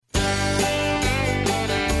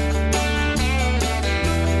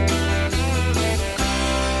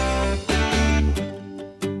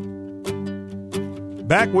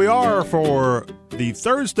Back we are for the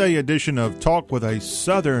Thursday edition of Talk with a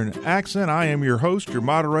Southern Accent. I am your host, your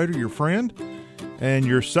moderator, your friend, and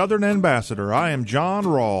your Southern ambassador. I am John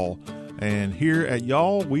Rawl, and here at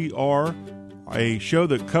Y'all, we are a show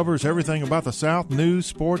that covers everything about the South: news,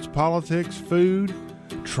 sports, politics, food,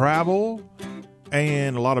 travel,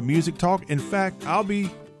 and a lot of music talk. In fact, I'll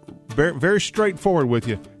be very, very straightforward with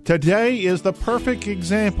you. Today is the perfect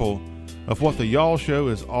example of what the Y'all Show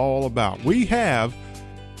is all about. We have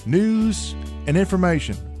news and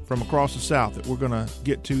information from across the South that we're going to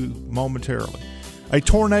get to momentarily. A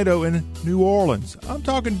tornado in New Orleans. I'm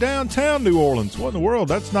talking downtown New Orleans. What in the world?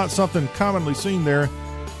 That's not something commonly seen there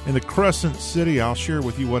in the Crescent City. I'll share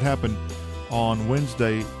with you what happened on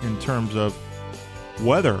Wednesday in terms of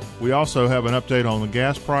weather. We also have an update on the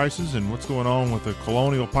gas prices and what's going on with the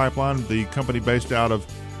Colonial Pipeline, the company based out of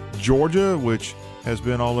Georgia, which has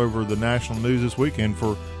been all over the national news this weekend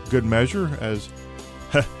for good measure, as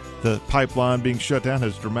the pipeline being shut down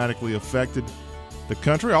has dramatically affected the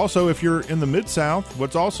country. Also, if you're in the Mid-South,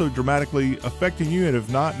 what's also dramatically affecting you, and if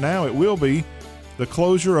not now, it will be the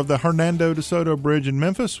closure of the Hernando de Soto Bridge in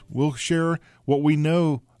Memphis. We'll share what we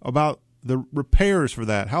know about the repairs for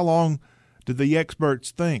that. How long did the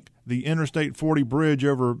experts think the Interstate 40 bridge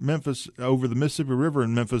over Memphis, over the Mississippi River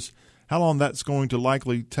in Memphis, how long that's going to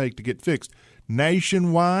likely take to get fixed?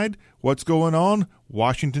 Nationwide, what's going on?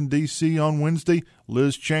 Washington, D.C. on Wednesday,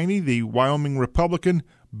 Liz Cheney, the Wyoming Republican,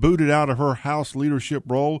 booted out of her House leadership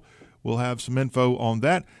role. We'll have some info on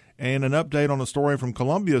that and an update on a story from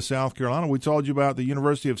Columbia, South Carolina. We told you about the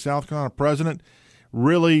University of South Carolina president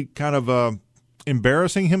really kind of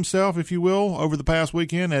embarrassing himself, if you will, over the past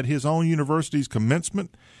weekend at his own university's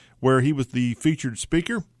commencement, where he was the featured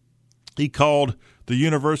speaker. He called the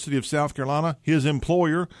University of South Carolina his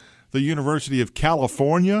employer, the University of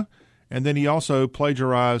California, and then he also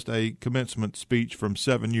plagiarized a commencement speech from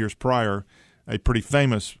 7 years prior, a pretty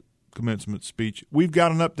famous commencement speech. We've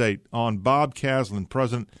got an update on Bob Caslen,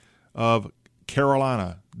 president of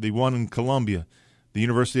Carolina, the one in Columbia, the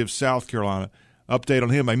University of South Carolina. Update on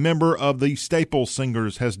him. A member of the Staples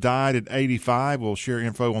Singers has died at 85. We'll share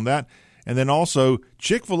info on that. And then also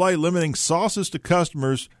Chick-fil-A limiting sauces to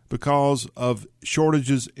customers because of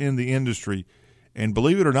shortages in the industry. And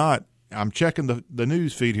believe it or not, I'm checking the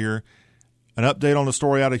news feed here. An update on the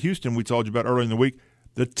story out of Houston we told you about earlier in the week.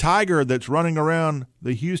 The tiger that's running around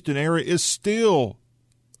the Houston area is still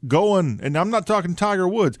going. And I'm not talking Tiger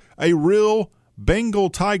Woods. A real Bengal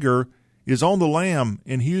tiger is on the lam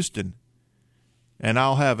in Houston. And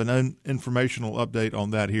I'll have an informational update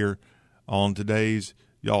on that here on today's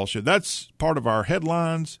Y'all Show. That's part of our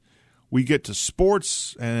headlines. We get to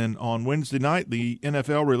sports, and on Wednesday night, the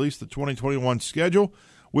NFL released the 2021 schedule.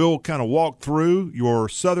 We'll kind of walk through your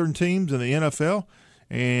Southern teams in the NFL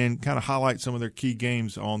and kind of highlight some of their key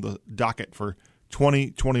games on the docket for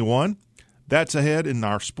 2021. That's ahead in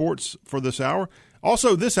our sports for this hour.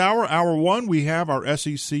 Also, this hour, hour one, we have our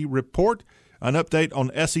SEC report, an update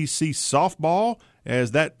on SEC softball,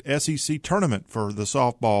 as that SEC tournament for the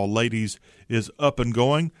softball ladies is up and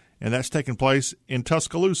going, and that's taking place in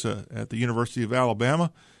Tuscaloosa at the University of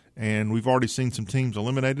Alabama, and we've already seen some teams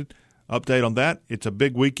eliminated. Update on that. It's a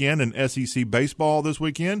big weekend in SEC baseball this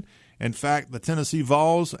weekend. In fact, the Tennessee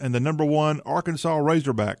Vols and the number one Arkansas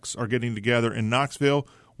Razorbacks are getting together in Knoxville.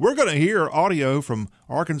 We're going to hear audio from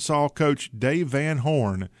Arkansas coach Dave Van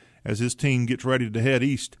Horn as his team gets ready to head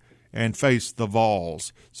east and face the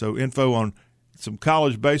Vols. So info on some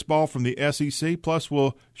college baseball from the SEC, plus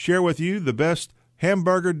we'll share with you the best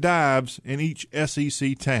hamburger dives in each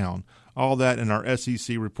SEC town. All that in our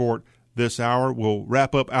SEC report this hour. We'll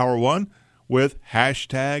wrap up hour one with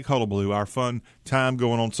hashtag Hullabaloo, our fun time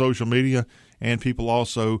going on social media and people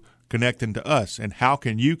also connecting to us. And how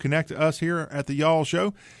can you connect to us here at the Y'all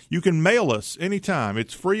Show? You can mail us anytime.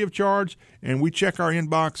 It's free of charge, and we check our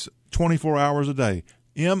inbox 24 hours a day.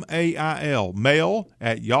 MAIL,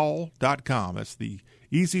 mail@y'all.com. That's the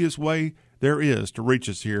easiest way there is to reach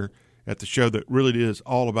us here at the show that really is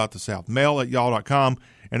all about the South. Mail@y'all.com.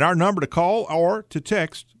 And our number to call or to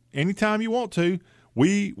text anytime you want to.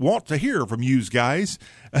 We want to hear from you guys.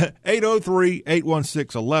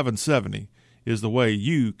 803-816-1170 is the way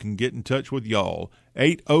you can get in touch with y'all.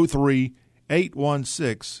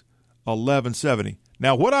 803-816-1170.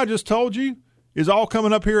 Now, what I just told you is all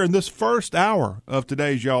coming up here in this first hour of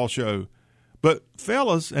today's Y'all Show. But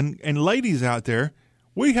fellas and ladies out there,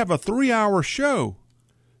 we have a 3-hour show.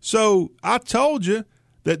 So I told you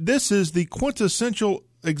that this is the quintessential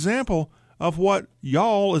example of what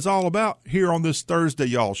y'all is all about here on this Thursday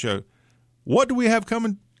Y'all Show. What do we have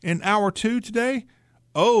coming in hour 2 today?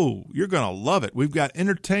 Oh, you're going to love it. We've got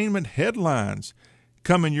entertainment headlines.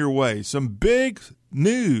 coming your way. Some big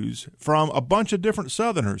news from a bunch of different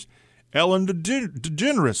Southerners. Ellen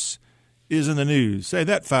DeGeneres is in the news. Say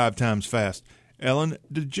that 5 times fast. Ellen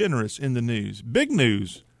DeGeneres in the news. Big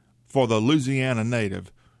news for the Louisiana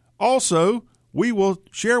native. Also, we will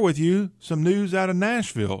share with you some news out of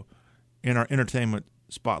Nashville in our entertainment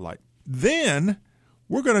spotlight. Then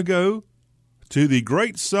we're going to go to the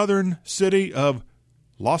great southern city of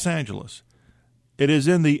Los Angeles. It is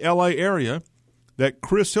in the L.A. area that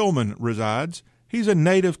Chris Hillman resides. He's a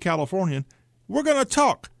native Californian. We're going to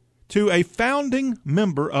talk to a founding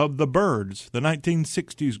member of the Byrds, the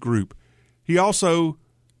 1960s group. He also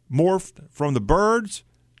morphed from the Byrds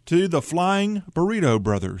to the Flying Burrito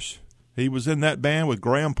Brothers. He was in that band with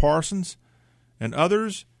Graham Parsons and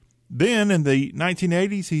others. Then in the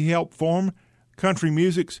 1980s, he helped form country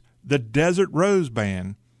music's The Desert Rose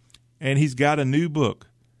Band, and he's got a new book,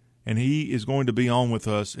 and he is going to be on with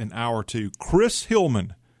us in hour 2. Chris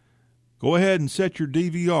Hillman, go ahead and set your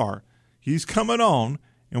DVR. He's coming on,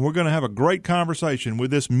 and we're going to have a great conversation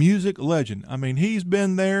with this music legend. I mean, he's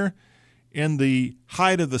been there in the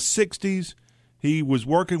height of the 60s. He was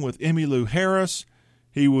working with Emmylou Harris.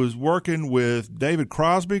 He was working with David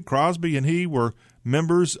Crosby. Crosby and he were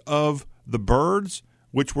members of the Byrds,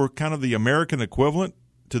 which were kind of the American equivalent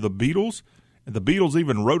to the Beatles. And the Beatles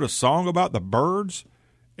even wrote a song about the Byrds.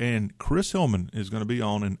 And Chris Hillman is going to be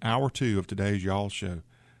on in hour 2 of today's Y'all Show.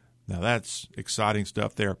 Now, that's exciting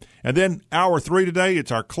stuff there. And then hour 3 today,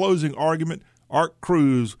 it's our closing argument. Art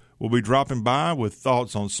Cruz will be dropping by with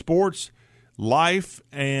thoughts on sports, life,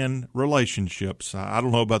 and relationships. I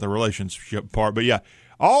don't know about the relationship part, but yeah,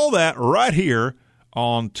 all that right here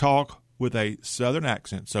on Talk with a Southern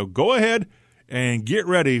Accent. So go ahead and get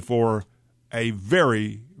ready for a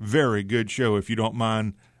very, very good show, if you don't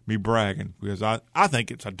mind me bragging, because I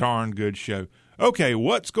think it's a darn good show. Okay,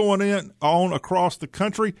 what's going on across the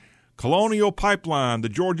country? Colonial Pipeline, the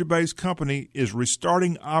Georgia-based company, is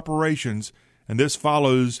restarting operations, and this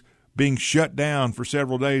follows being shut down for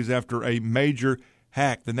several days after a major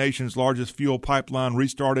hack. The nation's largest fuel pipeline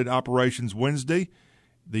restarted operations Wednesday.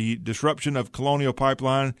 The disruption of Colonial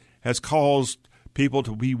Pipeline has caused people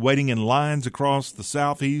to be waiting in lines across the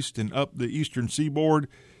southeast and up the eastern seaboard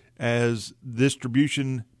as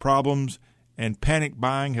distribution problems and panic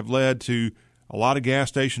buying have led to a lot of gas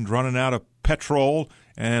stations running out of petrol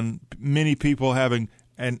and many people having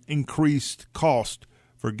an increased cost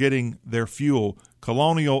for getting their fuel.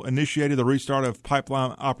 Colonial initiated the restart of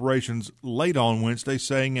pipeline operations late on Wednesday,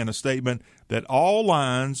 saying in a statement that all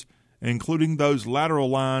lines, including those lateral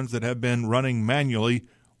lines that have been running manually,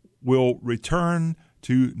 will return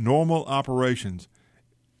to normal operations.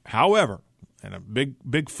 However, and a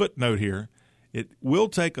big footnote here, it will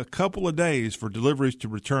take a couple of days for deliveries to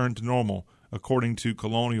return to normal, according to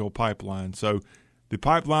Colonial Pipeline. So the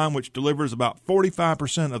pipeline, which delivers about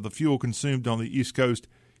 45% of the fuel consumed on the East Coast,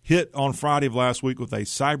 hit on Friday of last week with a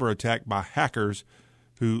cyber attack by hackers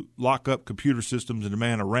who lock up computer systems and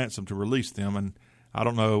demand a ransom to release them. And I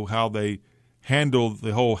don't know how they handled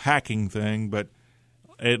the whole hacking thing, but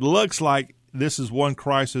it looks like this is one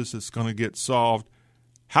crisis that's going to get solved.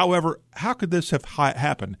 However, how could this have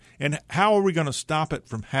happened? And how are we going to stop it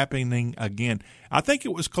from happening again? I think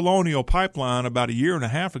it was Colonial Pipeline about a year and a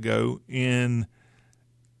half ago in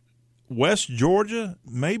West Georgia,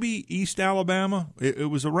 maybe East Alabama. It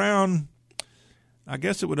was around, I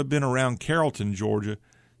guess it would have been around Carrollton, Georgia.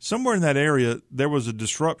 Somewhere in that area, there was a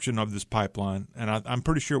disruption of this pipeline, and I'm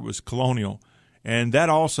pretty sure it was Colonial. And that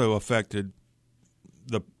also affected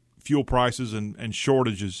the fuel prices and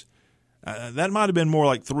shortages. That might have been more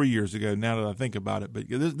like 3 years ago now that I think about it. But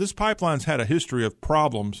this pipeline's had a history of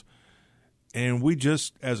problems, and we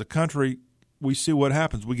just, as a country, we see what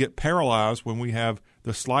happens. We get paralyzed when we have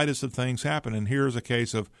the slightest of things happen. And here's a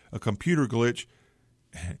case of a computer glitch,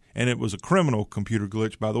 and it was a criminal computer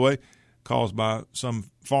glitch, by the way, caused by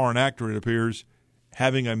some foreign actor, it appears,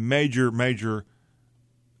 having a major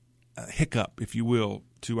hiccup, if you will,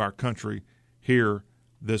 to our country here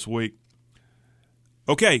this week.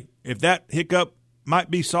 Okay, if that hiccup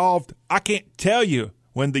might be solved, I can't tell you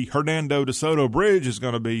when the Hernando de Soto Bridge is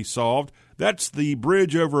going to be solved. That's the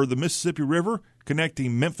bridge over the Mississippi River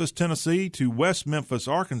connecting Memphis, Tennessee to West Memphis,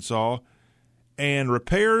 Arkansas, and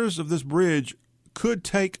repairs of this bridge could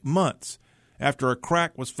take months after a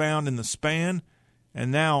crack was found in the span,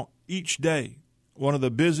 and now each day one of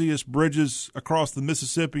the busiest bridges across the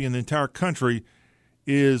Mississippi and the entire country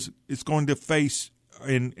is going to face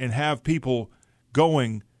and have people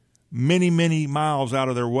going many miles out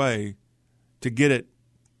of their way to get it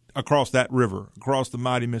across that river, across the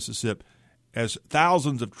mighty Mississippi, as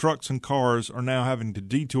thousands of trucks and cars are now having to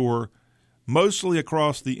detour mostly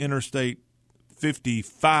across the Interstate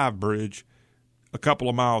 55 bridge, a couple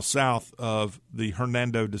of miles south of the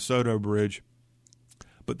Hernando de Soto Bridge.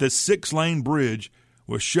 But this 6-lane bridge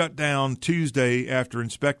was shut down Tuesday after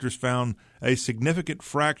inspectors found a significant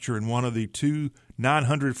fracture in one of the two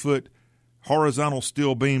 900-foot horizontal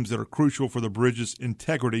steel beams that are crucial for the bridge's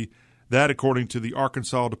integrity. That, according to the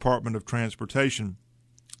Arkansas Department of Transportation.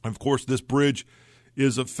 Of course, this bridge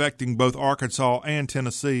is affecting both Arkansas and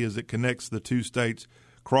Tennessee as it connects the two states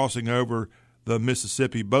crossing over the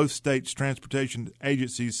Mississippi. Both states' transportation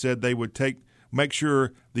agencies said they would make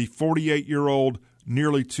sure the 48-year-old,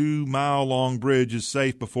 nearly 2-mile-long bridge is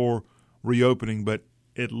safe before reopening, but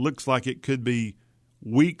it looks like it could be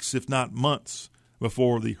weeks, if not months,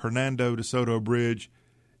 before the Hernando de Soto Bridge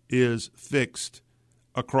is fixed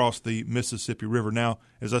across the Mississippi River. Now,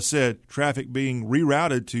 as I said, traffic being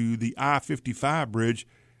rerouted to the I-55 bridge,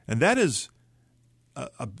 and that is,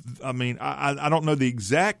 I don't know the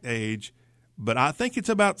exact age, but I think it's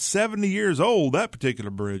about 70 years old, that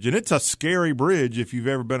particular bridge. And it's a scary bridge if you've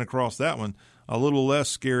ever been across that one. A little less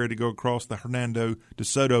scary to go across the Hernando de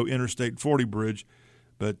Soto Interstate 40 bridge.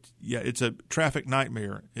 But, yeah, it's a traffic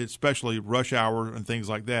nightmare, especially rush hour and things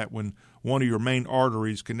like that, when one of your main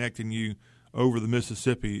arteries connecting you over the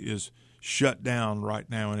Mississippi is shut down right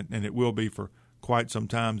now, and it will be for quite some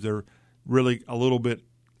time. They're really a little bit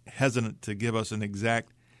hesitant to give us an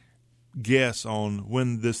exact guess on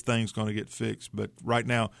when this thing's going to get fixed. But right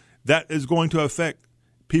now, that is going to affect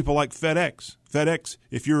people like FedEx. FedEx,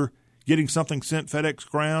 if you're getting something sent FedEx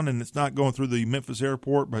ground and it's not going through the Memphis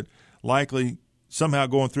airport, but likely somehow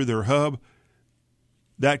going through their hub,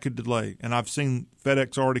 that could delay. And I've seen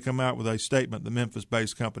FedEx already come out with a statement, the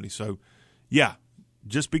Memphis-based company. So, yeah,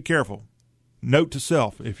 just be careful. Note to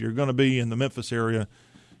self, if you're going to be in the Memphis area,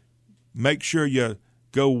 make sure you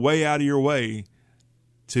go way out of your way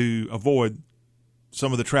to avoid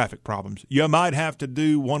some of the traffic problems. You might have to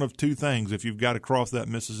do one of two things if you've got to cross that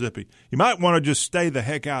Mississippi. You might want to just stay the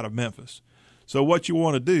heck out of Memphis. So what you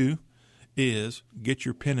want to do is get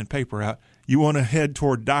your pen and paper out. You want to head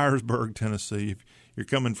toward Dyersburg, Tennessee, if you're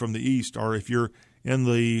coming from the east, or if you're in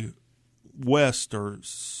the west or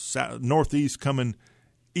northeast coming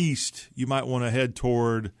east, you might want to head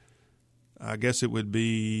toward, I guess it would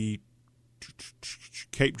be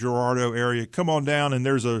Cape Girardeau area. Come on down, and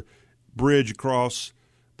there's a bridge across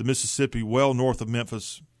the Mississippi well north of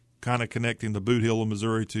Memphis, kind of connecting the Boot Hill of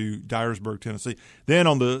Missouri to Dyersburg, Tennessee. Then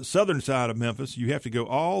on the southern side of Memphis, you have to go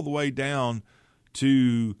all the way down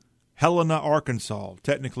to Helena, Arkansas.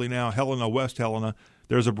 Technically now Helena, West Helena.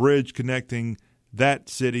 There's a bridge connecting that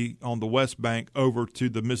city on the west bank over to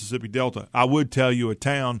the Mississippi Delta. I would tell you a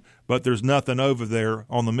town, but there's nothing over there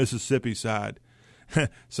on the Mississippi side.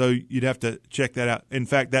 So you'd have to check that out. In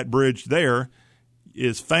fact, that bridge there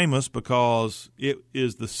is famous because it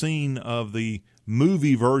is the scene of the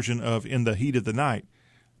movie version of In the Heat of the Night.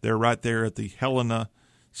 They're right there at the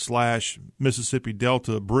Helena/Mississippi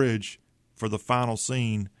Delta Bridge for the final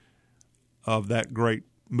scene of that great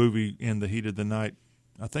movie In the Heat of the Night.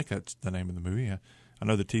 I think that's the name of the movie. I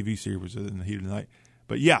know the TV series was In the Heat of the Night.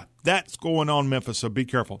 But, yeah, that's going on in Memphis, so be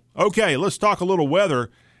careful. Okay, let's talk a little weather.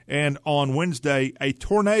 And on Wednesday, a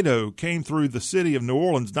tornado came through the city of New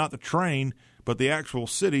Orleans, not the train, but the actual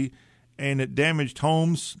city, and it damaged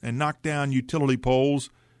homes and knocked down utility poles,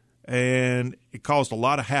 and it caused a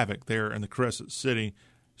lot of havoc there in the Crescent City.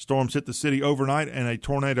 Storms hit the city overnight, and a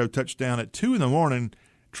tornado touched down at 2 in the morning,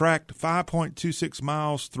 tracked 5.26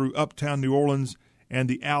 miles through uptown New Orleans and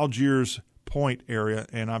the Algiers Point area.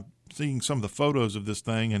 And I'm seeing some of the photos of this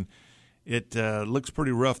thing, and it looks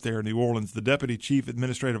pretty rough there in New Orleans. The Deputy Chief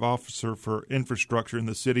Administrative Officer for Infrastructure in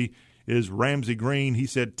the city is Ramsey Green. He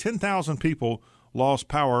said 10,000 people lost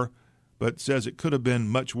power, but says it could have been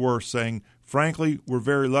much worse, saying, frankly, we're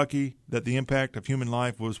very lucky that the impact of human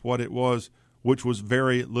life was what it was, which was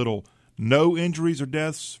very little. No injuries or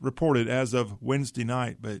deaths reported as of Wednesday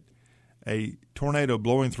night, but a tornado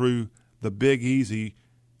blowing through the Big Easy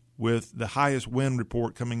with the highest wind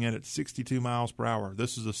report coming in at 62 miles per hour.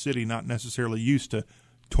 This is a city not necessarily used to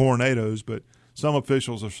tornadoes, but some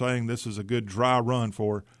officials are saying this is a good dry run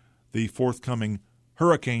for the forthcoming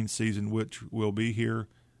hurricane season, which will be here,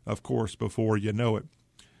 of course, before you know it.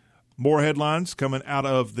 More headlines coming out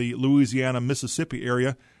of the Louisiana-Mississippi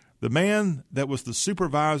area. The man that was the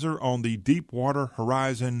supervisor on the Deepwater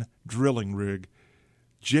Horizon drilling rig,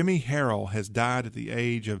 Jimmy Harrell, has died at the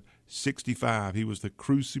age of 65. He was the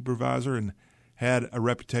crew supervisor and had a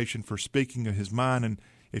reputation for speaking of his mind. And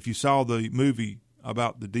if you saw the movie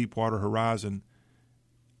about the Deepwater Horizon,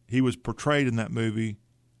 he was portrayed in that movie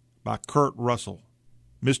by Kurt Russell.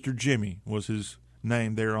 Mr. Jimmy was his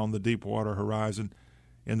name there on the Deepwater Horizon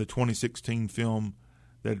in the 2016 film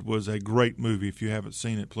that was a great movie. If you haven't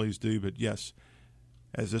seen it, please do. But yes,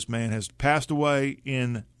 as this man has passed away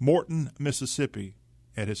in Morton, Mississippi,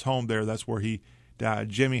 at his home there, that's where he died.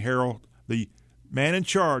 Jimmy Harrell, the man in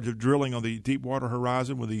charge of drilling on the Deepwater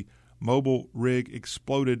Horizon when the mobile rig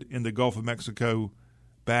exploded in the Gulf of Mexico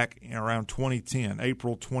back in around 2010,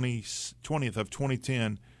 April 20th of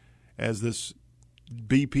 2010, as this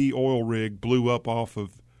BP oil rig blew up off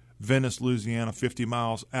of Venice, Louisiana, 50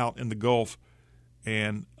 miles out in the Gulf,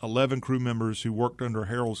 and 11 crew members who worked under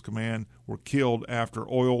Harrell's command were killed after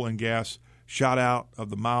oil and gas shot out of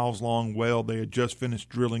the miles-long well they had just finished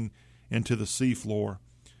drilling into the seafloor.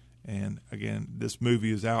 And again, this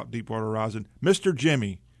movie is out, Deepwater Horizon. Mr.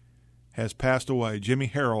 Jimmy has passed away. Jimmy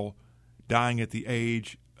Harrell, dying at the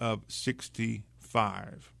age of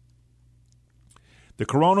 65. The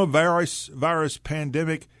coronavirus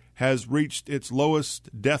pandemic has reached its lowest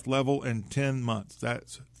death level in 10 months.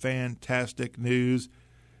 That's fantastic news,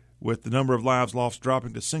 with the number of lives lost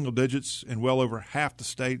dropping to single digits in well over half the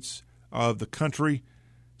states of the country.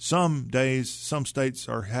 Some days, some states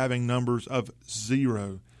are having numbers of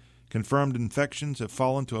 0. Confirmed infections have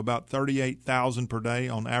fallen to about 38,000 per day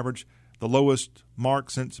on average, the lowest mark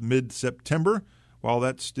since mid-September. While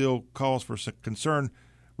that still calls for concern,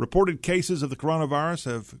 reported cases of the coronavirus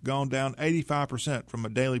have gone down 85% from a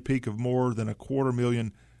daily peak of more than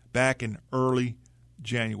 250,000 back in early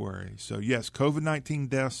January. So yes, COVID-19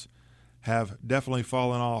 deaths have definitely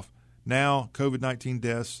fallen off. Now COVID-19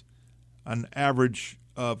 deaths, an average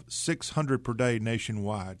of 600 per day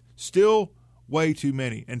nationwide. Still way too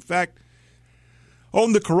many. In fact,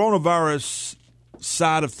 on the coronavirus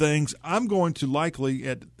side of things, I'm going to likely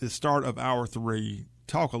at the start of hour 3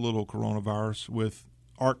 talk a little coronavirus with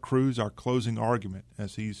Art Cruz, our closing argument,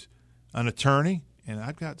 as he's an attorney, and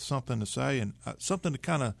I've got something to say and something to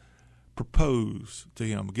kind of propose to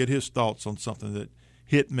him, get his thoughts on something that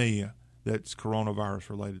hit me that's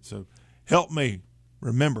coronavirus related. So help me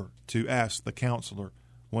remember to ask the counselor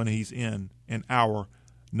when he's in hour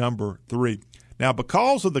number 3. Now,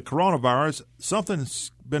 because of the coronavirus,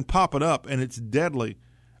 something's been popping up, and it's deadly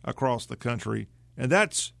across the country, and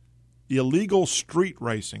that's illegal street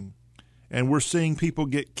racing. And we're seeing people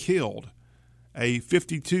get killed. A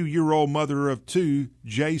 52-year-old mother of 2,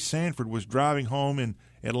 Jay Sanford, was driving home in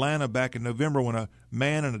Atlanta back in November when a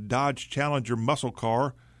man in a Dodge Challenger muscle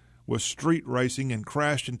car was street racing and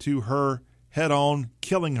crashed into her head-on,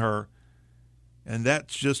 killing her. And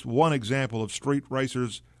that's just one example of street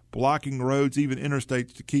racers blocking roads, even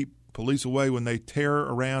interstates, to keep police away when they tear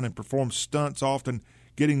around and perform stunts, often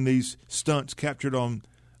getting these stunts captured on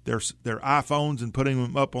their iPhones and putting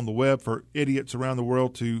them up on the web for idiots around the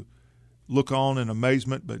world to look on in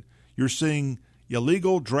amazement. But you're seeing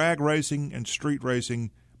illegal drag racing and street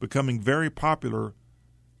racing becoming very popular,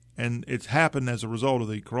 and it's happened as a result of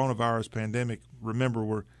the coronavirus pandemic.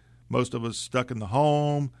 Remember, most of us stuck in the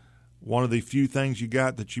home. One of the few things you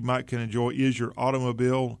got that you might can enjoy is your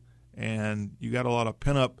automobile, and you got a lot of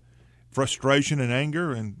pent-up frustration and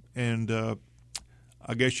anger, and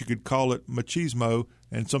I guess you could call it machismo,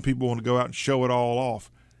 and some people want to go out and show it all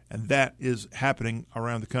off. And that is happening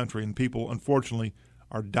around the country, and people, unfortunately,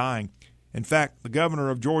 are dying. In fact, the governor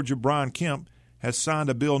of Georgia, Brian Kemp, has signed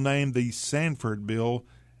a bill named the Sanford Bill,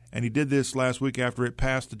 and he did this last week after it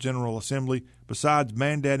passed the General Assembly. Besides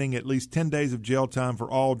mandating at least 10 days of jail time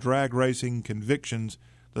for all drag racing convictions,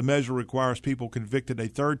 the measure requires people convicted a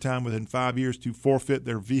third time within 5 years to forfeit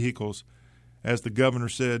their vehicles. As the governor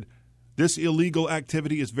said, "This illegal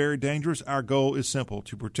activity is very dangerous. Our goal is simple,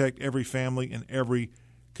 to protect every family and every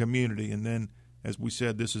community." And then, as we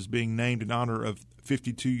said, this is being named in honor of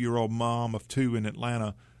 52-year-old mom of 2 in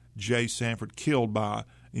Atlanta, Jay Sanford, killed by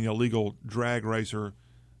an illegal drag racer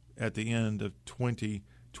at the end of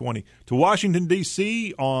 2020. To Washington,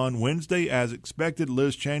 D.C. on Wednesday, as expected,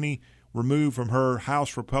 Liz Cheney removed from her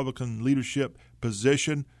House Republican leadership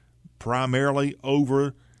position, primarily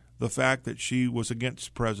over the fact that she was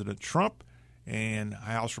against President Trump, and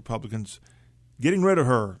House Republicans getting rid of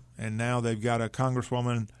her. And now they've got a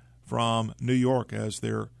congresswoman from New York as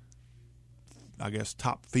their, I guess,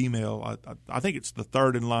 top female. I think it's the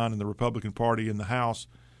third in line in the Republican Party in the House,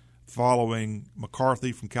 following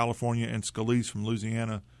McCarthy from California and Scalise from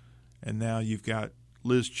Louisiana. And now you've got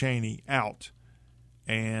Liz Cheney out,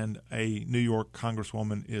 and a New York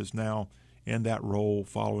congresswoman is now in that role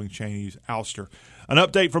following Cheney's ouster. An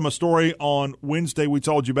update from a story on Wednesday we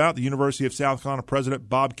told you about. The University of South Carolina President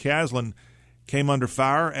Bob Caslen came under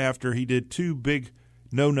fire after he did 2 big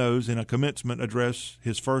no-nos in a commencement address,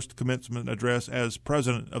 his first commencement address as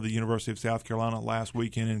president of the University of South Carolina last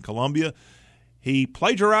weekend in Columbia. he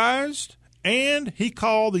plagiarized, and he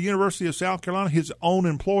called the University of South Carolina his own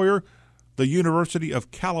employer, the University of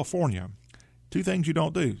California. Two things you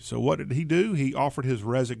don't do. So what did he do? He offered his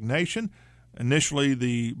resignation. Initially,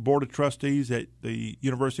 the Board of Trustees at the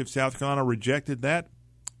University of South Carolina rejected that,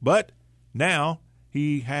 but now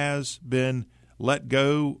he has been let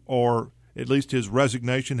go, or at least his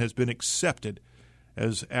resignation has been accepted,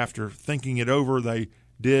 as after thinking it over, they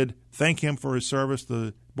did thank him for his service,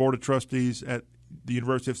 the Board of Trustees at the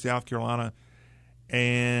University of South Carolina,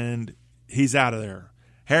 and he's out of there.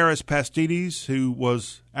 Harris Pastides, who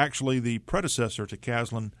was actually the predecessor to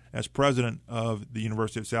Caslen as president of the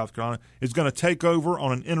University of South Carolina, is going to take over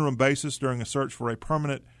on an interim basis during a search for a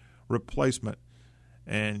permanent replacement.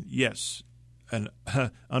 And yes, an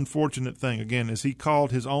unfortunate thing, again, is he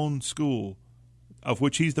called his own school, of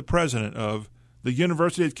which he's the president of, the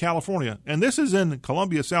University of California. And this is in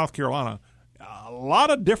Columbia, South Carolina. A lot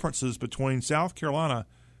of differences between South Carolina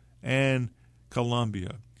and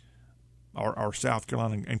Columbia, or South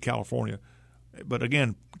Carolina and California. But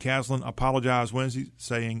again, Caslen apologized Wednesday,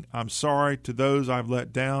 saying, "I'm sorry to those I've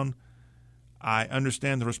let down. I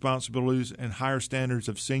understand the responsibilities and higher standards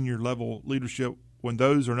of senior level leadership. When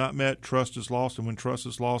those are not met, trust is lost, and when trust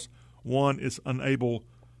is lost, one is unable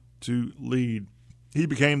to lead." He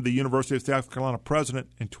became the University of South Carolina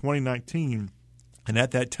president in 2019, and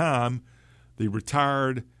at that time, the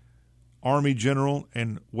retired Army general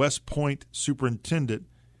and West Point superintendent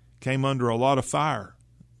came under a lot of fire.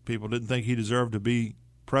 People didn't think he deserved to be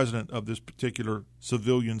president of this particular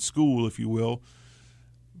civilian school, if you will,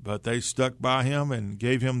 but they stuck by him and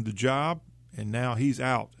gave him the job, and now he's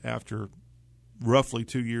out after roughly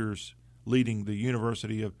 2 years leading the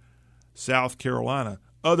University of South Carolina.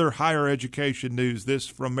 Other higher education news, this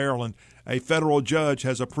from Maryland. A federal judge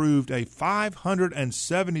has approved a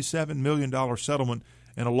 $577 million settlement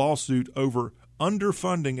in a lawsuit over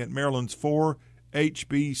underfunding at Maryland's 4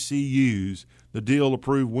 HBCUs. The deal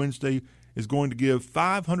approved Wednesday is going to give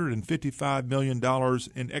 $555 million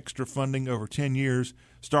in extra funding over 10 years,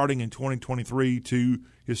 starting in 2023, to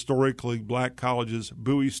historically black colleges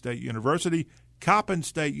Bowie State University, Coppin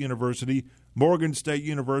State University, Morgan State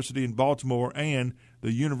University in Baltimore, and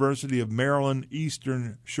the University of Maryland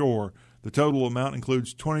Eastern Shore. The total amount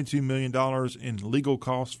includes $22 million in legal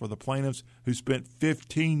costs for the plaintiffs, who spent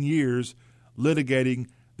 15 years litigating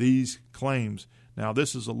these claims. Now,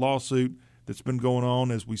 this is a lawsuit that's been going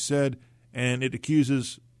on, as we said, and it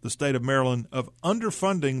accuses the state of Maryland of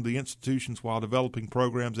underfunding the institutions while developing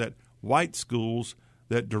programs at white schools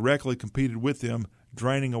that directly competed with them,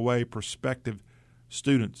 draining away prospective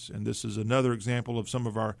students. And this is another example of some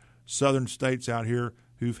of our southern states out here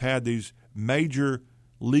who've had these major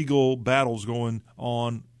legal battles going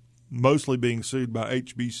on, mostly being sued by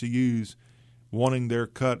HBCUs, wanting their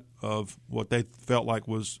cut of what they felt like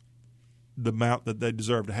was the amount that they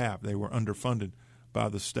deserved to have. They were underfunded by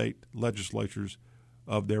the state legislatures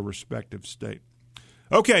of their respective state.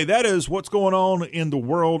 Okay, that is what's going on in the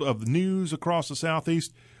world of news across the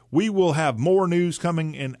Southeast. We will have more news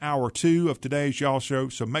coming in hour 2 of today's Y'all Show,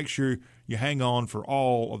 so make sure you hang on for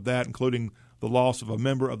all of that, including the loss of a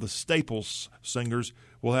member of the Staples Singers.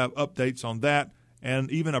 We'll have updates on that,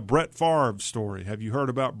 and even a Brett Favre story. Have you heard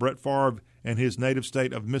about Brett Favre and his native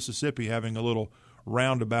state of Mississippi having a little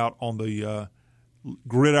roundabout on the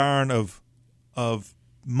gridiron of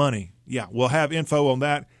money? Yeah, we'll have info on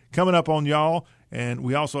that coming up on y'all. And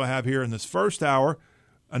we also have here in this first hour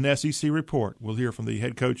an SEC report. We'll hear from the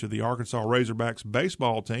head coach of the Arkansas Razorbacks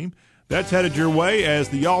baseball team. That's headed your way, as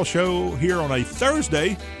the Y'all Show here on a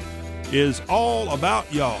Thursday is all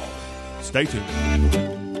about y'all. Stay tuned.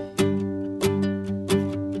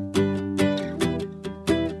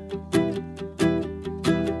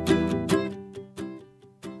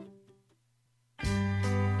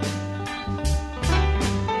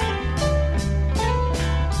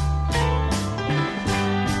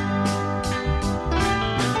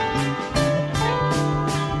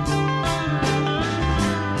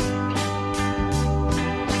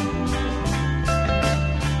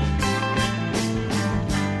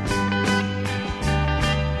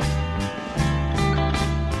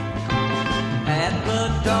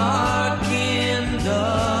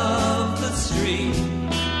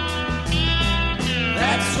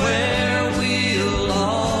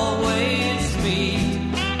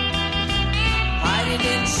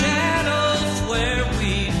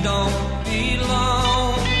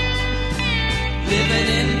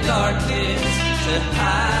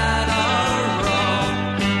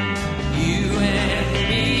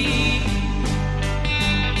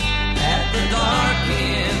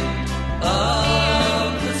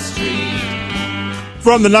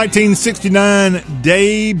 From the 1969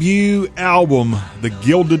 debut album, The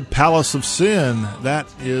Gilded Palace of Sin,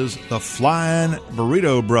 that is the Flying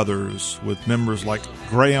Burrito Brothers, with members like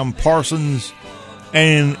Graham Parsons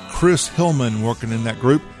and Chris Hillman working in that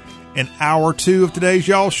group. In hour two of today's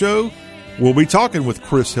Y'all Show, we'll be talking with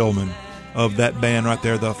Chris Hillman of that band right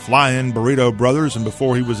there, the Flying Burrito Brothers. And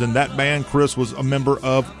before he was in that band, Chris was a member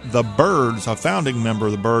of the Byrds, a founding member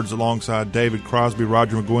of the Byrds, alongside David Crosby,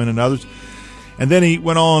 Roger McGuinn, and others. And then he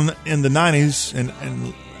went on in the 90s and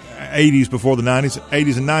 80s, before the 90s,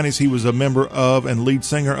 80s and 90s, he was a member of and lead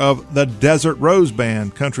singer of the Desert Rose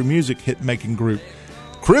Band, country music hit-making group.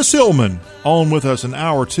 Chris Hillman on with us in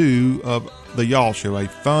hour two of the Y'all Show. A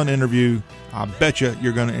fun interview. I bet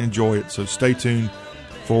you're going to enjoy it, so stay tuned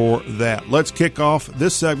for that. Let's kick off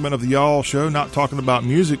this segment of the Y'all Show, not talking about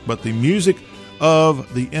music, but the music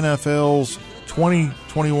of the NFL's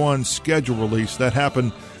 2021 schedule release. That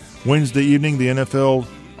happened Wednesday evening. The NFL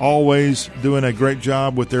always doing a great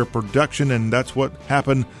job with their production, and that's what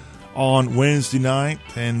happened on Wednesday night.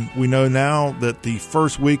 And we know now that the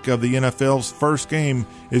first week of the NFL's first game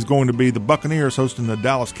is going to be the Buccaneers hosting the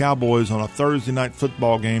Dallas Cowboys on a Thursday night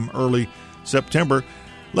football game early September.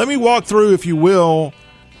 Let me walk through, if you will,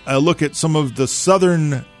 a look at some of the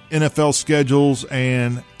Southern NFL schedules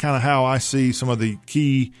and kind of how I see some of the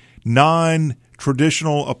key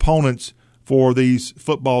non-traditional opponents for these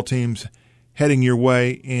football teams heading your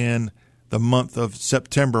way in the month of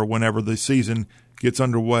September whenever the season gets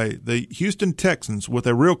underway. The Houston Texans, with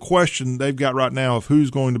a real question they've got right now of who's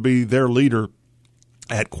going to be their leader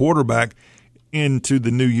at quarterback into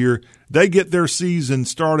the new year, they get their season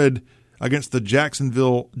started against the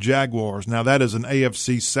Jacksonville Jaguars. Now, that is an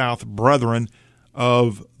AFC South brethren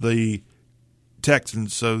of the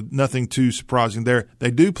Texans, so nothing too surprising there.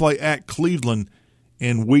 They do play at Cleveland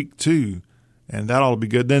in week 2. And that ought to be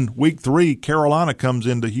good. Then week 3, Carolina comes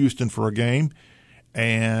into Houston for a game.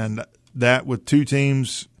 And that with two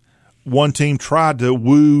teams, one team tried to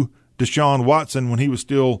woo Deshaun Watson when he was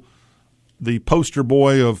still the poster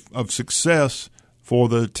boy of success for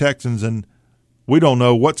the Texans. And we don't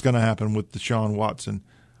know what's going to happen with Deshaun Watson.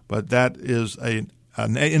 But that is an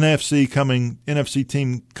NFC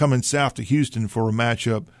team coming south to Houston for a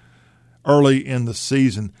matchup early in the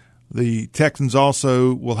season. The Texans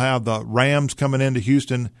also will have the Rams coming into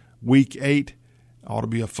Houston week 8. Ought to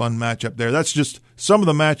be a fun matchup there. That's just some of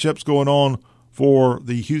the matchups going on for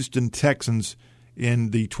the Houston Texans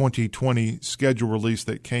in the 2020 schedule release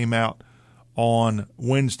that came out on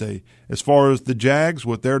Wednesday. As far as the Jags,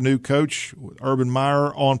 with their new coach, Urban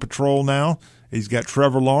Meyer, on patrol now, he's got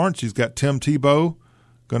Trevor Lawrence. He's got Tim Tebow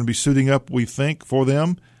going to be suiting up, we think, for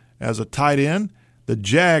them as a tight end. The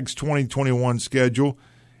Jags' 2021 schedule,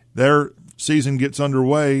 their season gets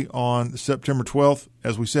underway on September 12th,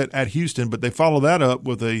 as we said, at Houston, but they follow that up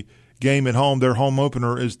with a game at home. Their home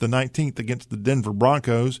opener is the 19th against the Denver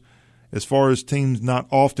Broncos. As far as teams not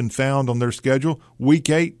often found on their schedule, week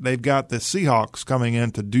 8, they've got the Seahawks coming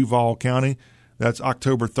into Duval County. That's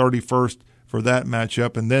October 31st for that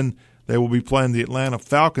matchup. And then they will be playing the Atlanta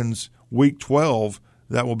Falcons week 12.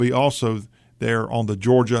 That will be also there on the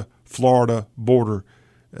Georgia-Florida border,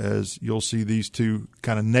 as you'll see these two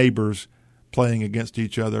kind of neighbors playing against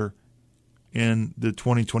each other in the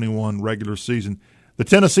 2021 regular season. The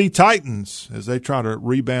Tennessee Titans, as they try to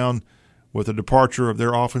rebound with the departure of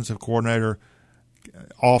their offensive coordinator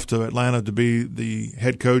off to Atlanta to be the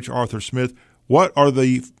head coach, Arthur Smith. What are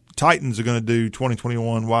the Titans going to do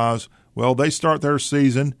 2021-wise? Well, they start their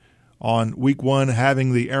season on week 1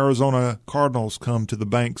 having the Arizona Cardinals come to the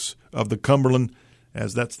banks of the Cumberland,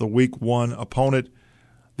 as that's the week 1 opponent.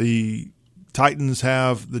 The Titans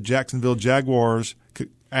have the Jacksonville Jaguars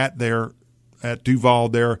at Duval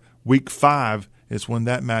there. Week 5 is when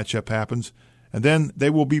that matchup happens. And then they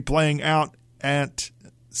will be playing out at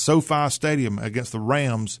SoFi Stadium against the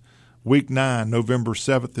Rams week 9. November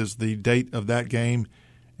 7th is the date of that game.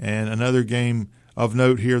 And another game of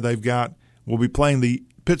note here we'll be playing the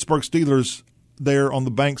Pittsburgh Steelers there on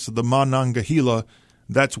the banks of the Monongahela.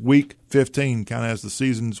 That's week 15, kind of as the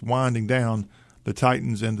season's winding down. The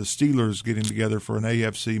Titans and the Steelers getting together for an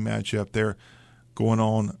AFC matchup there going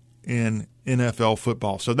on in NFL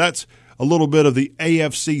football. So that's a little bit of the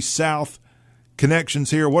AFC South connections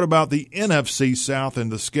here. What about the NFC South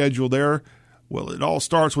and the schedule there? Well, it all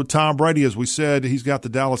starts with Tom Brady. As we said, he's got the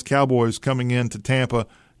Dallas Cowboys coming into Tampa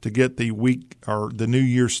to get the new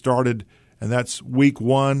year started, and that's week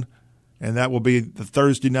 1, and that will be the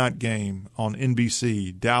Thursday night game on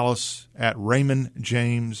NBC, Dallas at Raymond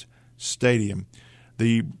James Stadium.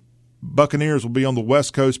 The Buccaneers will be on the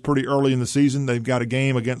West Coast pretty early in the season. They've got a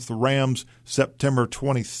game against the Rams September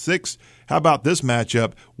 26th. How about this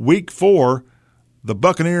matchup? Week 4, the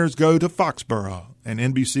Buccaneers go to Foxborough, and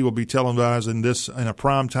NBC will be televising this in a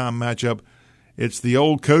primetime matchup. It's the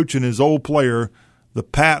old coach and his old player, the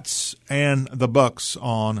Pats and the Bucks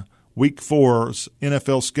on Week 4's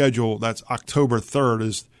NFL schedule. That's October 3rd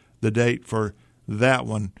is the date for that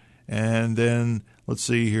one. And then let's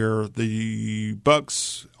see here. The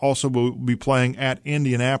Bucks also will be playing at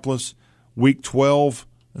Indianapolis Week 12,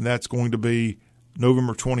 and that's going to be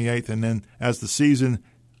November 28th. And then as the season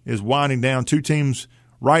is winding down, two teams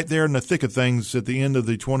right there in the thick of things at the end of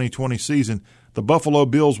the 2020 season. The Buffalo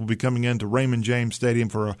Bills will be coming into Raymond James Stadium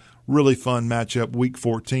for a really fun matchup, Week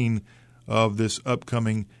 14 of this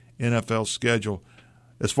upcoming NFL schedule.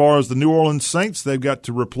 As far as the New Orleans Saints, they've got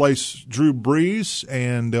to replace Drew Brees,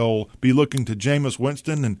 and they'll be looking to Jameis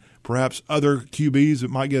Winston and perhaps other QBs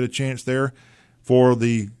that might get a chance there for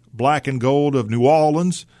the black and gold of New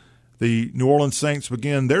Orleans. The New Orleans Saints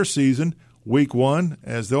begin their season Week 1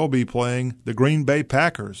 as they'll be playing the Green Bay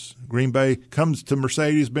Packers. Green Bay comes to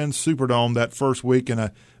Mercedes-Benz Superdome that first week in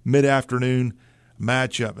a mid-afternoon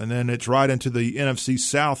matchup, and then it's right into the NFC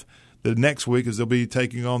South the next week as they'll be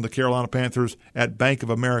taking on the Carolina Panthers at Bank of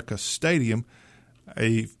America Stadium.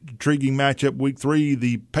 A intriguing matchup, Week 3,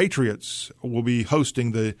 the Patriots will be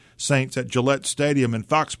hosting the Saints at Gillette Stadium in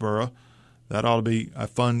Foxborough. That ought to be a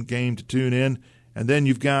fun game to tune in. And then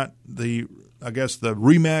you've got the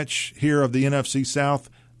rematch here of the NFC South,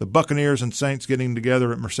 the Buccaneers and Saints getting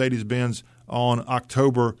together at Mercedes-Benz on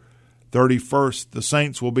October 31st. The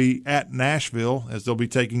Saints will be at Nashville as they'll be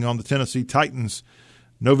taking on the Tennessee Titans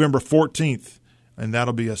November 14th, and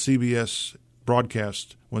that'll be a CBS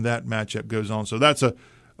broadcast when that matchup goes on. So that's a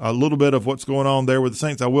little bit of what's going on there with the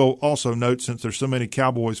Saints. I will also note, since there's so many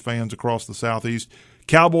Cowboys fans across the Southeast,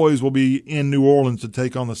 Cowboys will be in New Orleans to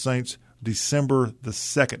take on the Saints December the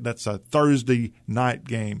 2nd. That's a Thursday night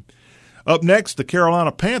game. Up next, the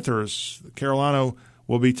Carolina Panthers. Carolina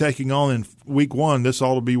will be taking on in Week 1. This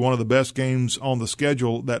ought to be one of the best games on the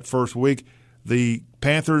schedule that first week. The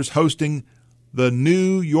Panthers hosting the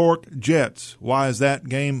New York Jets. Why is that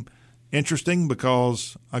game interesting?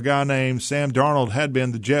 Because a guy named Sam Darnold had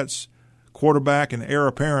been the Jets' quarterback and heir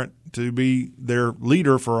apparent to be their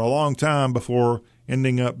leader for a long time before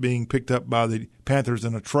ending up being picked up by the Panthers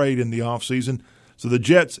in a trade in the offseason. So the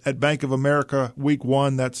Jets at Bank of America Week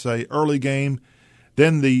 1, that's a early game.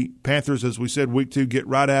 Then the Panthers, as we said, Week 2, get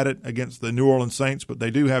right at it against the New Orleans Saints, but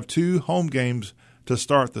they do have 2 home games to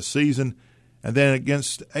start the season. And then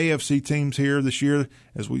against AFC teams here this year,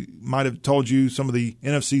 as we might have told you, some of the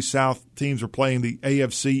NFC South teams are playing the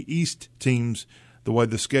AFC East teams the way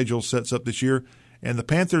the schedule sets up this year. And the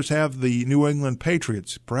Panthers have the New England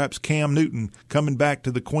Patriots, perhaps Cam Newton coming back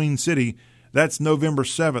to the Queen City. That's November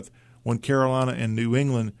 7th when Carolina and New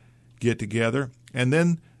England get together. And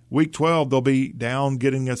then Week 12, they'll be down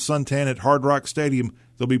getting a suntan at Hard Rock Stadium.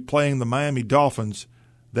 They'll be playing the Miami Dolphins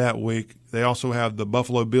that week. They also have the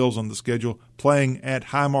Buffalo Bills on the schedule playing at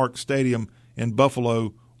Highmark Stadium in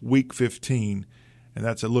Buffalo Week 15. And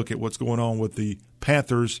that's a look at what's going on with the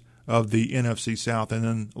Panthers of the NFC South. And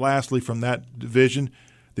then lastly from that division,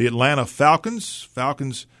 the Atlanta Falcons.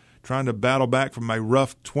 Falcons trying to battle back from a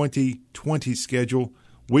rough 2020 schedule.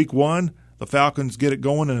 Week 1, the Falcons get it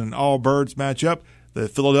going in an all-birds matchup. The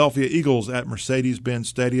Philadelphia Eagles at Mercedes-Benz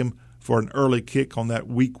Stadium for an early kick on that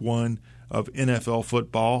Week 1 of NFL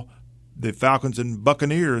football. The Falcons and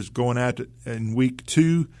Buccaneers going at it in Week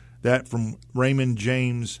 2, that from Raymond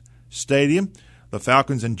James Stadium. The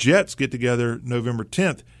Falcons and Jets get together November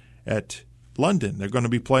 10th at London. They're going to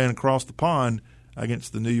be playing across the pond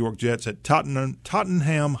against the New York Jets at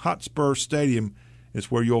Tottenham Hotspur Stadium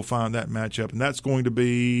is where you'll find that matchup. And that's going to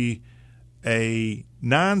be a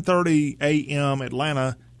 9:30 a.m.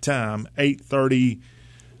 Atlanta time, 8:30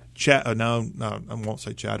 I won't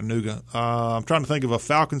say Chattanooga. I'm trying to think of a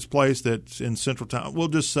Falcons place that's in Central Time. We'll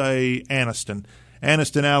just say Anniston,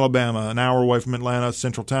 Alabama, an hour away from Atlanta,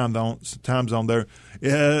 Central Time Zone there.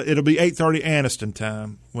 It'll be 8:30 Anniston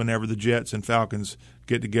time whenever the Jets and Falcons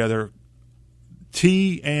get together.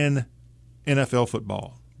 Tea and NFL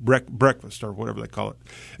football, breakfast or whatever they call it.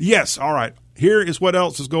 Yes, all right. Here is what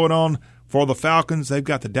else is going on for the Falcons. They've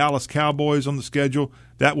got the Dallas Cowboys on the schedule.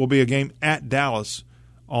 That will be a game at Dallas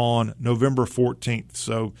on November 14th.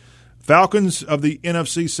 So Falcons of the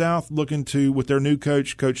NFC South looking to, with their new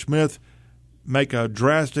coach, Coach Smith, make a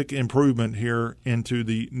drastic improvement here into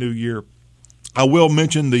the new year. I will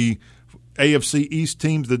mention the AFC East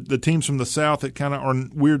teams, the teams from the South that kind of are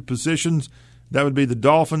in weird positions. That would be the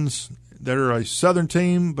Dolphins. They're a Southern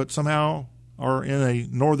team, but somehow are in a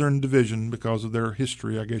northern division because of their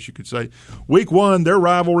history, I guess you could say. Week 1, their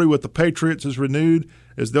rivalry with the Patriots is renewed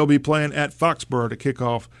as they'll be playing at Foxborough to kick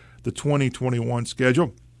off the 2021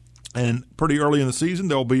 schedule. And pretty early in the season,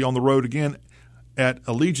 they'll be on the road again at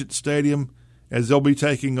Allegiant Stadium as they'll be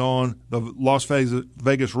taking on the Las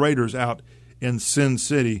Vegas Raiders out in Sin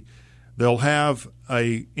City. They'll have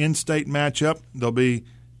a in-state matchup. They'll be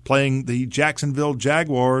playing the Jacksonville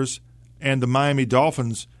Jaguars and the Miami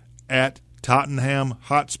Dolphins at Tottenham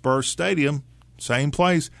Hotspur Stadium, same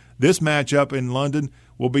place. This matchup in London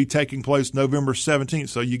will be taking place November 17th.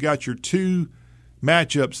 So you got your two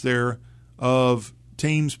matchups there of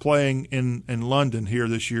teams playing in London here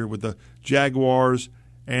this year with the Jaguars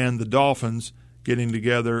and the Dolphins getting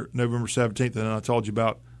together November 17th. And I told you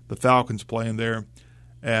about the Falcons playing there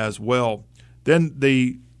as well. Then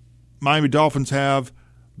the Miami Dolphins have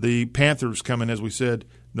the Panthers coming, as we said,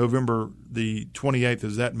 November the 28th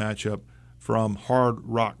is that matchup from Hard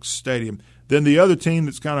Rock Stadium. Then the other team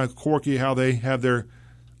that's kind of quirky how they have their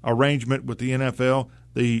arrangement with the NFL,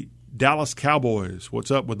 the Dallas Cowboys. What's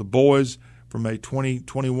up with the boys from a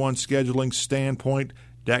 2021 scheduling standpoint?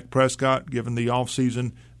 Dak Prescott, given the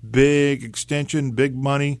offseason, big extension, big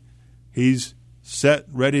money. He's set,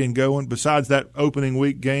 ready, and going. Besides that opening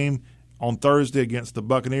week game on Thursday against the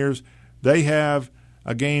Buccaneers, they have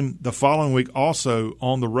a game the following week also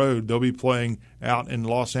on the road. They'll be playing out in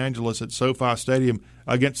Los Angeles at SoFi Stadium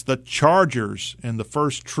against the Chargers in the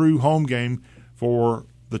first true home game for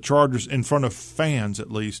the Chargers in front of fans at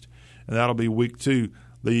least, and that'll be week 2.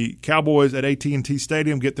 The Cowboys at AT&T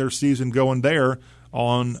Stadium get their season going there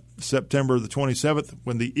on September the 27th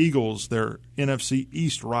when the Eagles, their NFC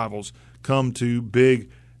East rivals, come to Big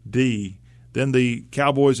D. Then the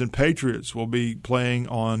Cowboys and Patriots will be playing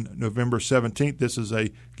on November 17th. This is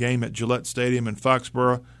a game at Gillette Stadium in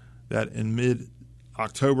Foxborough. That in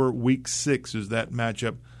mid-October, Week 6 is that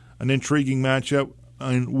matchup. An intriguing matchup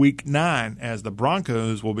in Week 9 as the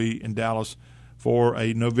Broncos will be in Dallas for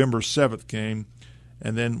a November 7th game.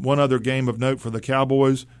 And then one other game of note for the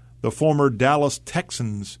Cowboys, the former Dallas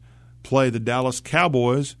Texans play the Dallas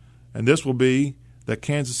Cowboys, and this will be the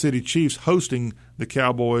Kansas City Chiefs hosting the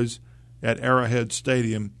Cowboys at Arrowhead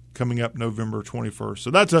Stadium coming up November 21st.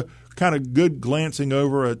 So that's a kind of good glancing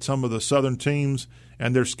over at some of the Southern teams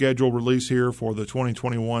and their schedule release here for the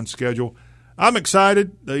 2021 schedule. I'm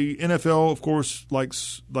excited. The NFL, of course, like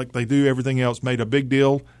they do everything else, made a big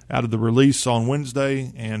deal out of the release on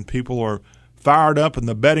Wednesday, and people are fired up, and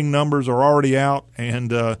the betting numbers are already out,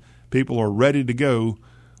 and people are ready to go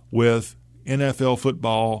with NFL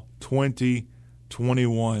football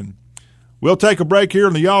 2021. We'll take a break here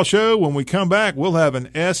on the Y'all Show. When we come back, we'll have an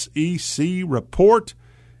SEC report,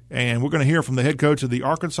 and we're going to hear from the head coach of the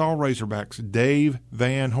Arkansas Razorbacks, Dave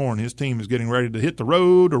Van Horn. His team is getting ready to hit the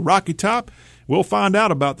road to Rocky Top. We'll find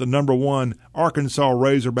out about the number 1 Arkansas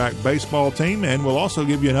Razorback baseball team, and we'll also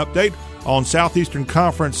give you an update on Southeastern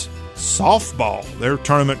Conference softball, their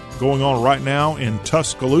tournament going on right now in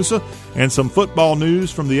Tuscaloosa, and some football news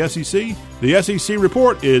from the SEC. The SEC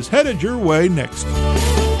report is headed your way next.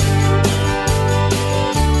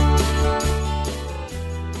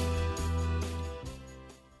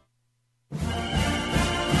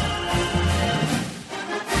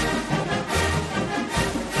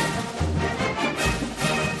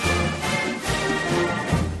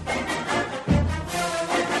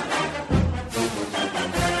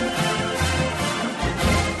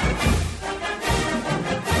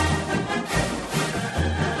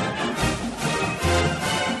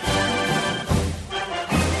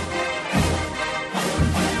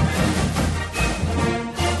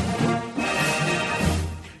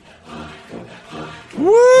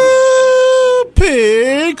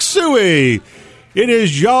 It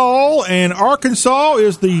is y'all, and Arkansas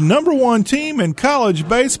is the number 1 team in college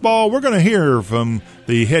baseball. We're going to hear from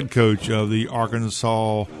the head coach of the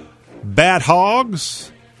Arkansas Bat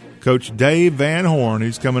Hogs, Coach Dave Van Horn.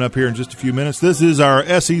 He's coming up here in just a few minutes. This is our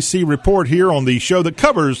SEC report here on the show that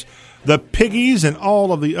covers the Piggies and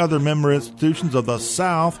all of the other member institutions of the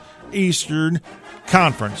Southeastern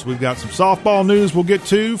Conference. We've got some softball news we'll get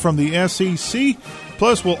to from the SEC.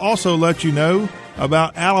 Plus, we'll also let you know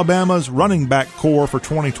about Alabama's running back core for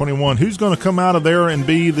 2021. Who's going to come out of there and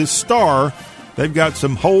be the star? They've got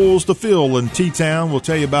some holes to fill in T-Town. We'll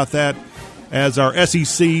tell you about that as our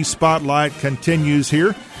SEC spotlight continues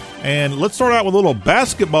here. And let's start out with a little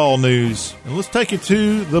basketball news. And let's take you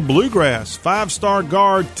to the Bluegrass. 5-star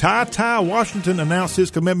guard Ty Washington announced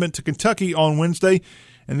his commitment to Kentucky on Wednesday.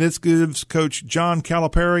 And this gives Coach John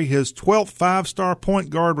Calipari his 12th 5-star point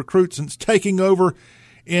guard recruit since taking over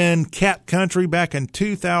in Cat Country back in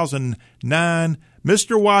 2009.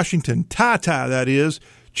 Mr. Washington, Tata that is,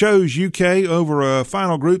 chose UK over a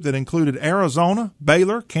final group that included Arizona,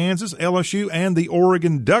 Baylor, Kansas, LSU, and the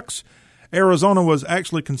Oregon Ducks. Arizona was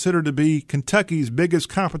actually considered to be Kentucky's biggest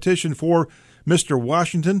competition for Mr.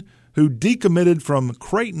 Washington, who decommitted from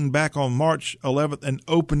Creighton back on March 11th and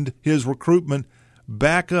opened his recruitment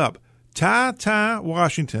back up. Tata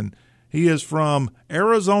Washington. He is from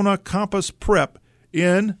Arizona Compass Prep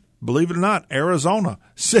in, believe it or not, Arizona.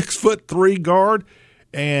 6'3" guard,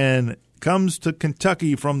 and comes to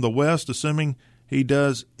Kentucky from the West, assuming he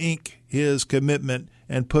does ink his commitment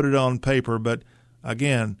and put it on paper. But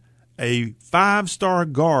again, a 5-star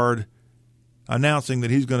guard announcing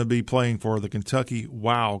that he's going to be playing for the Kentucky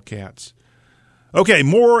Wildcats. Okay,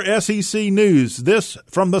 more SEC news. This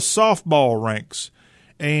from the softball ranks.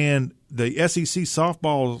 And the SEC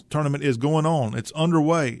softball tournament is going on. It's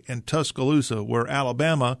underway in Tuscaloosa, where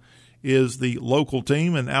Alabama is the local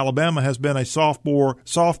team, and Alabama has been a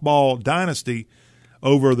softball dynasty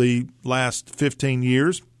over the last 15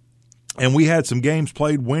 years. And we had some games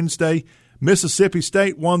played Wednesday. Mississippi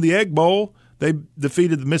State won the Egg Bowl. They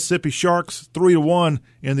defeated the Mississippi Sharks 3-1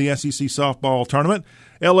 in the SEC softball tournament.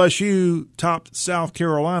 LSU topped South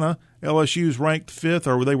Carolina. LSU's ranked 5th,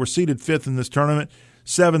 or they were seeded 5th in this tournament.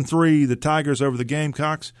 7-3, the Tigers over the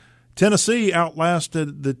Gamecocks. Tennessee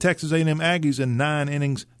outlasted the Texas A&M Aggies in 9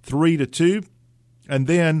 innings, 3-2. And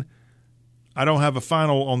then I don't have a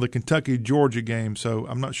final on the Kentucky-Georgia game, so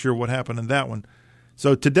I'm not sure what happened in that one.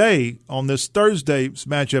 So today, on this Thursday's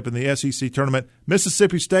matchup in the SEC tournament,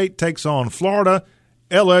 Mississippi State takes on Florida.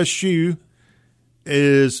 LSU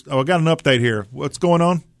is – I got an update here. What's going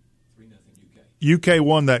on? 3-0 UK. UK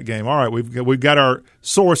won that game. All right, we've got our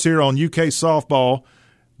source here on UK softball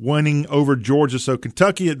winning over Georgia. So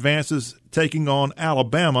Kentucky advances, taking on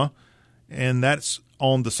Alabama, and that's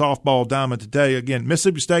on the softball diamond today. Again,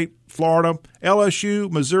 Mississippi State, Florida, LSU,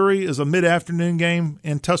 Missouri is a mid-afternoon game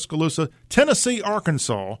in Tuscaloosa. Tennessee,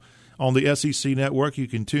 Arkansas on the SEC network. You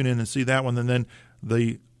can tune in and see that one. And then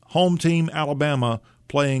the home team, Alabama,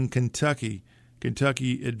 playing Kentucky.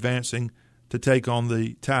 Kentucky advancing to take on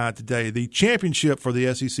the Tide today. The championship for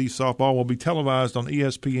the SEC softball will be televised on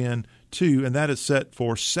ESPN2, and that is set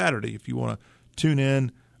for Saturday if you want to tune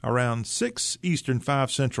in around 6 Eastern,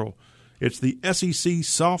 5 Central. It's the SEC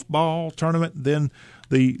softball tournament. Then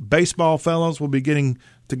the baseball fellows will be getting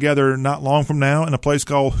together not long from now in a place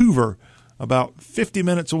called Hoover, about 50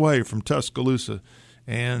 minutes away from Tuscaloosa.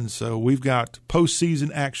 And so we've got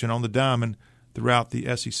postseason action on the diamond throughout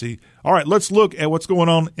the SEC. All right, let's look at what's going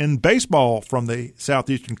on in baseball from the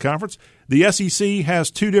Southeastern Conference. The SEC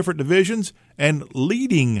has 2 different divisions, and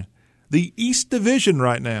leading the East Division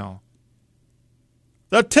right now,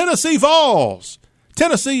 the Tennessee Vols.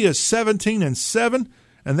 Tennessee is 17-7,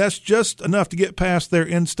 and that's just enough to get past their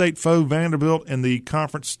in-state foe Vanderbilt in the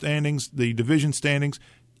conference standings, the division standings.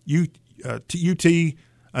 UT,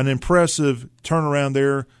 an impressive turnaround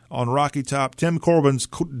there on Rocky Top. Tim Corbin's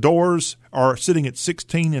Doors are sitting at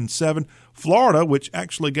 16-7. Florida, which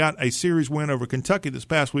actually got a series win over Kentucky this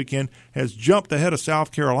past weekend, has jumped ahead of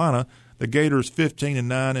South Carolina. The Gators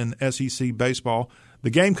 15-9 in SEC baseball. The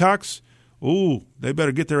Gamecocks, they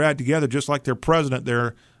better get their act together, just like their president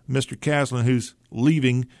there, Mr. Caslin, who's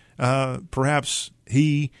leaving. Perhaps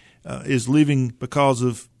he is leaving because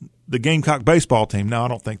of the Gamecock baseball team. No, I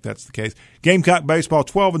don't think that's the case. Gamecock baseball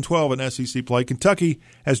 12-12 in SEC play. Kentucky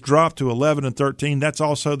has dropped to 11-13. That's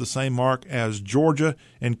also the same mark as Georgia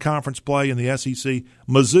in conference play in the SEC.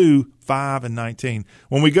 Mizzou 5-19.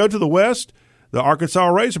 When we go to the West, the Arkansas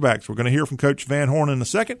Razorbacks. We're going to hear from Coach Van Horn in a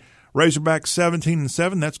second. Razorbacks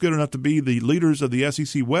 17-7. That's good enough to be the leaders of the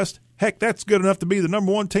SEC West. Heck, that's good enough to be the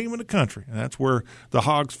number 1 team in the country. And that's where the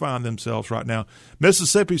Hogs find themselves right now.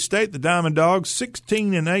 Mississippi State, the Diamond Dogs,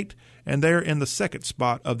 16-8, and they're in the 2nd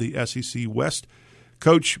spot of the SEC West.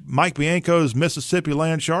 Coach Mike Bianco's Mississippi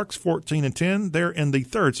Land Sharks, 14-10. They're in the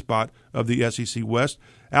 3rd spot of the SEC West.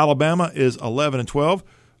 Alabama is 11-12.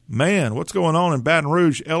 Man, what's going on in Baton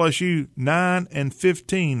Rouge? LSU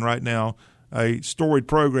 9-15 right now. A storied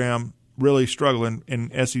program really struggling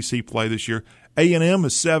in SEC play this year. A&M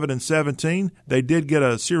is 7-17. They did get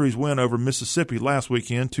a series win over Mississippi last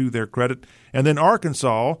weekend, to their credit. And then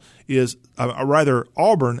Arkansas is,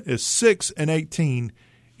 Auburn is 6-18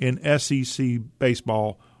 in SEC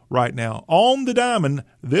baseball right now. On the diamond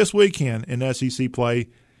this weekend in SEC play,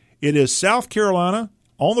 it is South Carolina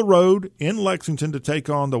on the road in Lexington to take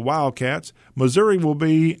on the Wildcats. Missouri will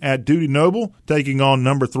be at Dudy Noble taking on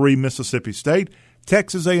number 3 Mississippi State.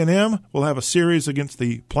 Texas A&M will have a series against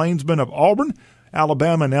the Plainsmen of Auburn.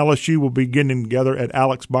 Alabama and LSU will be getting together at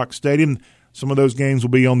Alex Box Stadium. Some of those games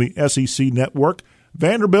will be on the SEC network.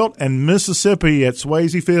 Vanderbilt and Mississippi at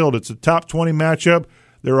Swayze Field. It's a top 20 matchup.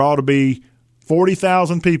 There ought to be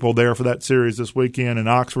 40,000 people there for that series this weekend in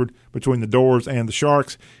Oxford between the Doors and the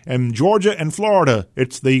Sharks. And Georgia and Florida,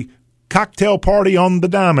 it's the cocktail party on the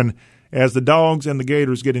diamond as the Dogs and the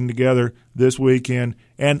Gators getting together this weekend.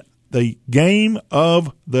 And the game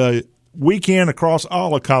of the weekend across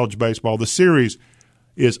all of college baseball, the series,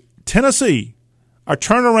 is Tennessee, a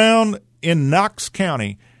turnaround in Knox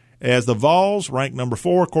County, as the Vols, ranked number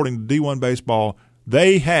 4 according to D1 Baseball.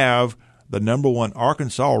 They have the number 1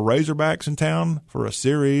 Arkansas Razorbacks in town for a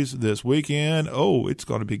series this weekend. Oh, it's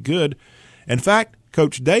going to be good. In fact,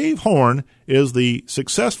 Coach Dave Horn is the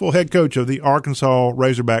successful head coach of the Arkansas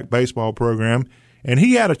Razorback baseball program, and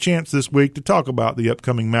he had a chance this week to talk about the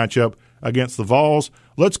upcoming matchup against the Vols.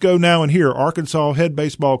 Let's go now and hear Arkansas head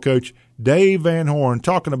baseball coach Dave Van Horn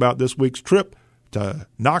talking about this week's trip to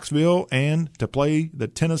Knoxville and to play the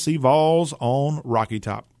Tennessee Vols on Rocky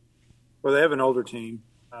Top. Well, they have an older team,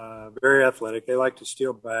 very athletic. They like to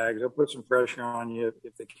steal bags. They'll put some pressure on you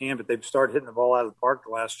if they can, but they've started hitting the ball out of the park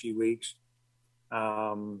the last few weeks.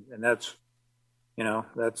 And that's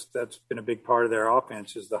been a big part of their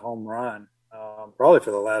offense is the home run. Probably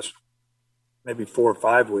for the last maybe 4 or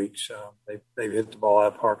 5 weeks, they've hit the ball out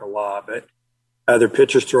of the park a lot. But their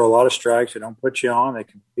pitchers throw a lot of strikes. They don't put you on. They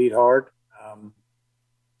compete hard.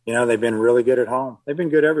 They've been really good at home. They've been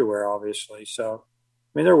good everywhere, obviously. So,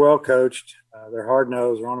 they're well coached. They're hard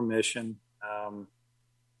nosed. They're on a mission.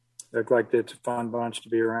 They look like it's a fun bunch to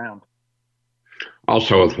be around.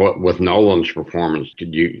 Also, with Nolan's performance,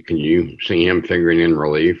 can you see him figuring in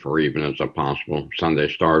relief or even as a possible Sunday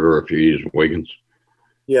starter if you use Wiggins?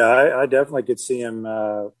 Yeah, I definitely could see him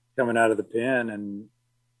coming out of the pen and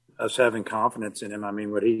us having confidence in him.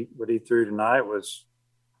 What he threw tonight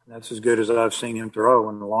that's as good as I've seen him throw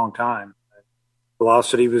in a long time.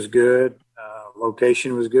 Velocity was good.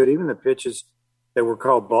 Location was good. Even the pitches that were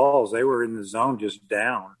called balls, they were in the zone just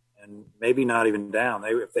down. And maybe not even down.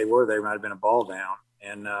 If they were, they might have been a ball down.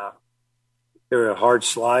 And they were a hard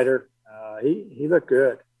slider. He looked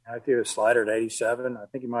good. I threw a slider at 87. I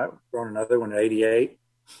think he might have thrown another one at 88.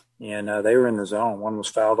 And they were in the zone. One was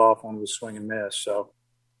fouled off, one was swing and miss. So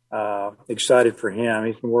excited for him.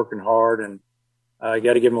 He's been working hard, and you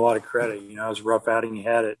got to give him a lot of credit. It was a rough outing he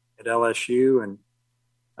had at LSU, and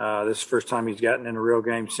this is the first time he's gotten in a real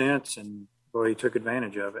game since, and boy, he took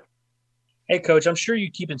advantage of it. Hey, Coach, I'm sure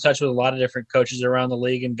you keep in touch with a lot of different coaches around the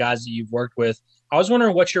league and guys that you've worked with. I was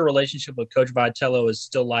wondering what your relationship with Coach Vitello is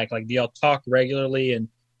still like. Like, do y'all talk regularly? And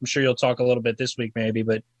I'm sure you'll talk a little bit this week maybe,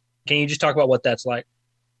 but can you just talk about what that's like?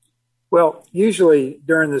 Well, usually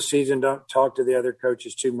during the season, don't talk to the other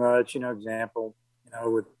coaches too much. Example,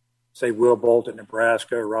 with, say, Will Bolt at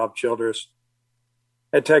Nebraska, or Rob Childress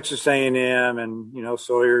at Texas A&M, and,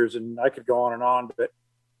 Sawyers, and I could go on. But,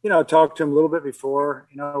 talk to him a little bit before,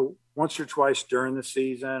 once or twice during the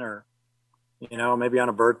season, or, maybe on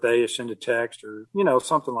a birthday, you send a text or,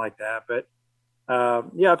 something like that. But,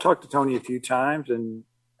 I've talked to Tony a few times, and,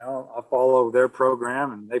 I follow their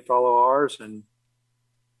program and they follow ours. And,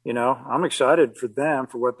 I'm excited for them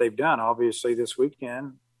for what they've done. Obviously this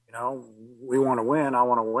weekend, we want to win. I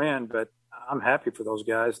want to win, but I'm happy for those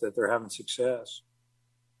guys that they're having success.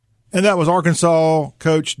 And that was Arkansas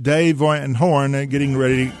coach Dave Van Horn getting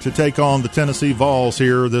ready to take on the Tennessee Vols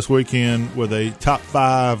here this weekend with a top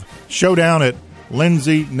 5 showdown at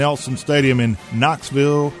Lindsey Nelson Stadium in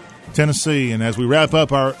Knoxville, Tennessee. And as we wrap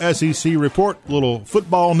up our SEC report, little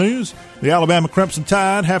football news. The Alabama Crimson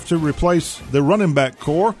Tide have to replace the running back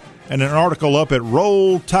core. And an article up at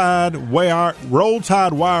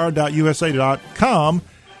RollTideWire.USA.com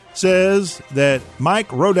says that Mike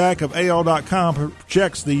Rodak of AL.com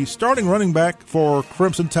projects the starting running back for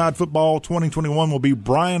Crimson Tide football 2021 will be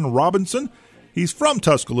Brian Robinson. He's from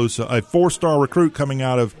Tuscaloosa, a 4-star recruit coming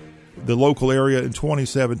out of the local area in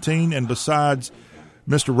 2017. And besides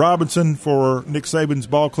Mr. Robinson for Nick Saban's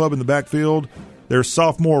ball club in the backfield, there's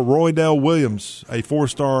sophomore Roydell Williams, a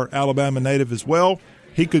 4-star Alabama native as well.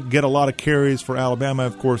 He could get a lot of carries for Alabama.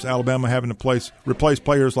 Of course, Alabama having to replace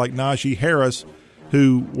players like Najee Harris,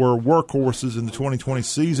 who were workhorses in the 2020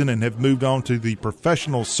 season and have moved on to the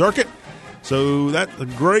professional circuit. So that's a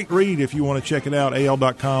great read if you want to check it out.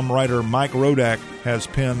 AL.com writer Mike Rodak has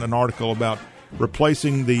penned an article about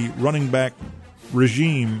replacing the running back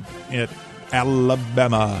regime at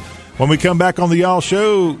Alabama. When we come back on the Y'all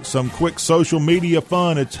Show, some quick social media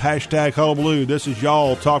fun. It's hashtag Hullabaloo. This is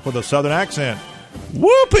Y'all Talk with a Southern accent.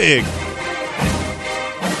 Whooping!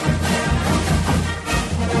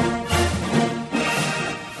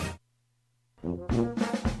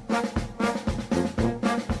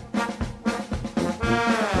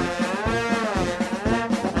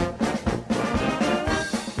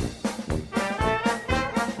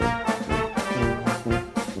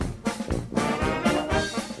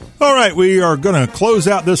 All right, we are going to close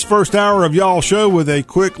out this first hour of Y'all Show with a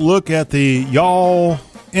quick look at the Y'all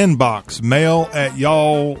inbox,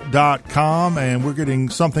 mail@y'all.com, and we're getting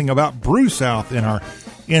something about Brew South in our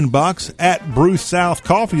inbox. At Brew South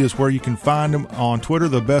Coffee is where you can find them on Twitter,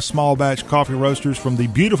 the best small batch coffee roasters from the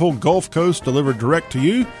beautiful Gulf Coast, delivered direct to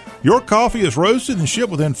you. Your coffee is roasted and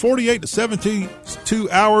shipped within 48 to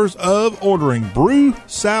 72 hours of ordering. Brew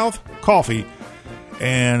South Coffee.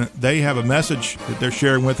 And they have a message that they're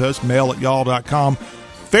sharing with us, mail@y'all.com.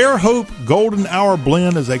 Fairhope Golden Hour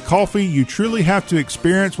Blend is a coffee you truly have to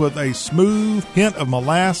experience with a smooth hint of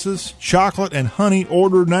molasses, chocolate, and honey.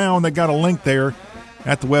 Order now, and they got a link there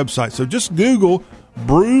at the website. So just Google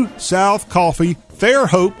Brew South Coffee,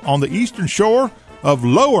 Fairhope on the eastern shore of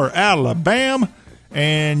Lower Alabama,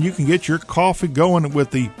 and you can get your coffee going with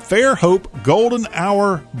the Fairhope Golden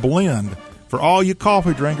Hour Blend. For all you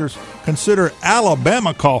coffee drinkers, consider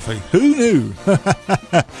Alabama coffee. Who knew?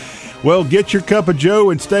 Well, get your cup of joe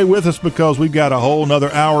and stay with us, because we've got a whole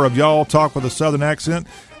nother hour of Y'all Talk with a Southern Accent.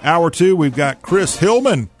 Hour 2, we've got Chris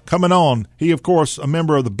Hillman coming on. He, of course, a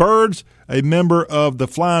member of the Byrds, a member of the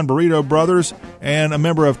Flying Burrito Brothers, and a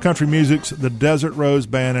member of country music's the Desert Rose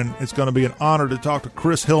Band. And it's going to be an honor to talk to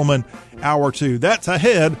Chris Hillman, Hour 2. That's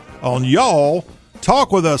ahead on Y'all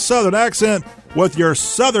Talk with a Southern Accent with your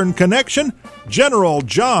Southern connection, General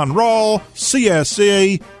John Rawl,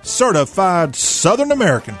 CSCA Certified Southern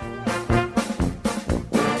American.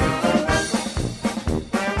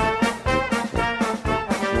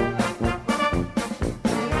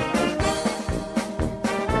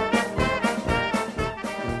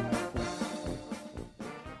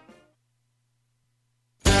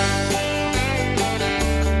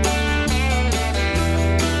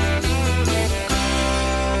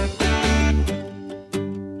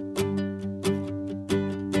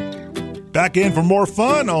 Back in for more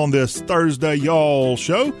fun on this Thursday Y'all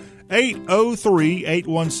Show.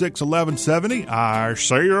 803-816-1170. I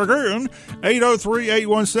say it again,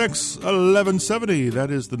 803-816-1170. That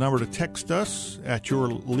is the number to text us at your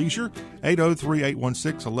leisure.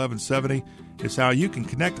 803-816-1170 is how you can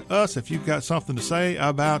connect to us if you've got something to say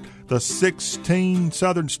about the 16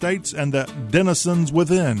 southern states and the denizens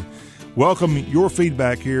within. Welcome your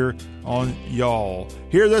feedback here on Y'all.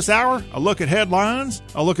 Here this hour, a look at headlines,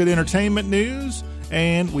 a look at entertainment news,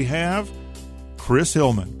 and we have Chris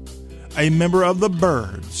Hillman, a member of the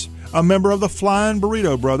Byrds, a member of the Flying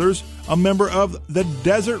Burrito Brothers, a member of the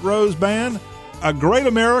Desert Rose Band, a great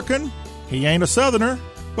American. He ain't a Southerner,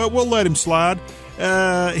 but we'll let him slide.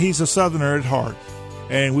 He's a Southerner at heart.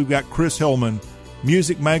 And we've got Chris Hillman,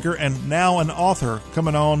 music maker and now an author,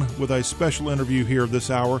 coming on with a special interview here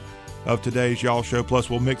this hour of today's Y'all Show. Plus,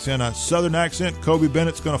 we'll mix in a Southern accent. Kobe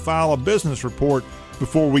Bennett's going to file a business report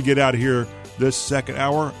before we get out of here this second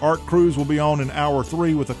hour. Art Cruz will be on in hour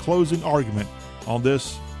 3 with a closing argument on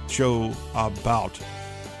this show about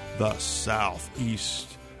the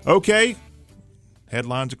Southeast. Okay,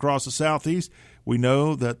 headlines across the Southeast. We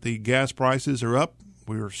know that the gas prices are up.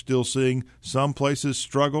 We're still seeing some places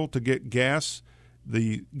struggle to get gas.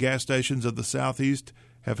 The gas stations of the Southeast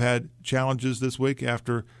have had challenges this week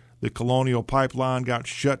after the Colonial Pipeline got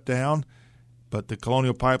shut down. But the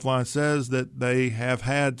Colonial Pipeline says that they have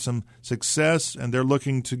had some success, and they're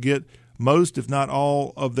looking to get most, if not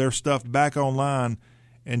all, of their stuff back online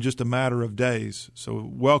in just a matter of days. So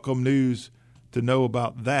welcome news to know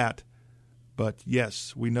about that. But,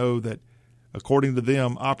 yes, we know that, according to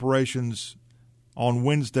them, operations on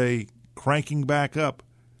Wednesday cranking back up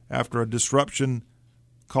after a disruption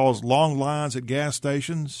caused long lines at gas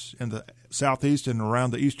stations in the Southeast and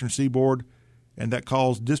around the eastern seaboard, and that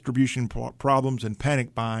caused distribution problems and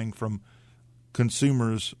panic buying from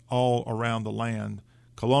consumers all around the land.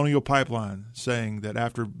 Colonial Pipeline saying that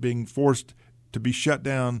after being forced to be shut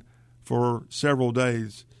down for several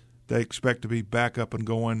days, they expect to be back up and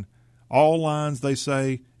going. All lines, they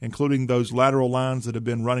say, including those lateral lines that have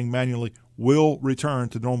been running manually, will return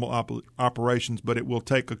to normal operations, but it will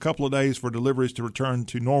take a couple of days for deliveries to return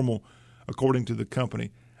to normal, according to the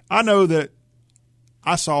company. I know that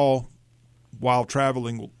I saw, while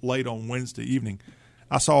traveling late on Wednesday evening,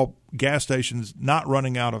 I saw gas stations not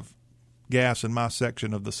running out of gas in my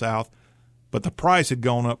section of the South, but the price had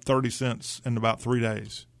gone up 30 cents in about 3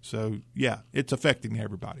 days. So, yeah, it's affecting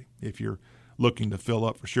everybody if you're looking to fill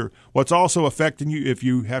up for sure. What's also affecting you if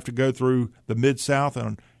you have to go through the Mid-South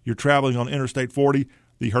and you're traveling on Interstate 40,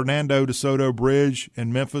 the Hernando de Soto Bridge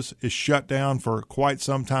in Memphis is shut down for quite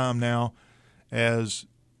some time now, as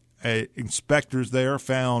inspectors there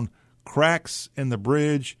found cracks in the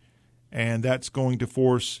bridge, and that's going to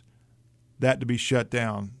force that to be shut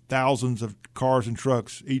down. Thousands of cars and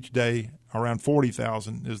trucks each day around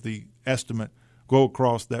 40,000 is the estimate, go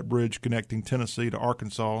across that bridge connecting Tennessee to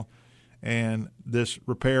Arkansas. And this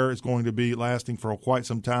repair is going to be lasting for quite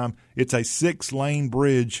some time. It's a 6-lane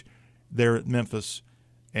bridge there at Memphis,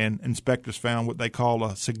 and inspectors found what they call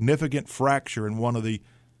a significant fracture in one of the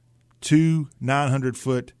 2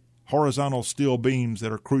 900-foot horizontal steel beams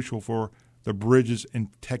that are crucial for the bridge's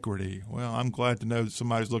integrity. Well, I'm glad to know that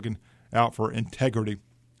somebody's looking out for integrity.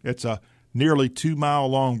 It's a nearly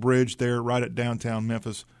 2-mile-long bridge there right at downtown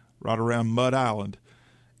Memphis, right around Mud Island.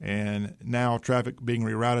 And now traffic being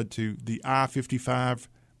rerouted to the I-55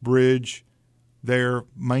 bridge there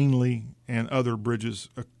mainly, and other bridges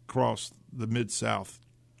across the Mid-South,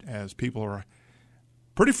 as people are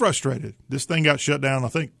pretty frustrated. This thing got shut down, I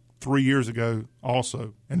think, 3 years ago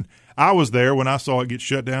also. And I was there when I saw it get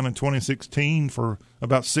shut down in 2016 for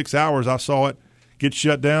about 6 hours. I saw it get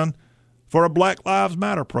shut down for a Black Lives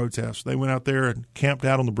Matter protest. They went out there and camped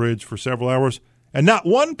out on the bridge for several hours. And not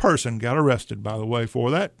one person got arrested, by the way,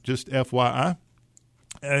 for that. Just FYI.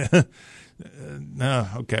 No,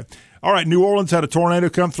 okay. All right, New Orleans had a tornado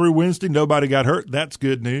come through Wednesday. Nobody got hurt. That's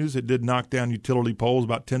good news. It did knock down utility poles.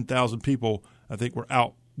 About 10,000 people, I think, were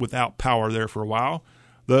out without power there for a while.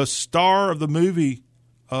 The star of the movie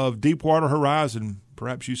of Deepwater Horizon,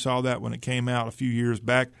 perhaps you saw that when it came out a few years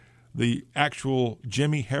back, the actual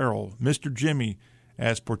Jimmy Harrell, Mr. Jimmy,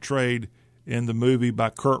 as portrayed in the movie by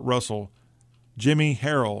Kurt Russell. Jimmy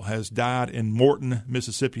Harrell has died in Morton,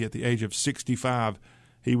 Mississippi at the age of 65.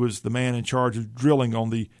 He was the man in charge of drilling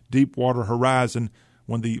on the Deepwater Horizon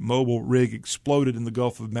when the mobile rig exploded in the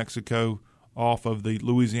Gulf of Mexico off of the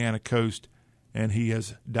Louisiana coast, and he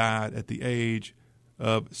has died at the age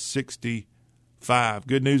of 65.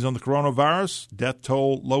 Good news on the coronavirus. Death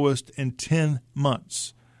toll lowest in 10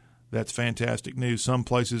 months. That's fantastic news. Some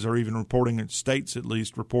places are even reporting, in states at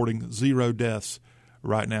least, reporting 0 deaths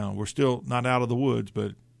right now. We're still not out of the woods,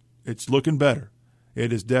 but it's looking better.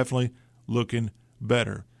 It is definitely looking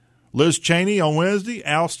better. Liz Cheney on Wednesday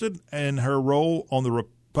ousted in her role on the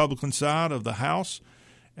Republican side of the House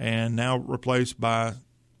and now replaced by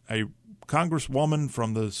a congresswoman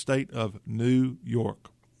from the state of New York.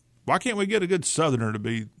 Why can't we get a good Southerner to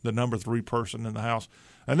be the number 3 person in the House?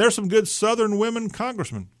 And there's some good Southern women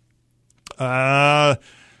congressmen.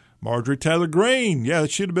 Marjorie Taylor Greene. Yeah,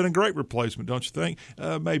 that should have been a great replacement, don't you think?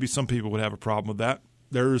 Maybe some people would have a problem with that.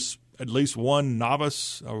 There's at least one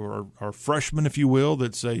novice or freshman, if you will,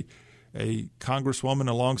 that's a congresswoman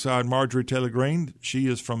alongside Marjorie Taylor Greene. She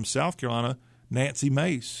is from South Carolina. Nancy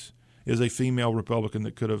Mace is a female Republican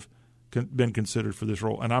that could have been considered for this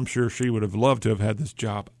role, and I'm sure she would have loved to have had this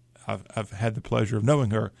job. I've had the pleasure of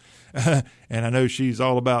knowing her, and I know she's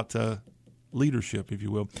all about leadership, if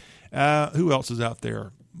you will. Who else is out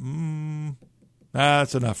there?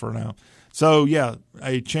 That's enough for now. So, yeah,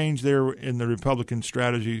 a change there in the Republican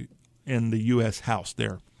strategy in the U.S. House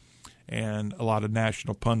there, and a lot of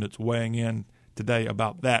national pundits weighing in today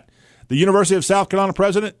about that. The University of South Carolina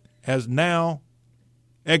president has now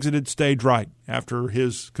exited stage right after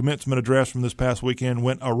his commencement address from this past weekend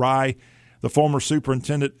went awry. The former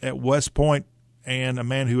superintendent at West Point and a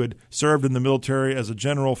man who had served in the military as a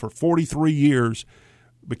general for 43 years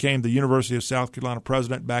became the University of South Carolina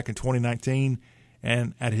president back in 2019,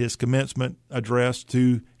 and at his commencement address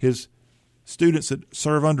to his students that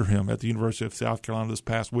serve under him at the University of South Carolina this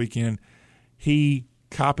past weekend, he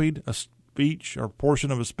copied a speech or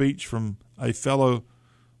portion of a speech from a fellow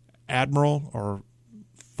admiral or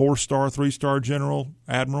 4-star, 3-star general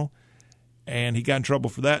admiral, and he got in trouble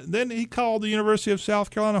for that. And then he called the University of South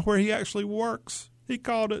Carolina, where he actually works, he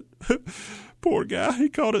called it, poor guy, he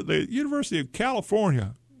called it the University of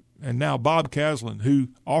California. And now Bob Caslin, who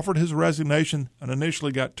offered his resignation and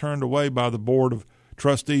initially got turned away by the board of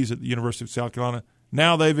trustees at the University of South Carolina,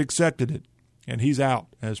 now they've accepted it, and he's out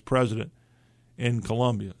as president in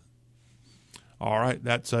Columbia. All right,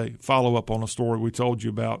 that's a follow-up on a story we told you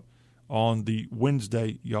about on the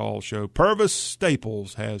Wednesday Y'all show. Purvis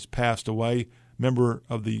Staples has passed away, member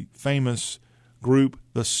of the famous group,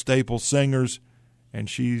 the Staple Singers, and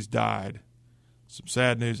she's died. Some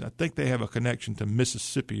sad news. I think they have a connection to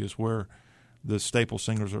Mississippi is where the Staple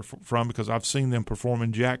Singers are from, because I've seen them perform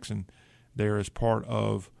in Jackson there as part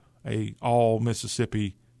of a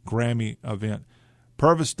all-Mississippi Grammy event.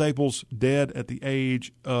 Purvis Staples dead at the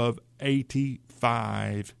age of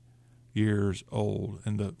 85 years old.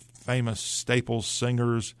 And the famous Staples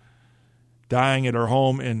Singers dying at her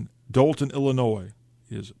home in Dolton, Illinois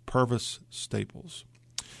is Purvis Staples.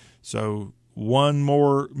 So one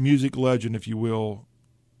more music legend, if you will,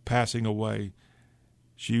 passing away.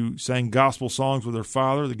 She sang gospel songs with her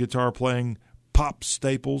father, the guitar-playing Pop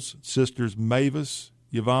Staples, sisters Mavis,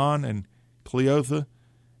 Yvonne, and Cleotha,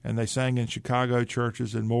 and they sang in Chicago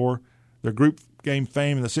churches and more. Their group gained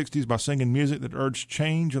fame in the 60s by singing music that urged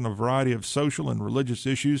change on a variety of social and religious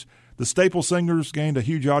issues. The Staple Singers gained a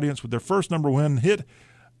huge audience with their first number one hit,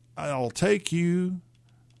 I'll Take You.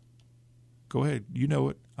 Go ahead, you know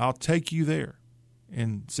it. I'll Take You There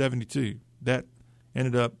in 72. That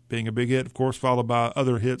ended up being a big hit, of course, followed by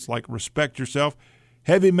other hits like Respect Yourself,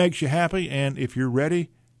 Heavy Makes You Happy, and If You're Ready,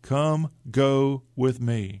 Come Go With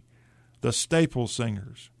Me. The Staple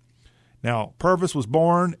Singers. Now, Purvis was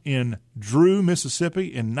born in Drew, Mississippi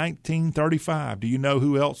in 1935. Do you know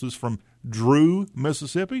who else is from Drew,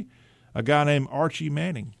 Mississippi? A guy named Archie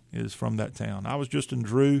Manning is from that town. I was just in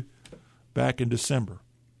Drew back in December.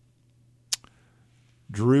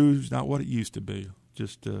 Drew's not what it used to be,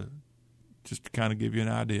 just to kind of give you an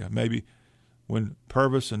idea. Maybe when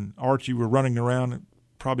Purvis and Archie were running around, it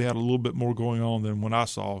probably had a little bit more going on than when I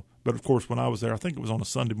saw. But, of course, when I was there, I think it was on a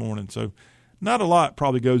Sunday morning, so not a lot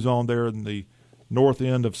probably goes on there in the north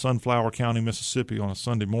end of Sunflower County, Mississippi on a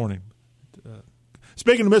Sunday morning.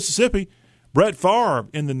 Speaking of Mississippi, Brett Favre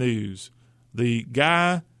in the news. The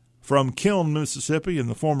guy from Kiln, Mississippi, and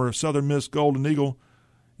the former Southern Miss Golden Eagle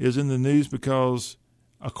is in the news because,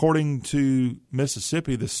 according to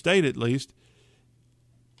Mississippi, the state at least,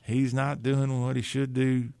 he's not doing what he should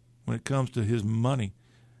do when it comes to his money,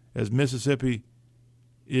 as Mississippi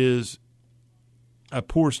is a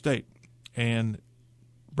poor state. And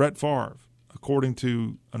Brett Favre, according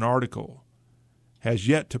to an article, has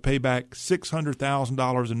yet to pay back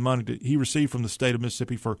 $600,000 in money that he received from the state of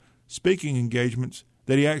Mississippi for speaking engagements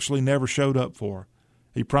that he actually never showed up for.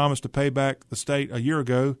 He promised to pay back the state a year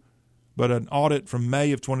ago, but an audit from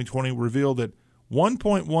May of 2020 revealed that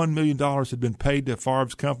 $1.1 million had been paid to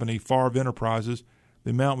Favre's company, Favre Enterprises.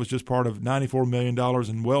 The amount was just part of $94 million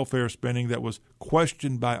in welfare spending that was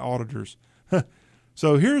questioned by auditors.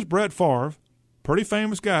 So here's Brett Favre, pretty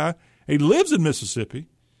famous guy. He lives in Mississippi,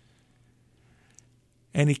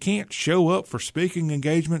 and he can't show up for speaking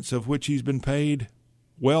engagements of which he's been paid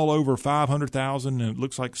well over $500,000, and it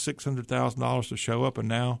looks like $600,000 to show up. And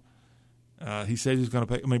now he says he's going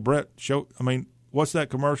to pay. Brett, what's that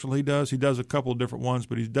commercial he does? He does a couple of different ones,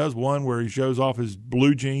 but he does one where he shows off his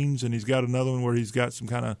blue jeans, and he's got another one where he's got some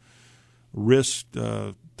kind of wrist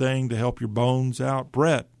thing to help your bones out.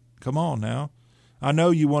 Brett, come on now. I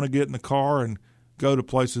know you want to get in the car and go to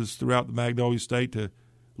places throughout the Magnolia State to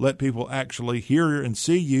let people actually hear and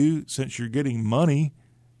see you, since you're getting money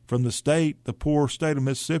from the state. The poor state of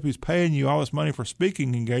Mississippi is paying you all this money for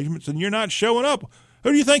speaking engagements, and you're not showing up.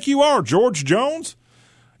 Who do you think you are, George Jones?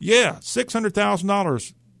 Yeah,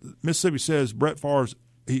 $600,000. Mississippi says Brett Favre's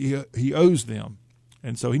he owes them,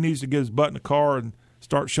 and so he needs to get his butt in the car and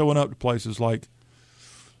start showing up to places like,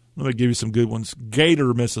 let me give you some good ones,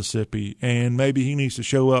 Gator, Mississippi, and maybe he needs to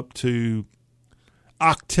show up to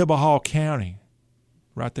Oktibbeha County,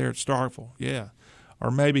 right there at Starkville, yeah.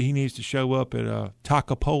 Or maybe he needs to show up at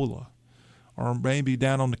Takapola, or maybe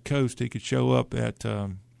down on the coast he could show up at,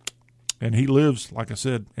 and he lives, like I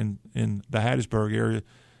said, in the Hattiesburg area.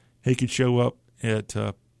 He could show up at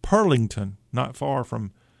Pearlington, not far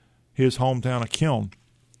from his hometown of Kiln.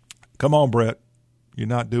 Come on, Brett, you're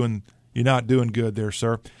not doing good there,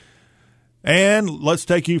 sir. And let's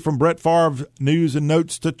take you from Brett Favre news and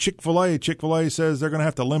notes to Chick-fil-A. Chick-fil-A says they're going to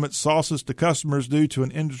have to limit sauces to customers due to an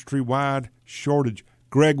industry-wide shortage.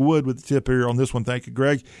 Greg Wood with the tip here on this one. Thank you,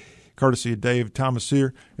 Greg. Courtesy of Dave Thomas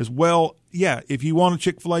here as well. Yeah, if you want a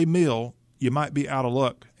Chick-fil-A meal, you might be out of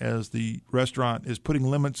luck, as the restaurant is putting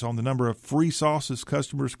limits on the number of free sauces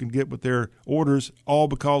customers can get with their orders, all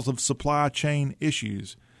because of supply chain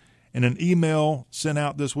issues. In an email sent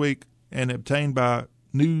out this week and obtained by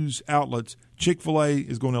news outlets, Chick-fil-A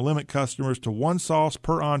is going to limit customers to 1 sauce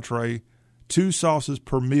per entree, 2 sauces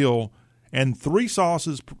per meal, and 3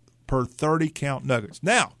 sauces per 30-count nuggets.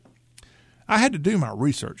 Now, I had to do my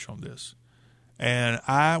research on this, and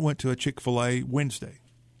I went to a Chick-fil-A Wednesday,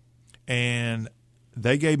 and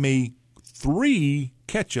they gave me 3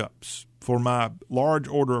 ketchups for my large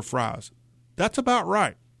order of fries. That's about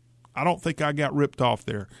right. I don't think I got ripped off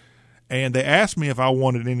there. And they asked me if I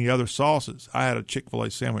wanted any other sauces. I had a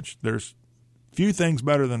Chick-fil-A sandwich. There's few things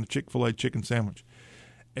better than a Chick-fil-A chicken sandwich.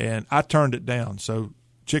 And I turned it down. So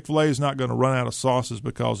Chick-fil-A is not going to run out of sauces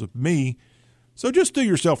because of me. So just do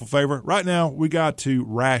yourself a favor. Right now, we got to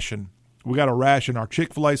ration. We got to ration our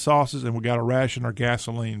Chick-fil-A sauces, and we got to ration our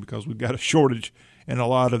gasoline because we've got a shortage in a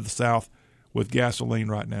lot of the South with gasoline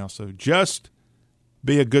right now. So just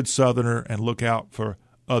be a good Southerner and look out for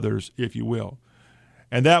others, if you will.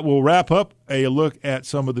 And that will wrap up a look at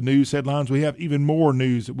some of the news headlines. We have even more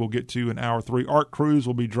news that we'll get to in Hour 3. Art Cruz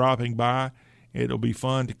will be dropping by It'll be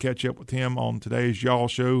fun to catch up with him on today's Y'all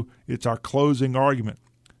Show. It's our closing argument.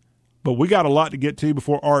 But we got a lot to get to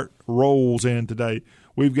before Art rolls in today.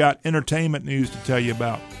 We've got entertainment news to tell you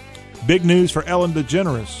about. Big news for Ellen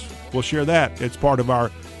DeGeneres. We'll share that. It's part of our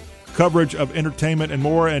coverage of entertainment and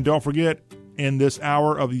more. And don't forget, in this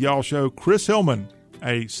hour of the Y'all Show, Chris Hillman,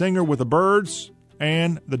 a singer with the Byrds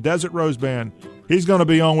and the Desert Rose Band. He's going to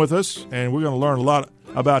be on with us, and we're going to learn a lot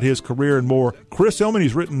about his career and more. Chris Hillman,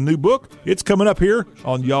 he's written a new book. It's coming up here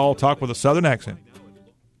on Y'all Talk with a Southern Accent.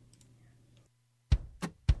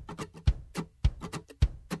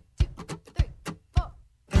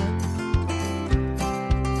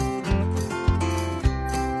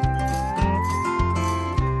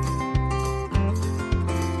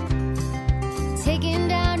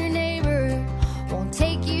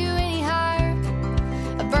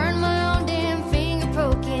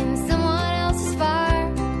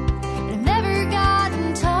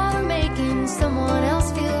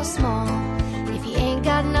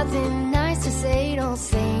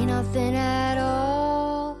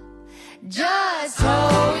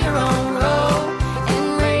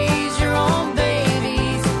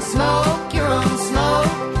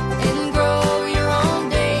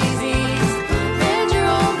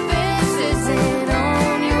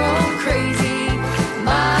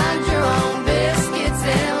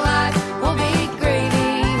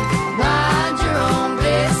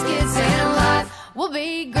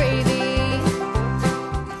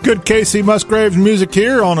 Good Casey Musgraves music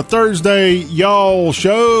here on a Thursday Y'all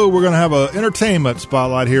Show. We're going to have an entertainment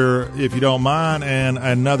spotlight here, if you don't mind, and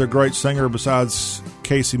another great singer besides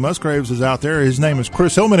Casey Musgraves is out there. His name is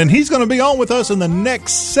Chris Hillman, and he's going to be on with us in the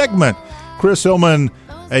next segment. Chris Hillman,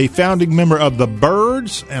 a founding member of the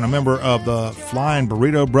Byrds and a member of the Flying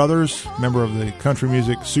Burrito Brothers, member of the country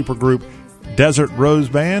music supergroup Desert Rose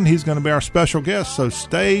Band. He's going to be our special guest, so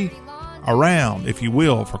stay around, if you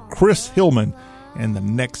will, for Chris Hillman in the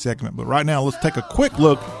next segment. But right now, let's take a quick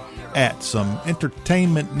look at some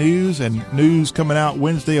entertainment news and news coming out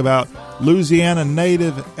Wednesday about Louisiana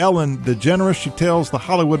native Ellen DeGeneres. She tells The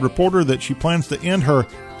Hollywood Reporter that she plans to end her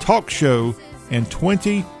talk show in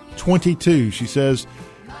 2022. She says,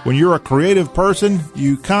 when you're a creative person,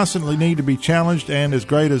 you constantly need to be challenged, and as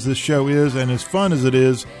great as this show is and as fun as it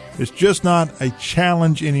is, it's just not a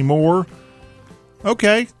challenge anymore.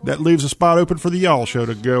 Okay, that leaves a spot open for the Y'all Show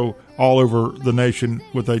to go all over the nation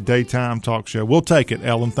with a daytime talk show. We'll take it,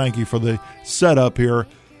 Ellen. Thank you for the setup here.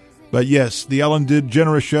 But yes, the Ellen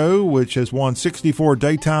DeGeneres Show, which has won 64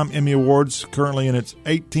 Daytime Emmy Awards, currently in its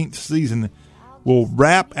 18th season, will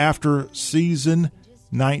wrap after season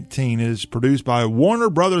 19. It is produced by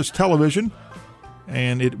Warner Brothers Television,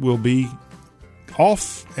 and it will be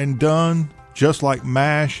off and done just like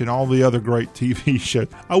MASH and all the other great TV shows.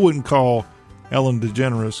 I wouldn't call Ellen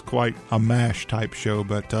DeGeneres quite a MASH type show,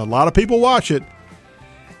 but a lot of people watch it,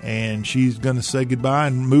 and she's going to say goodbye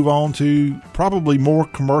and move on to probably more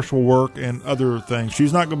commercial work and other things.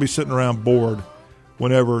 She's not going to be sitting around bored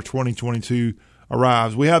whenever 2022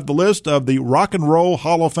 arrives. We have the list of the Rock and Roll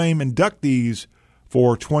Hall of Fame inductees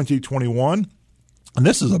for 2021, and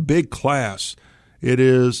this is a big class. It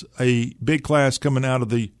is a big class coming out of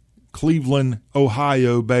the Cleveland,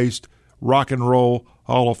 Ohio-based Rock and Roll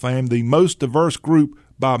Hall of Fame, the most diverse group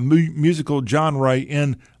by musical genre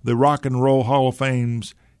in the Rock and Roll Hall of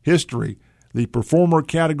Fame's history. The performer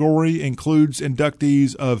category includes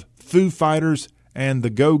inductees of Foo Fighters and the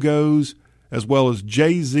Go-Go's, as well as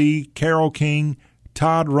Jay-Z, Carole King,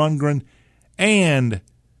 Todd Rundgren, and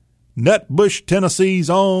Nutbush, Tennessee's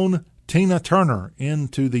own Tina Turner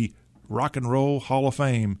into the Rock and Roll Hall of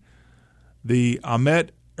Fame. The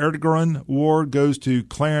Ahmet Ertegun Award goes to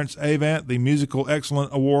Clarence Avant. The Musical Excellence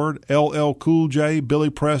Award, LL Cool J, Billy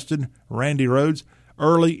Preston, Randy Rhoads.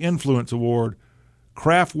 Early Influence Award,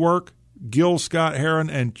 Kraftwerk, Gil Scott-Heron,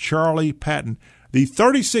 and Charlie Patton. The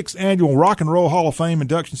 36th Annual Rock and Roll Hall of Fame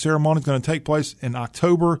induction ceremony is going to take place in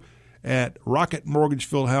October at Rocket Mortgage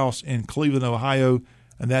Fieldhouse in Cleveland, Ohio,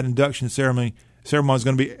 and that induction ceremony is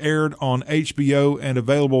going to be aired on HBO and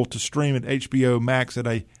available to stream at HBO Max at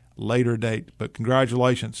a later date. But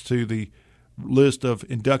congratulations to the list of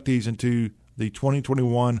inductees into the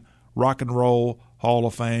 2021 Rock and Roll Hall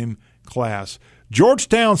of Fame class.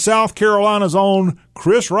 Georgetown, South Carolina's own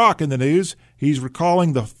Chris Rock in the news. He's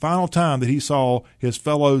recalling the final time that he saw his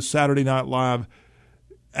fellow Saturday Night Live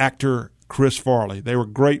actor Chris Farley. They were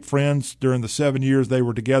great friends during the 7 years they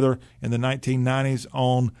were together in the 1990s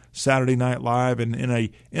on Saturday Night Live. And in an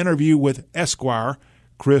interview with Esquire,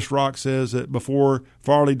 Chris Rock says that before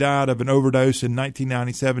Farley died of an overdose in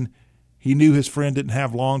 1997, he knew his friend didn't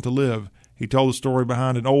have long to live. He told the story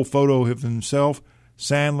behind an old photo of himself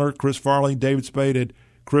Sandler, Chris Farley, David Spade at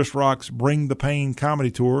Chris Rock's Bring the Pain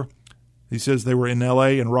comedy tour. He says they were in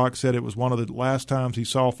L.A., and Rock said it was one of the last times he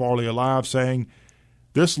saw Farley alive, saying,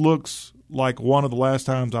 "This looks like one of the last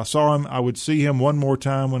times I saw him. I would see him one more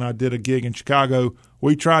time when I did a gig in Chicago.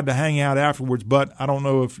 We tried to hang out afterwards, but I don't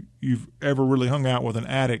know if you've ever really hung out with an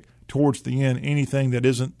addict towards the end. Anything that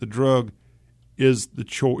isn't the drug is a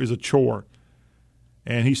chore."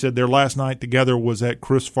 And he said their last night together was at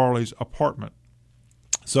Chris Farley's apartment.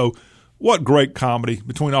 So what great comedy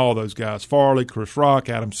between all those guys. Farley, Chris Rock,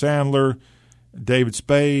 Adam Sandler, David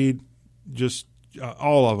Spade, just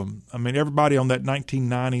all of them. I mean, everybody on that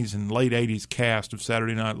 1990s and late 80s cast of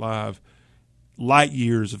Saturday Night Live, light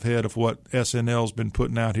years ahead of what SNL's been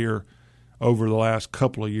putting out here over the last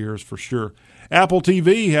couple of years for sure. Apple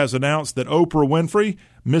TV has announced that Oprah Winfrey,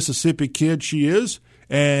 Mississippi kid she is,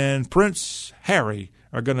 and Prince Harry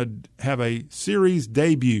are going to have a series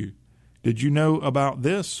debut. Did you know about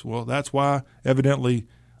this? Well, that's why evidently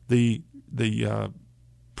the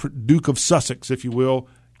Duke of Sussex, if you will,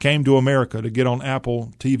 came to America to get on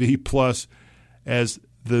Apple TV Plus, as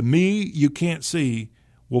the Me You Can't See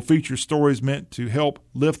will feature stories meant to help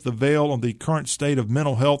lift the veil on the current state of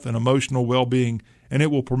mental health and emotional well-being, and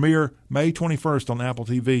it will premiere May 21st on Apple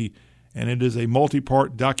TV, and it is a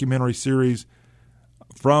multi-part documentary series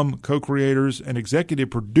from co-creators and executive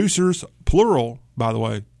producers, plural, by the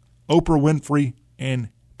way, Oprah Winfrey and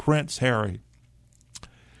Prince Harry.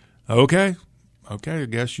 Okay, I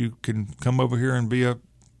guess you can come over here and be a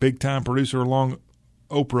big-time producer along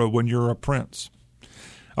Oprah when you're a prince.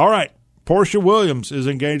 All right, Portia Williams is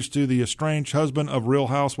engaged to the estranged husband of Real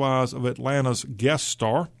Housewives of Atlanta's guest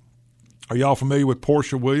star. Are y'all familiar with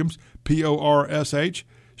Portia Williams? Porsh.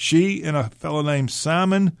 She and a fellow named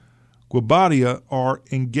Simon Guobadia are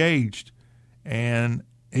engaged, and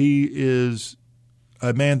he is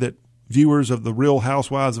a man that viewers of the Real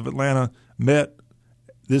Housewives of Atlanta met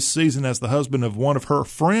this season as the husband of one of her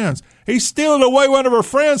friends. He's stealing away one of her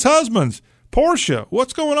friends' husbands. Portia,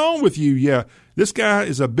 what's going on with you? Yeah, this guy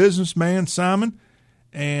is a businessman, Simon,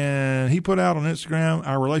 and he put out on Instagram,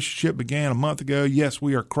 "Our relationship began a month ago. Yes,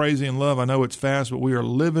 we are crazy in love. I know it's fast, but we are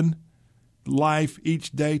living life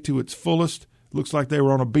each day to its fullest." Looks like they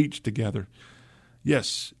were on a beach together.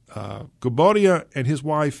 Yes, Guobadia and his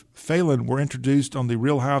wife, Phelan, were introduced on the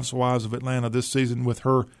Real Housewives of Atlanta this season, with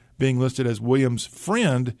her being listed as Williams'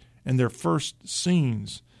 friend in their first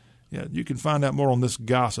scenes. Yeah, you can find out more on this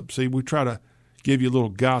gossip. See, we try to give you a little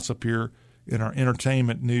gossip here in our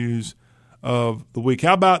entertainment news of the week.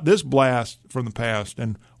 How about this blast from the past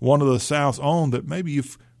and one of the South's own that maybe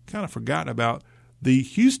you've kind of forgotten about? The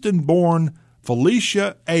Houston-born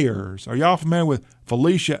Felicia Ayers. Are y'all familiar with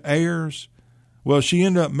Felicia Ayers? Well, she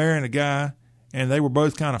ended up marrying a guy, and they were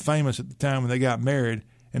both kind of famous at the time when they got married,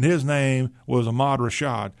 and his name was Ahmad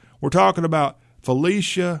Rashad. We're talking about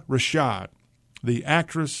Felicia Rashad, the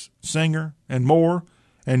actress, singer, and more.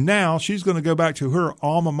 And now she's going to go back to her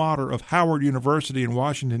alma mater of Howard University in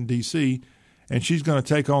Washington, D.C., and she's going to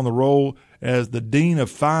take on the role as the Dean of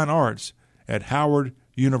Fine Arts at Howard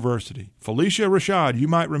University. Felicia Rashad, you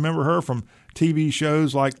might remember her from TV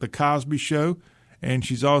shows like The Cosby Show, and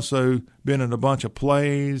she's also been in a bunch of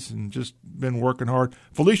plays and just been working hard.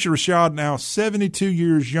 Felicia Rashad, now 72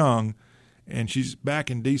 years young, and she's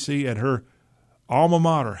back in D.C. at her alma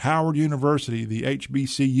mater, Howard University, the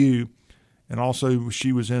HBCU, and also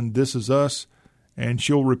she was in This Is Us, and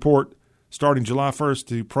she'll report starting July 1st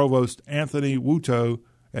to Provost Anthony Wuto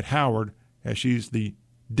at Howard, as she's the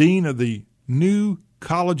Dean of the new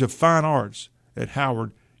College of Fine Arts at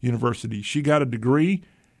Howard University. She got a degree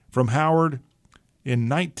from Howard in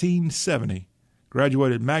 1970,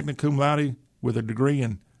 graduated magna cum laude with a degree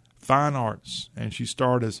in fine arts, and she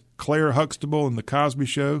starred as Claire Huxtable in The Cosby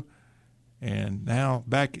Show, and now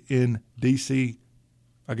back in D.C.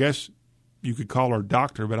 I guess you could call her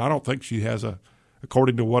doctor, but I don't think she has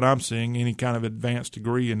according to what I'm seeing, any kind of advanced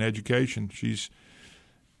degree in education. She's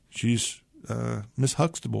Miss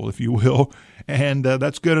Huxtable, if you will, and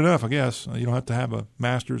that's good enough, I guess. You don't have to have a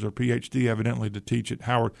master's or PhD, evidently, to teach at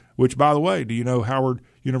Howard, which, by the way, do you know Howard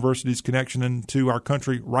University's connection into our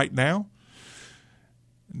country right now?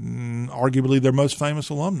 Arguably their most famous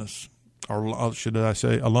alumnus, or should I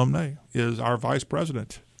say alumni, is our vice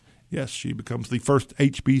president. Yes, she becomes the first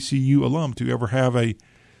HBCU alum to ever have a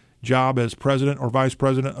job as president or vice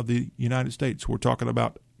president of the United States. We're talking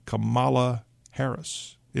about Kamala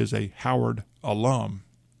Harris is a Howard alum.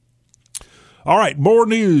 All right, more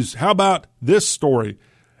news. How about this story?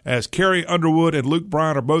 As Carrie Underwood and Luke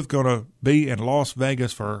Bryan are both going to be in Las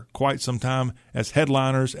Vegas for quite some time as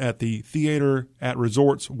headliners at the Theater at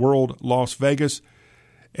Resorts World Las Vegas.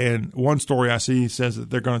 And one story I see says that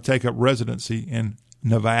they're going to take up residency in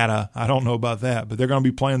Nevada. I don't know about that, but they're going to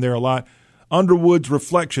be playing there a lot. Underwood's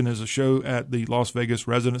Reflection is a show at the Las Vegas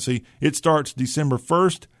residency. It starts December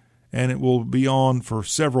 1st, and it will be on for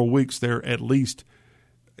several weeks there at least.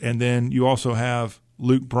 And then you also have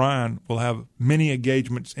Luke Bryan will have many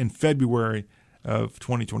engagements in February of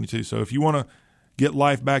 2022. So if you want to get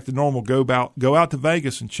life back to normal, go out to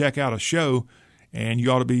Vegas and check out a show, and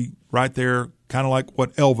you ought to be right there, kind of like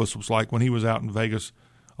what Elvis was like when he was out in Vegas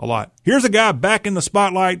a lot. Here's a guy back in the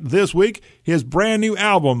spotlight this week. His brand new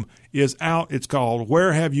album is out. It's called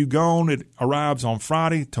Where Have You Gone? It arrives on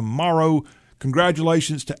Friday, tomorrow.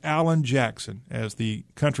 Congratulations to Alan Jackson as the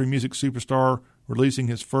country music superstar, releasing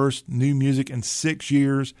his first new music in 6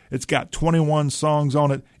 years. It's got 21 songs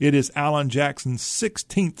on it. It is Alan Jackson's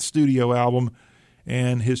 16th studio album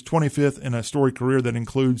and his 25th in a storied career that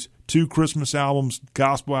includes 2 Christmas albums,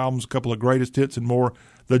 gospel albums, a couple of greatest hits, and more.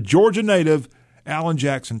 The Georgia native Alan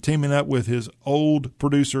Jackson teaming up with his old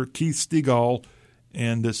producer Keith Stegall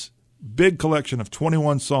in this big collection of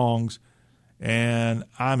 21 songs, and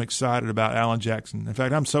I'm excited about Alan Jackson. In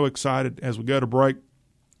fact, I'm so excited as we go to break,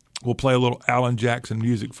 we'll play a little Alan Jackson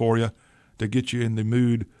music for you to get you in the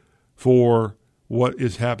mood for what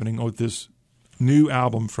is happening with this new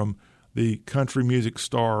album from the country music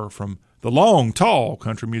star, from the long, tall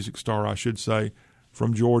country music star, I should say,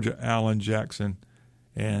 from Georgia, Alan Jackson.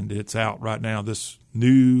 And it's out right now, this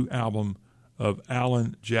new album of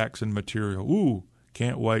Alan Jackson material. Ooh,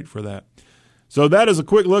 can't wait for that. So that is a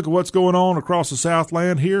quick look at what's going on across the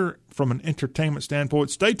Southland here from an entertainment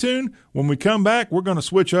standpoint. Stay tuned. When we come back, we're going to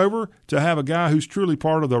switch over to have a guy who's truly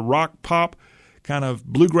part of the rock pop kind of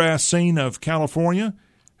bluegrass scene of California,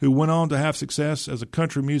 who went on to have success as a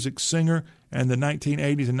country music singer in the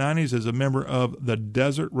 1980s and 90s as a member of the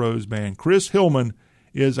Desert Rose Band. Chris Hillman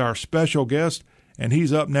is our special guest, and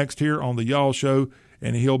he's up next here on the Y'all Show,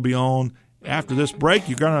 and he'll be on after this break.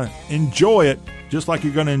 You're going to enjoy it just like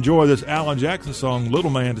you're going to enjoy this Alan Jackson song, Little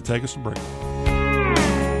Man, to take us to break.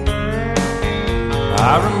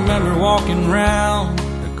 I remember walking round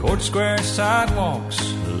the Court Square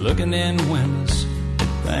sidewalks, looking in windows at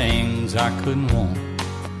things I couldn't want.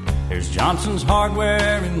 There's Johnson's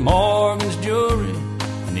Hardware and Morgan's Jewelry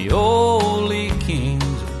and the old Lee King's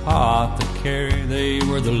Apothecary. They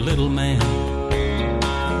were the little man.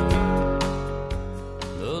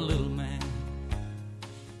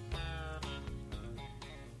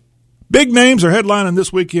 Big names are headlining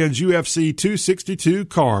this weekend's UFC 262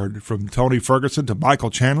 card. From Tony Ferguson to Michael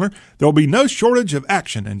Chandler, there will be no shortage of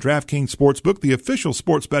action, and DraftKings Sportsbook, the official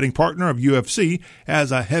sports betting partner of UFC,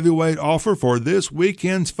 has a heavyweight offer for this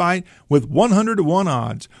weekend's fight with 100-to-1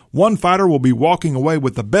 odds. One fighter will be walking away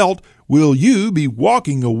with the belt. Will you be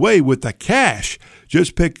walking away with the cash?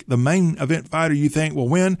 Just pick the main event fighter you think will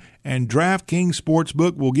win, and DraftKings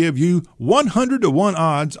Sportsbook will give you 100-to-1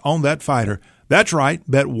 odds on that fighter. That's right,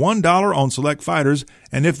 bet $1 on select fighters,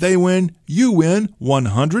 and if they win, you win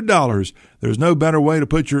 $100. There's no better way to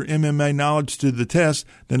put your MMA knowledge to the test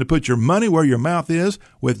than to put your money where your mouth is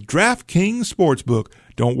with DraftKings Sportsbook.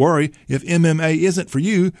 Don't worry, if MMA isn't for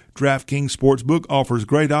you, DraftKings Sportsbook offers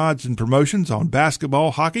great odds and promotions on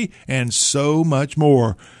basketball, hockey, and so much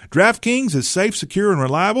more. DraftKings is safe, secure, and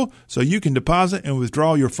reliable, so you can deposit and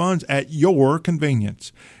withdraw your funds at your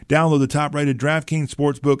convenience. Download the top-rated DraftKings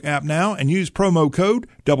Sportsbook app now and use promo code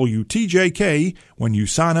WTJK when you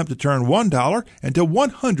sign up to turn $1 into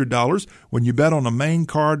 $100 when you bet on a main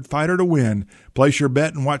card fighter to win. Place your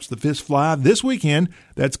bet and watch the fist fly this weekend.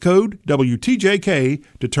 That's code WTJK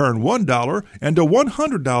to turn $1 into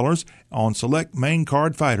 $100 on select main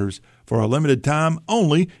card fighters for a limited time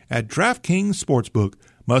only at DraftKings Sportsbook.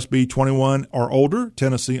 Must be 21 or older,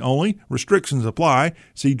 Tennessee only. Restrictions apply.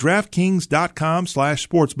 See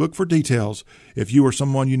DraftKings.com/sportsbook for details. If you or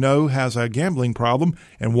someone you know has a gambling problem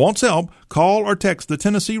and wants help, call or text the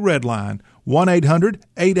Tennessee Red Line,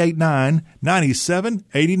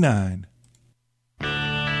 1-800-889-9789.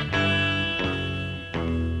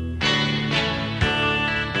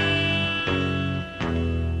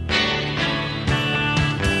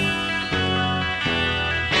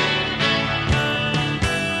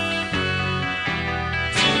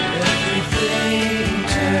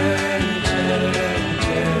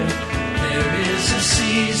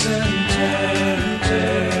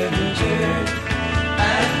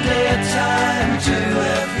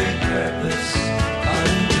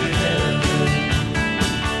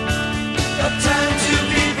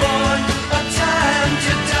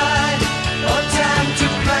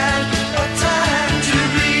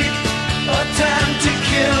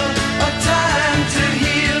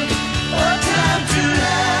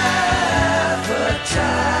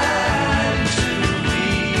 Time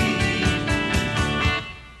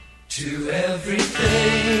To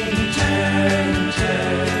everything, turn,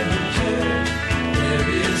 turn, turn. There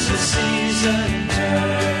is a season,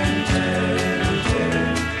 turn, turn,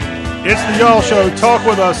 turn. It's the Y'all Show, talk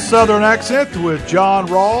with a Southern accent with John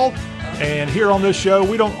Rawl. And here on this show,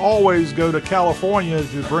 we don't always go to California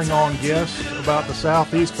to bring on guests about the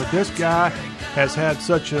Southeast, but this guy has had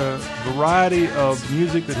such a variety of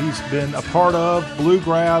music that he's been a part of,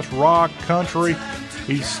 bluegrass, rock, country.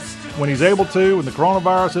 When he's able to, when the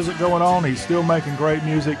coronavirus isn't going on, he's still making great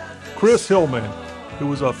music. Chris Hillman, who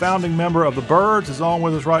was a founding member of the Byrds, is on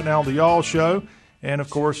with us right now on the Y'all Show. And, of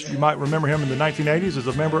course, you might remember him in the 1980s as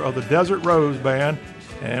a member of the Desert Rose Band.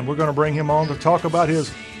 And we're going to bring him on to talk about his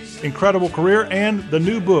incredible career and the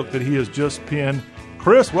new book that he has just penned.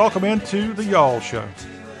 Chris, welcome into the Y'all Show.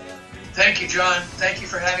 Thank you, John. Thank you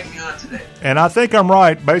for having me on today. And I think I'm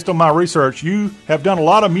right, based on my research. You have done a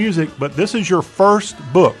lot of music, but this is your first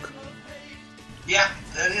book. Yeah,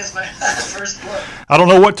 that is my first book. I don't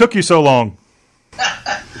know what took you so long.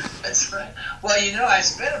 That's right. Well, I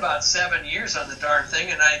spent about 7 years on the darn thing,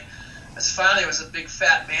 and finally it was a big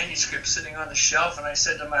fat manuscript sitting on the shelf, and I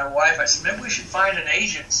said to my wife, maybe we should find an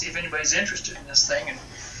agent and see if anybody's interested in this thing, and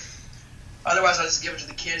otherwise I'll just give it to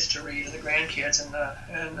the kids to read, or the grandkids, and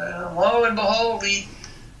lo and behold, we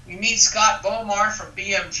meet Scott Bomar from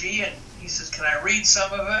BMG, and he says, can I read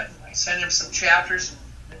some of it? And I send him some chapters, and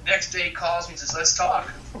the next day he calls me and says, let's talk.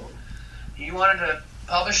 He wanted to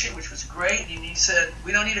publish it, which was great, and he said,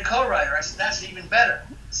 we don't need a co-writer. I said, that's even better.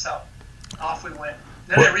 So off we went.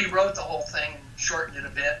 Then I rewrote the whole thing and shortened it a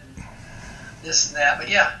bit, and this and that. But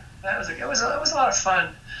yeah, it was a lot of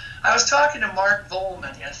fun. I was talking to Mark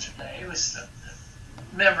Volman yesterday. He was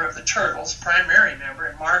a member of the Turtles, primary member,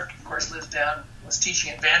 and Mark, of course, was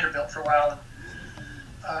teaching at Vanderbilt for a while,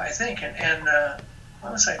 I think. And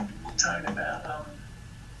what was I talking about?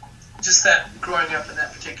 Just that growing up in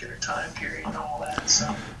that particular time period and all that.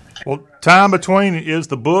 So, well, Time Between is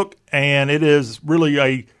the book, and it is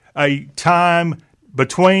really a time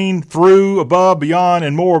between, through, above, beyond,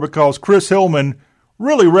 and more, because Chris Hillman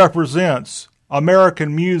really represents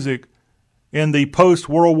American music in the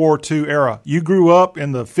post-World War II era. You grew up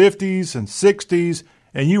in the 50s and 60s,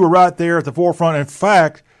 and you were right there at the forefront. In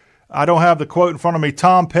fact, I don't have the quote in front of me.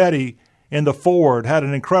 Tom Petty in the Ford had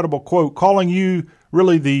an incredible quote calling you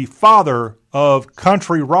really the father of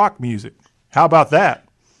country rock music. How about that?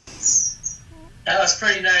 That was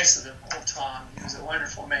pretty nice of him, old Tom. He was a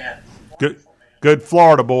wonderful man. Good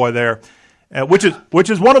Florida boy there. Which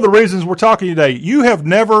is one of the reasons we're talking today. You have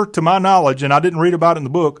never, to my knowledge, and I didn't read about it in the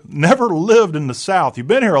book, never lived in the South. You've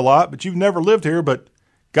been here a lot, but you've never lived here. But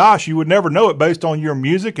gosh, you would never know it based on your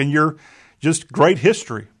music and your just great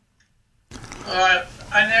history. I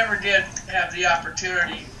never did have the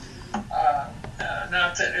opportunity.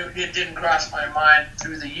 Not that it didn't cross my mind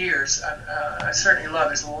through the years. I certainly love.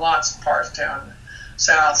 There's lots of parts down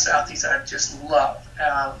south, southeast I just love.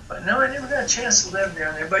 But no, I never got a chance to live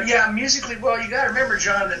down there. But yeah, musically, well, you got to remember,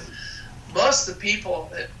 John, that most of the people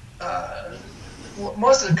that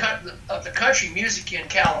most of the country music in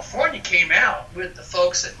California came out with the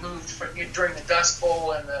folks that moved during the Dust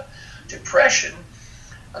Bowl and the Depression.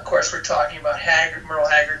 Of course, we're talking about Merle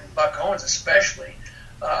Haggard, and Buck Owens especially.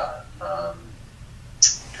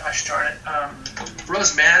 Gosh darn it,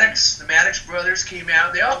 Rose Maddox, the Maddox brothers came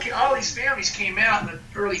out. All these families came out in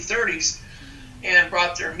the early 30s and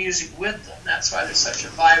brought their music with them. That's why there's such a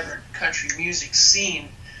vibrant country music scene,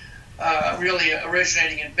 really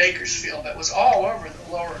originating in Bakersfield, but was all over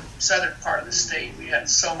the lower southern part of the state. We had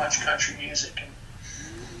so much country music, and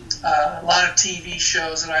a lot of TV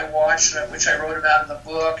shows that I watched, which I wrote about in the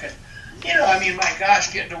book. And my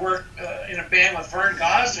gosh, getting to work in a band with Vern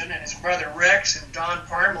Gosdin and his brother Rex and Don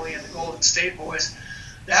Parmalee and the Golden State Boys,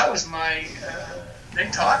 that was they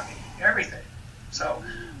taught me everything. So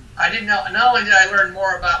I didn't know, not only did I learn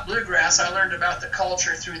more about bluegrass, I learned about the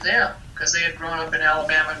culture through them because they had grown up in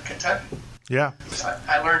Alabama and Kentucky. Yeah. So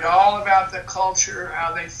I learned all about the culture,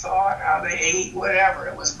 how they thought, how they ate, whatever.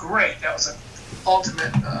 It was great. That was an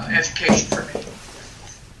ultimate education for me.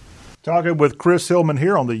 Talking with Chris Hillman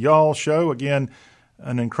here on the Y'all Show. Again,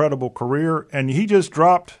 an incredible career. And he just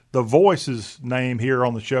dropped the Voice's name here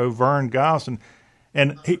on the show, Vern Gosdin.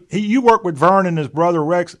 And you worked with Vern and his brother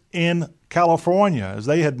Rex in California as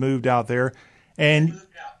they had moved out there. And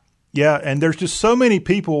yeah, and there's just so many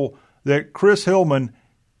people that Chris Hillman,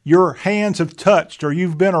 your hands have touched or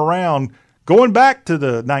you've been around going back to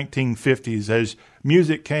the 1950s as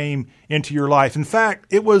music came into your life. In fact,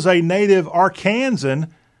 it was a native Arkansan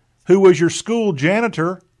who was your school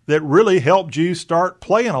janitor that really helped you start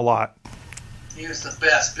playing a lot. He was the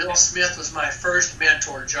best. Bill Smith was my first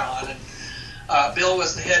mentor, John, and Bill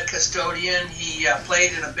was the head custodian. He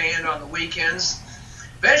played in a band on the weekends.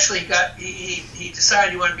 Eventually, he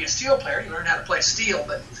decided he wanted to be a steel player. He learned how to play steel,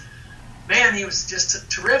 but man, he was just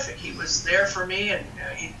terrific. He was there for me, and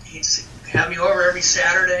he'd have me over every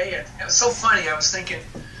Saturday. And it was so funny. I was thinking,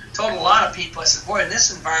 told a lot of people, I said, boy, in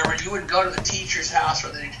this environment, you wouldn't go to the teacher's house or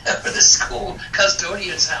the school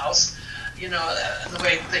custodian's house, you know, the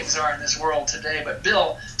way things are in this world today. But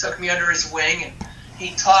Bill took me under his wing, and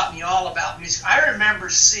he taught me all about music. I remember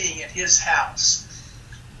seeing at his house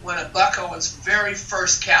one of Buck-Owens' very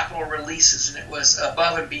first Capitol releases, and it was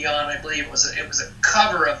Above and Beyond, I believe. It was a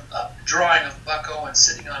cover of a drawing of Buck-Owens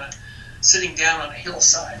sitting down on a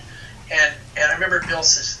hillside. And I remember Bill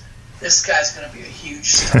says, this guy's going to be a huge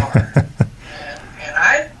star. and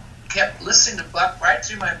I kept listening to Buck right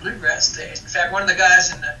through my bluegrass days. In fact, one of the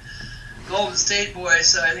guys in the Golden State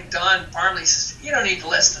Boys, I think Don Parmley, says, you don't need to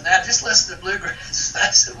listen to that, just listen to bluegrass. I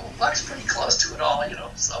said, well, Buck's pretty close to it all, you know.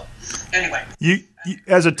 So anyway. You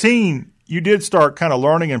as a teen, you did start kind of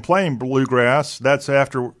learning and playing bluegrass. That's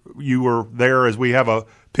after you were there, as we have a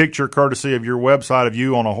picture courtesy of your website of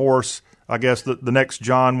you on a horse, I guess the next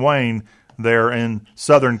John Wayne there in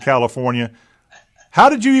Southern California. How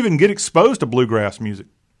did you even get exposed to bluegrass music?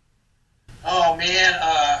 Oh, man.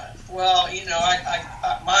 Well, you know,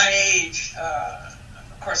 I my age,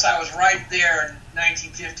 of course, I was right there in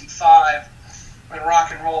 1955 when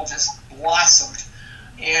rock and roll just blossomed.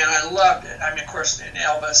 And I loved it. I mean, of course, and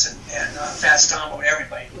Elvis and Fats Domino,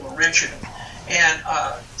 everybody, Little Richard, and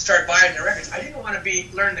started buying the records. I didn't want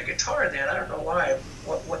to learn the guitar then. I don't know why,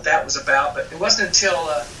 what that was about, but it wasn't until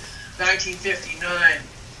 1959,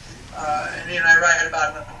 and then I write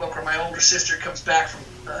about it in the book where my older sister comes back from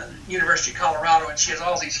University of Colorado, and she has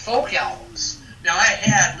all these folk albums. Now, I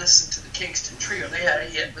had listened to the Kingston Trio. They had a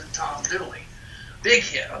hit with Tom Dooley, big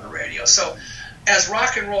hit on the radio. So as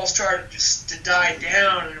rock and roll started just to die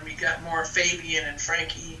down, and we got more Fabian and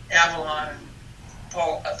Frankie Avalon and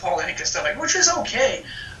Paul Anka stuff, which was okay,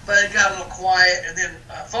 but it got a little quiet, and then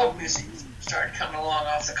folk music started coming along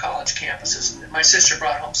off the college campuses. And my sister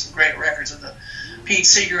brought home some great records of the Pete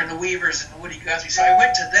Seeger and the Weavers and Woody Guthrie. So I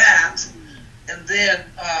went to that, and then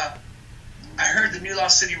I heard the New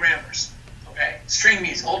Lost City Ramblers. Okay, string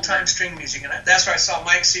music, old-time string music, and that's where I saw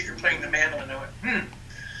Mike Seeger playing the mandolin, and I went,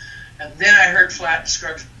 And then I heard Flat and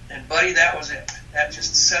Scruggs, and buddy, that was it. That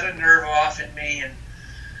just set a nerve off in me, and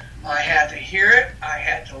I had to hear it. I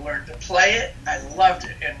had to learn to play it. I loved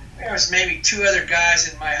it, and there was maybe two other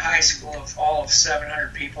guys in my high school, of all of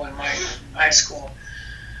 700 people in my high school,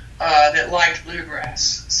 that liked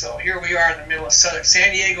bluegrass. So here we are in the middle of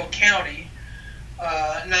San Diego County,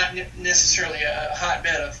 not necessarily a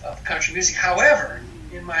hotbed of country music. However,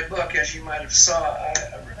 in my book, as you might have saw,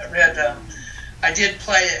 I read, I did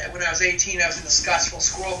play, when I was 18, I was in the Scottsville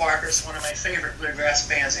Squirrelbarkers, one of my favorite bluegrass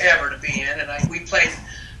bands ever to be in, and we played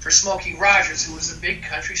for Smokey Rogers, who was a big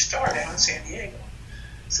country star down in San Diego.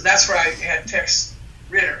 So that's where I had Tex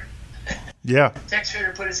Ritter. Yeah. Tex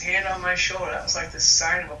Ritter put his hand on my shoulder. That was like the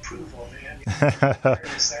sign of approval, man.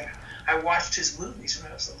 I watched his movies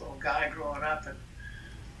when I was a little guy growing up, and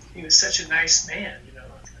he was such a nice man, you know.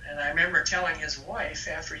 And I remember telling his wife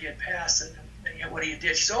after he had passed what he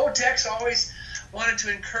did. She said, "Oh, Tex always wanted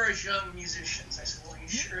to encourage young musicians." I said, "Well, he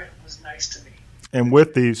sure was nice to me." And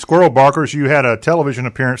with the Squirrelbarkers, you had a television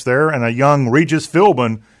appearance there, and a young Regis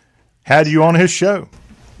Philbin had you on his show.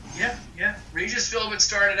 Yeah. Regis Philbin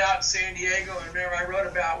started out in San Diego, and remember I wrote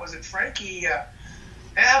about, was it Frankie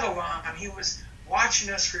Avalon? He was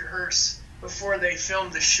watching us rehearse before they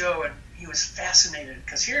filmed the show, and he was fascinated,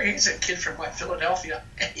 because here he's a kid from Philadelphia.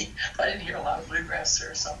 I didn't hear a lot of bluegrass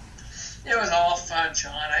there, so it was all fun,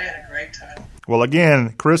 John. I had a great time. Well,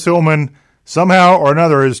 again, Chris Hillman somehow or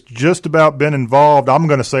another has just about been involved. I'm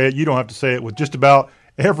going to say it. You don't have to say it. With just about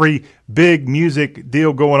every big music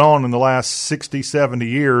deal going on in the last 60, 70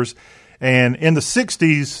 years. And in the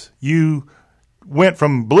 60s, you went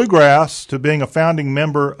from bluegrass to being a founding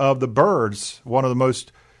member of the Byrds, one of the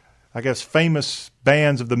most, I guess, famous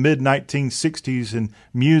bands of the mid-1960s in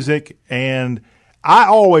music. And I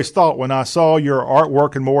always thought when I saw your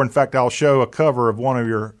artwork and more, in fact, I'll show a cover of one of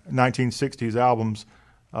your 1960s albums,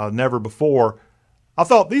 Never Before, I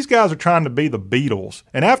thought these guys are trying to be the Beatles.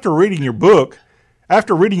 And after reading your book, I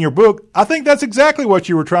think that's exactly what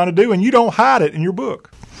you were trying to do, and you don't hide it in your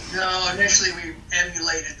book. No, initially we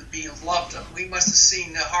emulated the Beatles, loved them. We must have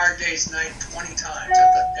seen the Hard Day's Night 20 times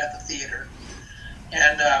at the theater.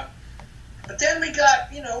 And but then we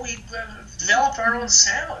got, we developed our own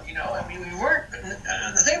sound, I mean, we weren't,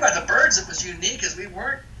 the thing about the Byrds that was unique is we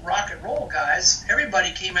weren't rock and roll guys.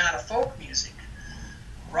 Everybody came out of folk music.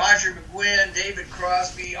 Roger McGuinn, David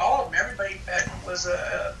Crosby, all of them. Everybody was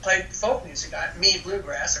played folk music. Me,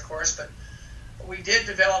 bluegrass, of course, but we did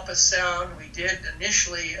develop a sound. We did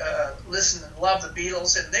initially listen and love the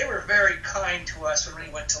Beatles, and they were very kind to us when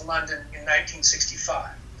we went to London in 1965.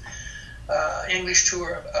 English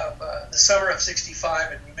tour of the summer of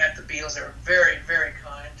 '65, and we met the Beatles. They were very, very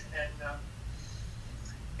kind. And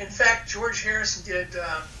in fact, George Harrison did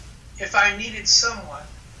 "If I Needed Someone"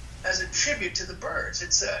 as a tribute to the Byrds.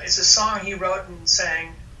 It's a song he wrote and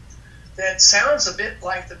sang that sounds a bit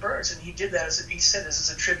like the Byrds, and he did that he said this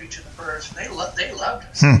as a tribute to the Byrds, and they loved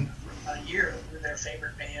us for about a year. We were their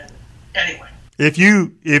favorite band. Anyway, if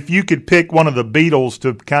you could pick one of the Beatles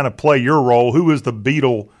to kind of play your role, who is the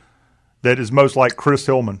Beatle that is most like Chris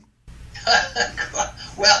Hillman?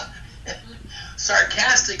 Well,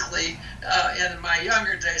 sarcastically, in my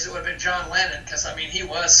younger days, it would have been John Lennon, because I mean he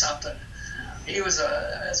was something. He was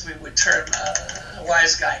as we would term, a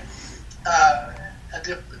wise guy. A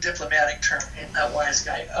diplomatic term, a wise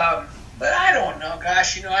guy. But I don't know,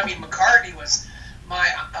 gosh, I mean, McCartney was my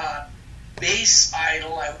bass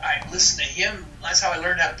idol. I listened to him. That's how I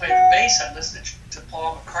learned how to play the bass. I listened to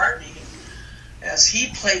Paul McCartney as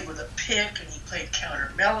he played with a pick, and he played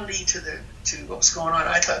counter melody to what was going on.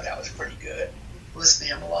 I thought that was pretty good. Listened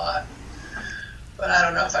to him a lot. But I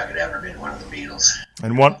don't know if I could ever have been one of the Beatles.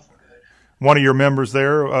 And one of your members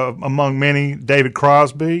there, among many, David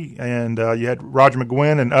Crosby, and you had Roger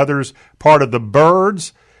McGuinn and others, part of the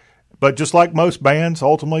Byrds. But just like most bands,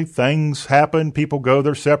 ultimately things happen. People go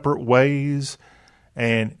their separate ways.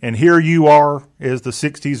 And here you are as the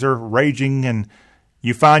 60s are raging, and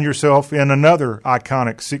you find yourself in another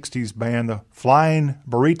iconic 60s band, the Flying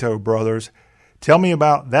Burrito Brothers. Tell me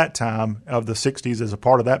about that time of the 60s as a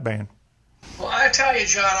part of that band. Well, I tell you,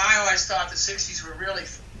 John, I always thought the 60s were really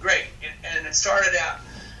great, and it started out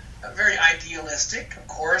very idealistic, of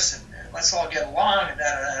course, and let's all get along, and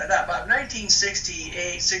da-da-da-da-da. About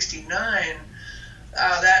 1968, 69,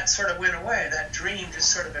 that sort of went away. That dream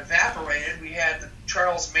just sort of evaporated. We had the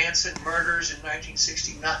Charles Manson murders in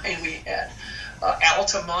 1969. We had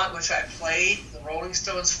Altamont, which I played, the Rolling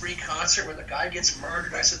Stones free concert where the guy gets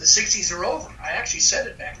murdered. I said, the 60s are over. I actually said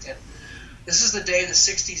it back then. This is the day the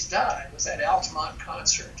 60s died, was that Altamont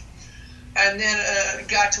concert. And then it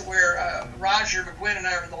got to where Roger McGuinn and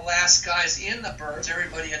I were the last guys in the Byrds.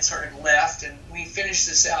 Everybody had sort of left, and we finished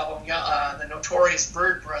this album, the Notorious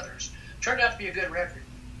Byrd Brothers. Turned out to be a good record.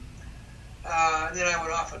 And then I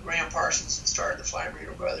went off with Graham Parsons and started the Flying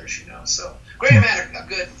Burrito Brothers, So Graham had a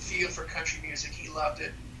good feel for country music. He loved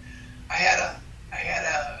it. I had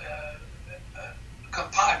a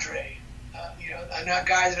compadre, a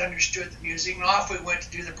guy that understood the music, and off we went to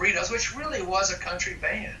do the Burritos, which really was a country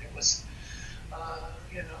band. It was,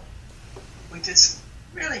 we did some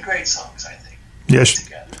really great songs, I think. Yes.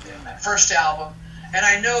 Together in that first album. And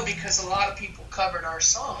I know because a lot of people covered our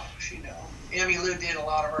songs, Emmylou did a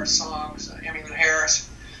lot of our songs. Emmylou Harris,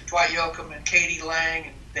 Dwight Yoakam, and Katie Lang,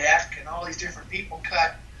 and Beck, and all these different people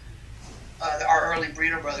cut our early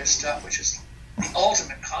Burrito Brothers stuff, which is the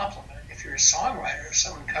ultimate compliment if you're a songwriter, if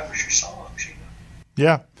someone covers your songs,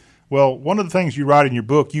 Yeah. Well, one of the things you write in your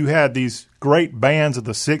book, you had these great bands of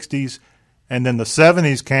the 60s, and then the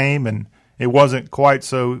 70s came, and it wasn't quite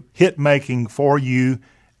so hit-making for you.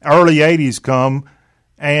 Early 80s come,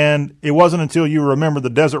 and it wasn't until you remember the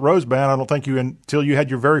Desert Rose Band, I don't think until you had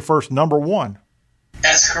your very first number one.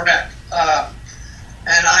 That's correct.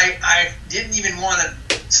 And I didn't even want to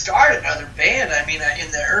start another band. I mean,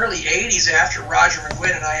 in the early 80s, after Roger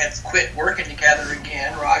McGuinn and I had quit working together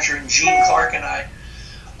again, Roger and Gene Clark and I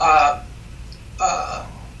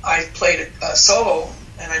played a solo,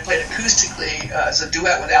 and I played acoustically as a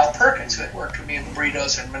duet with Al Perkins, who had worked with me in the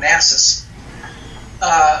Burritos and Manassas.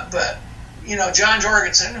 But, John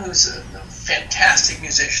Jorgensen, who's a fantastic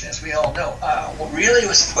musician, as we all know, really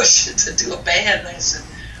was pushing to do a band. And I said,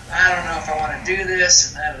 I don't know if I want to do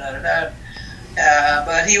this, and da-da-da-da-da.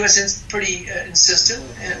 But he was pretty insistent,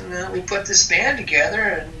 and we put this band together,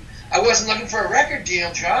 and I wasn't looking for a record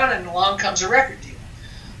deal, John, and along comes a record deal.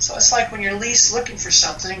 So it's like when you're least looking for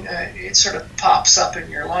something, it sort of pops up in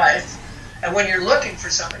your life. And when you're looking for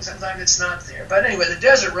something, sometimes it's not there. But anyway, the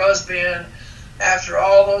Desert Rose Band, after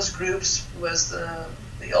all those groups, was the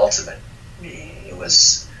ultimate. It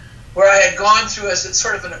was where I had gone through as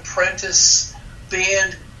sort of an apprentice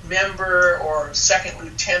band member or second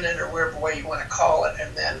lieutenant or whatever way you want to call it.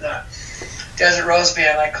 And then Desert Rose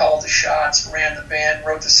Band, I called the shots, ran the band,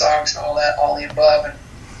 wrote the songs and all that, all the above. And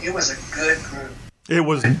it was a good group. It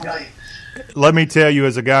was. Let me tell you,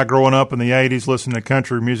 as a guy growing up in the 80s listening to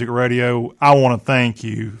country music radio, I want to thank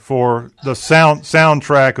you for the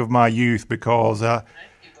soundtrack of my youth, because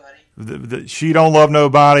She Don't Love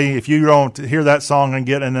Nobody. If you don't hear that song and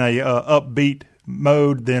get in a upbeat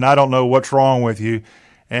mode, then I don't know what's wrong with you.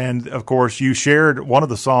 And, of course, you shared one of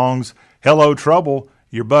the songs, Hello Trouble.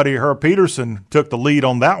 Your buddy Herb Peterson took the lead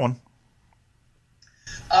on that one.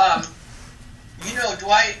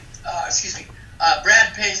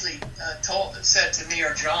 Brad Paisley said to me,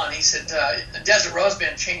 or John, he said, the Desert Rose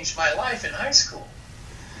Band changed my life in high school.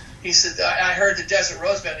 He said, I heard the Desert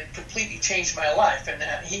Rose Band, it completely changed my life, and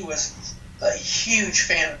he was a huge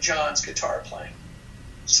fan of John's guitar playing.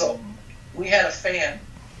 So we had a fan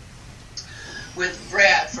with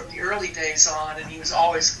Brad from the early days on, and he was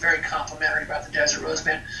always very complimentary about the Desert Rose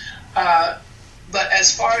Band. But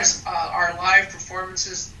as far as our live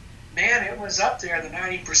performances, man, it was up there, the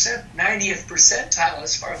 90th percentile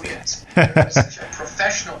as far as we had such a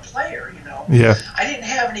professional player, you know. Yeah. I didn't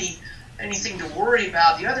have anything to worry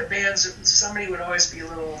about. The other bands, somebody would always be a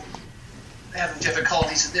little having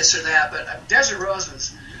difficulties with this or that, but Desert Rose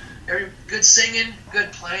was good singing,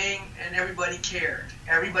 good playing, and everybody cared.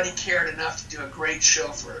 Everybody cared enough to do a great show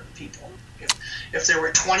for people. If there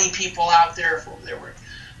were 20 people out there, if there were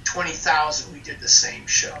 20,000, we did the same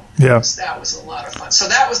show. Yeah. That was a lot of fun. So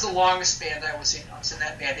that was the longest band I was in. I was in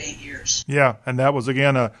that band 8 years. Yeah, and that was,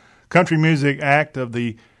 again, a country music act of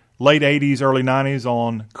the late 80s, early 90s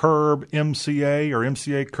on Curb,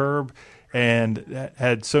 MCA Curb, and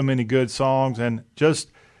had so many good songs, and just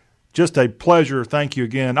a pleasure. Thank you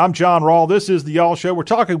again. I'm John Rawl. This is the Y'all Show. We're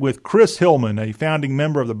talking with Chris Hillman, a founding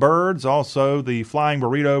member of the Byrds, also the Flying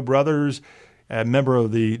Burrito Brothers, a member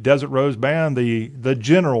of the Desert Rose Band, the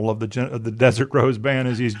general of the Desert Rose Band,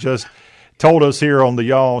 as he's just told us here on the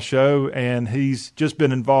Y'all Show, and he's just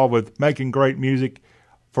been involved with making great music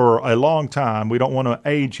for a long time. We don't want to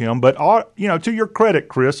age him, but to your credit,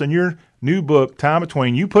 Chris, and your new book, Time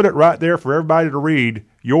Between, you put it right there for everybody to read,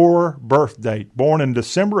 your birth date, born in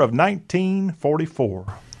December of 1944.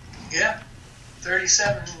 Yeah,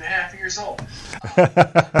 37 and a half years old. Happy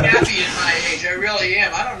at my age, I really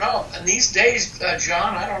am. I don't know. In these days,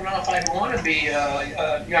 John, I don't know if I'd want to be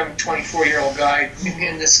a young 24-year-old guy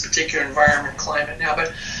in this particular environment, climate now,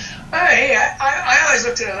 but hey, I always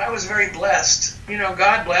looked at it, I was very blessed.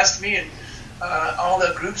 God blessed me, and all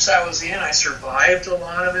the groups I was in, I survived a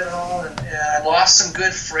lot of it all, and I lost some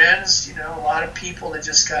good friends, a lot of people that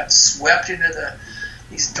just got swept into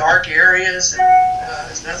these dark areas, and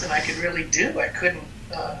there's nothing I could really do. I couldn't,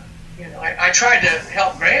 I tried to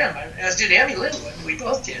help Graham, as did Emmy Linwood, we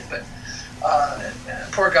both did, but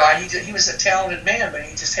poor guy, he was a talented man, but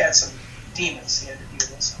he just had some demons he had to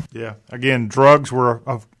deal with. So. Yeah, again, drugs were,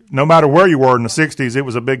 no matter where you were in the 60s, it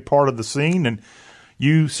was a big part of the scene, and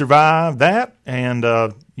you survived that, and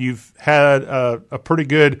you've had a pretty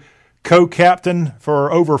good co-captain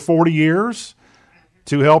for over 40 years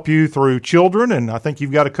to help you through children, and I think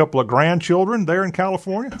you've got a couple of grandchildren there in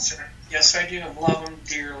California. Yes, I do. I love them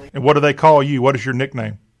dearly. And what do they call you? What is your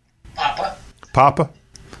nickname? Papa. Papa?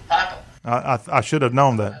 Papa. I should have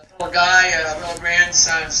known that. Little guy, little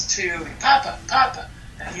grandsons too. Papa.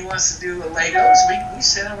 And he wants to do Legos. We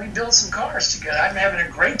sit and we build some cars together. I'm having a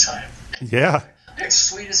great time. Yeah. It's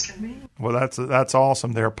sweet as can be. Well, that's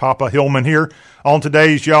awesome there. Papa Hillman here on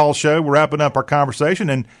today's Y'all Show. We're wrapping up our conversation.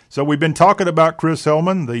 And so we've been talking about Chris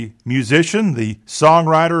Hillman, the musician, the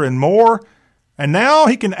songwriter, and more. And now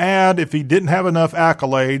he can add, if he didn't have enough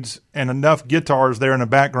accolades and enough guitars there in the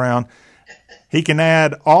background, he can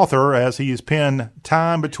add author, as he has penned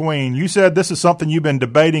Time Between. You said this is something you've been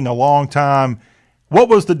debating a long time. What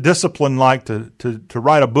was the discipline like to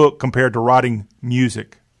write a book compared to writing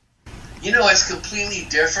music? It's completely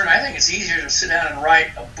different. I think it's easier to sit down and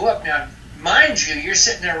write a book. Now, mind you, you're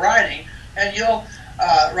sitting there writing, and you'll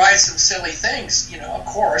write some silly things, of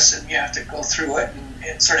course, and you have to go through it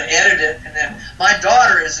and sort of edit it. And then my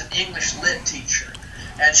daughter is an English lit teacher,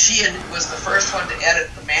 and she was the first one to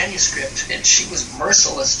edit the manuscript, and she was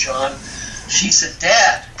merciless, John. She said,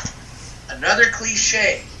 Dad, another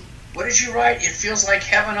cliche. What did you write? It feels like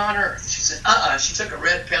heaven on earth. She said, She took a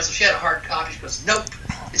red pencil. She had a hard copy. She goes, nope.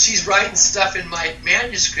 And she's writing stuff in my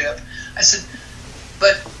manuscript. I said,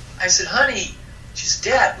 honey, she said,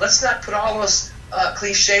 Dad, let's not put all those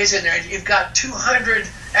cliches in there. You've got 200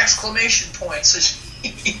 exclamation points. So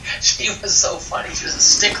she was so funny. She was a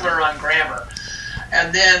stickler on grammar.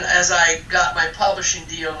 And then as I got my publishing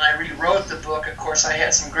deal and I rewrote the book, of course, I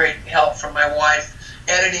had some great help from my wife,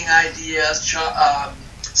 editing ideas,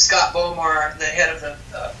 Scott Bomar, the head of the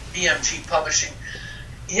BMG Publishing,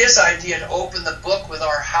 his idea to open the book with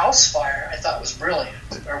our house fire, I thought was brilliant.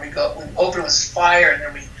 Where we open with fire and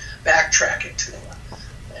then we backtrack it to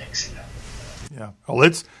things, Yeah. Well,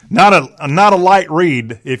 it's not a light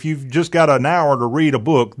read. If you've just got an hour to read a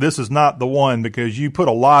book, this is not the one because you put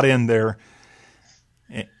a lot in there,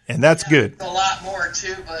 and that's good. A lot more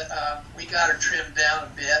too, but we got her trimmed down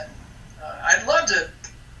a bit. I'd love to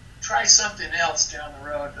try something else down the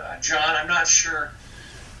road, John. I'm not sure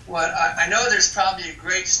what. I know there's probably a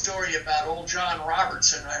great story about old John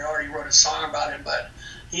Robertson. I already wrote a song about him, but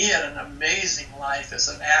he had an amazing life as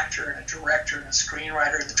an actor and a director and a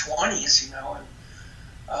screenwriter in the 20s, you know, and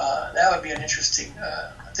that would be an interesting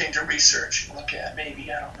thing to research and look at,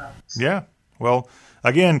 maybe. I don't know. Yeah. Well,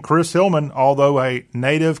 again, Chris Hillman, although a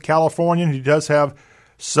native Californian, he does have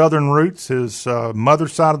Southern roots. His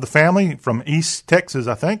mother's side of the family from East Texas,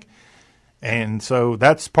 I think. And so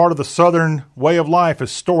that's part of the Southern way of life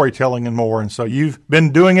is storytelling and more. And so you've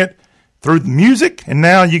been doing it through the music, and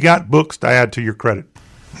now you got books to add to your credit.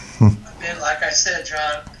 Like I said,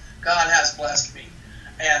 John, God has blessed me.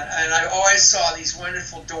 And I always saw these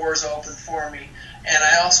wonderful doors open for me. And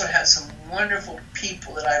I also had some wonderful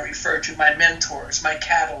people that I referred to, my mentors, my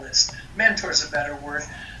catalyst. Mentor's a better word.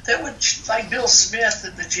 That would, like Bill Smith,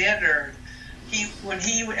 the janitor, he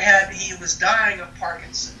was dying of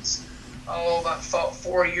Parkinson's, about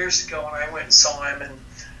 4 years ago, and I went and saw him, and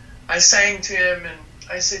I sang to him, and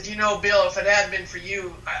I said, you know, Bill, if it hadn't been for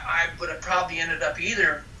you, I would have probably ended up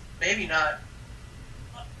either, maybe not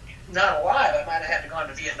alive. I might have had to gone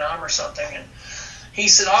to Vietnam or something. And he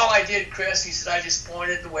said, all I did, Chris, he said, I just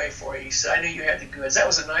pointed the way for you. He said, I knew you had the goods. That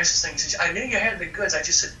was the nicest thing. He said, I knew you had the goods. I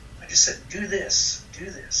just said, do this.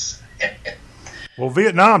 Well,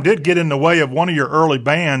 Vietnam did get in the way of one of your early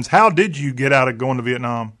bands. How did you get out of going to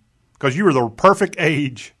Vietnam? Because you were the perfect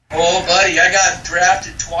age. Oh, buddy, I got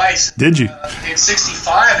drafted twice. Did you? In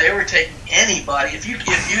 '65, they were taking anybody. If you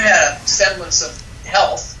had a semblance of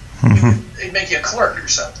health, they'd make you a clerk or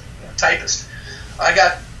something, a typist. I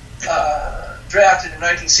got drafted in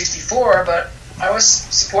 1964, but I was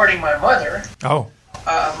supporting my mother. Oh.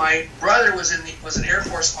 My brother was an Air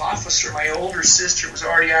Force officer. My older sister was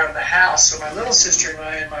already out of the house, so my little sister and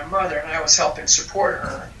I and my mother and I was helping support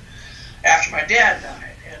her after my dad died.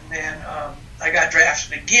 And then I got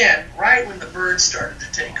drafted again right when the birds started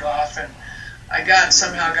to take off, and I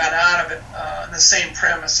somehow got out of it on the same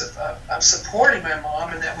premise of supporting my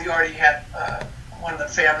mom, and that we already had one of the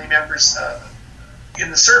family members in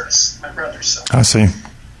the service, my brother. So I see.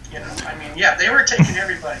 You know, I mean, yeah, they were taking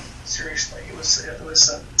everybody seriously. It was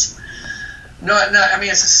no. I mean,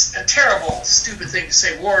 it's a terrible, stupid thing to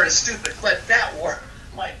say. War is stupid, but that war,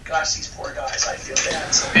 my gosh, these poor guys, I feel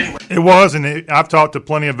bad. So anyway, it was, and I've talked to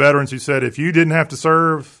plenty of veterans who said if you didn't have to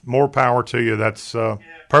serve, more power to you. That's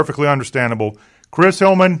perfectly understandable. Chris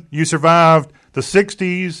Hillman, you survived the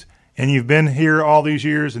 '60s, and you've been here all these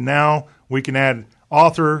years, and now we can add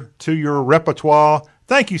author to your repertoire.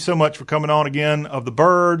 Thank you so much for coming on again of the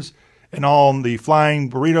Byrds and on the Flying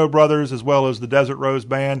Burrito Brothers as well as the Desert Rose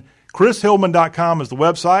Band. ChrisHillman.com is the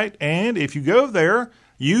website, and if you go there,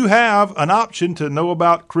 you have an option to know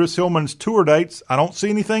about Chris Hillman's tour dates. I don't see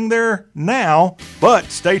anything there now, but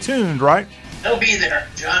stay tuned, right? They'll be there,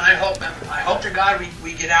 John. I hope to God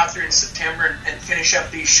we get out there in September and finish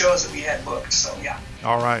up these shows that we had booked. So, yeah.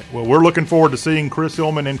 All right. Well, we're looking forward to seeing Chris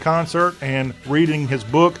Hillman in concert and reading his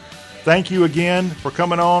book. Thank you again for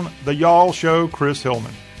coming on The Y'all Show, Chris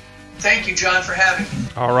Hillman. Thank you, John, for having me.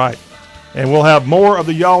 All right. And we'll have more of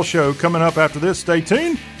The Y'all Show coming up after this. Stay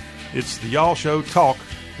tuned. It's The Y'all Show Talk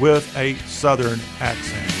with a Southern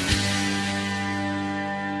accent.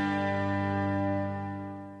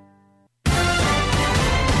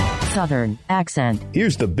 Southern accent.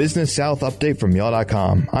 Here's the Business South update from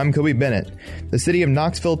y'all.com. I'm Kobe Bennett. The city of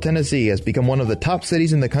Knoxville, Tennessee has become one of the top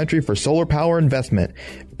cities in the country for solar power investment,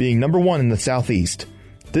 being number one in the Southeast.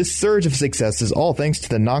 This surge of success is all thanks to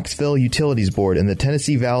the Knoxville Utilities Board and the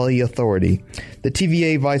Tennessee Valley Authority. The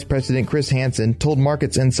TVA Vice President Chris Hansen told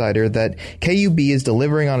Markets Insider that KUB is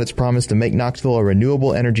delivering on its promise to make Knoxville a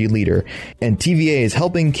renewable energy leader, and TVA is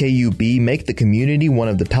helping KUB make the community one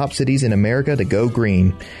of the top cities in America to go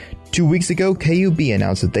green. 2 weeks ago, KUB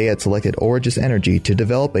announced that they had selected Origis Energy to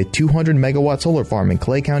develop a 200-megawatt solar farm in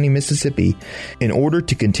Clay County, Mississippi, in order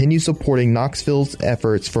to continue supporting Knoxville's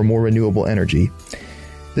efforts for more renewable energy.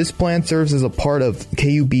 This plan serves as a part of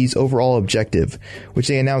KUB's overall objective, which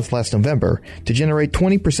they announced last November, to generate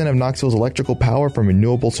 20% of Knoxville's electrical power from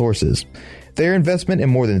renewable sources. Their investment in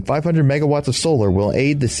more than 500 megawatts of solar will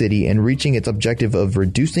aid the city in reaching its objective of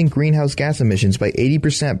reducing greenhouse gas emissions by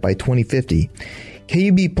 80% by 2050.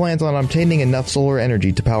 KUB plans on obtaining enough solar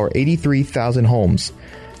energy to power 83,000 homes.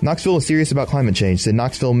 Knoxville is serious about climate change, said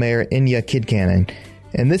Knoxville Mayor Inya Kidcannon,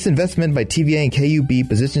 and this investment by TVA and KUB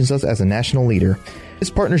positions us as a national leader. This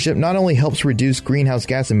partnership not only helps reduce greenhouse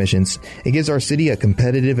gas emissions, it gives our city a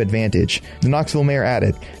competitive advantage. The Knoxville mayor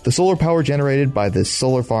added, the solar power generated by this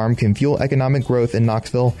solar farm can fuel economic growth in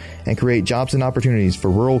Knoxville and create jobs and opportunities for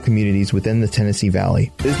rural communities within the Tennessee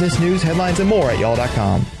Valley. Business news, headlines, and more at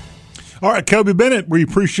y'all.com. All right, Kobe Bennett, we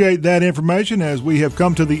appreciate that information as we have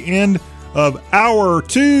come to the end of Hour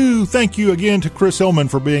 2. Thank you again to Chris Hillman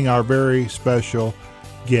for being our very special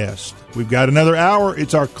guest. We've got another hour.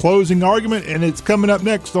 It's our closing argument, and it's coming up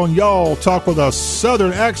next on Y'all Talk with a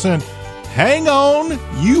Southern Accent. Hang on,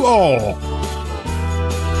 you all.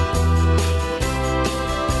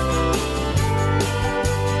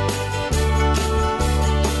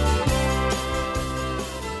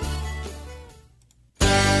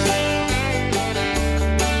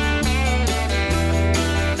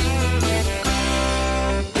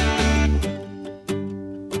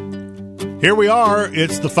 Here we are.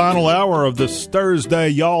 It's the final hour of this Thursday.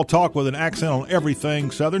 Y'all Talk with an accent on everything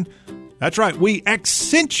Southern. That's right. We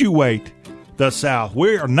accentuate the South.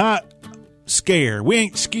 We are not scared. We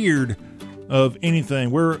ain't scared of anything.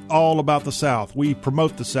 We're all about the South. We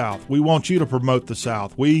promote the South. We want you to promote the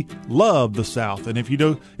South. We love the South. And if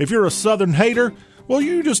you're a Southern hater, well,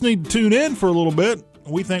 you just need to tune in for a little bit.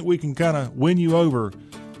 We think we can kind of win you over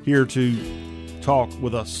here to talk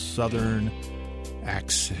with a Southern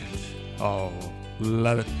accent. Oh,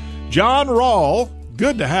 love it. John Rawl,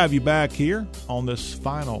 good to have you back here on this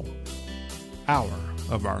final hour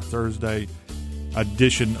of our Thursday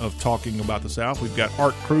edition of Talking About the South. We've got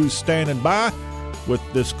Art Cruz standing by with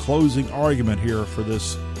this closing argument here for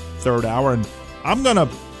this third hour. And I'm going to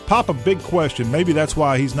pop a big question. Maybe that's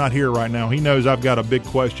why he's not here right now. He knows I've got a big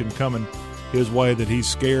question coming his way that he's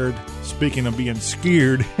scared. Speaking of being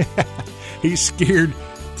scared, he's scared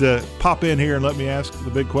to pop in here and let me ask the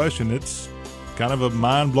big question. It's kind of a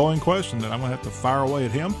mind-blowing question that I'm going to have to fire away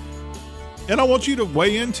at him. And I want you to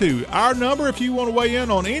weigh in too. Our number, if you want to weigh in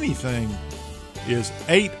on anything, is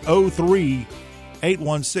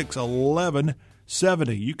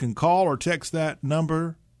 803-816-1170. You can call or text that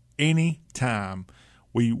number anytime.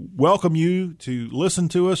 We welcome you to listen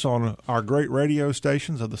to us on our great radio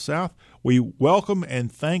stations of the South. We welcome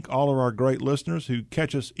and thank all of our great listeners who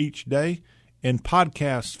catch us each day in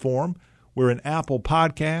podcast form. We're in Apple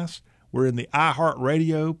Podcasts. We're in the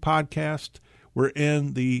iHeartRadio podcast. We're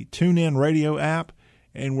in the TuneIn Radio app.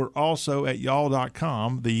 And we're also at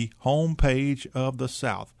y'all.com, the home page of the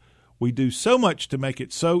South. We do so much to make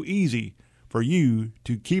it so easy for you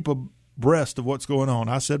to keep abreast of what's going on.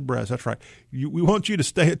 I said breast, that's right. We want you to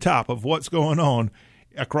stay atop of what's going on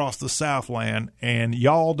across the Southland. And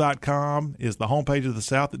y'all.com is the homepage of the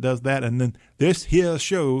South that does that. And then this here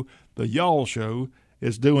show, the Y'all Show,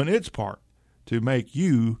 is doing its part to make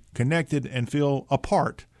you connected and feel a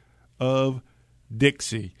part of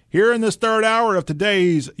Dixie. Here in this third hour of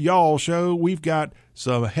today's Y'all Show, we've got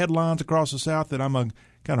some headlines across the South that I'm going to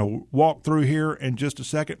kind of walk through here in just a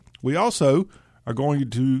second. We also are going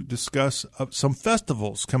to discuss some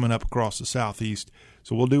festivals coming up across the Southeast.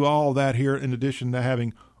 So we'll do all that here in addition to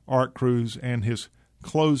having Art Cruz and his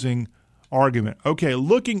closing argument. Okay,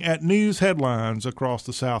 looking at news headlines across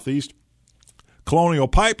the Southeast. Colonial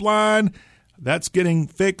Pipeline, that's getting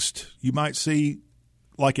fixed. You might see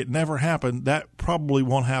like it never happened. That probably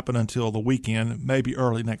won't happen until the weekend, maybe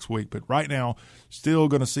early next week. But right now, still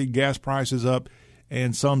going to see gas prices up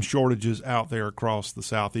and some shortages out there across the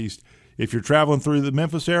Southeast. If you're traveling through the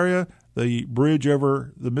Memphis area, the bridge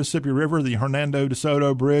over the Mississippi River, the Hernando de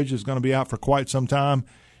Soto Bridge, is going to be out for quite some time.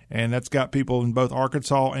 And that's got people in both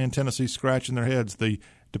Arkansas and Tennessee scratching their heads. The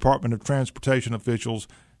Department of Transportation officials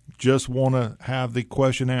just want to have the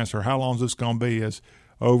question answered. How long is this going to be? As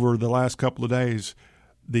over the last couple of days,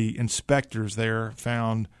 the inspectors there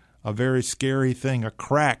found a very scary thing, a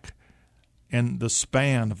crack in the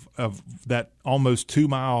span of that almost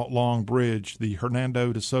 2-mile long bridge, the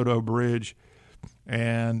Hernando de Soto Bridge.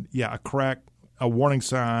 And, yeah, a crack, a warning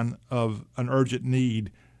sign of an urgent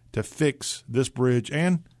need to fix this bridge.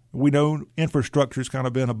 And we know infrastructure has kind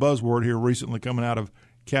of been a buzzword here recently coming out of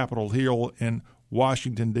Capitol Hill in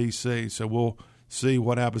Washington, D.C., so we'll see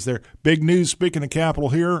what happens there. Big news, speaking of Capitol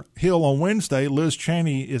Hill on Wednesday, Liz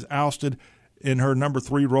Cheney is ousted in her number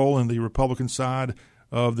 3 role in the Republican side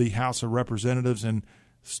of the House of Representatives, and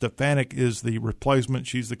Stefanik is the replacement.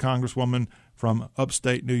 She's the congresswoman from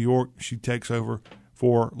upstate New York. She takes over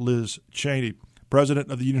for Liz Cheney.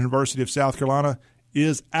 President of the University of South Carolina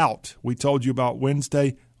is out. We told you about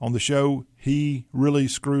Wednesday on the show. He really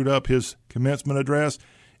screwed up his commencement address,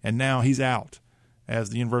 and now he's out as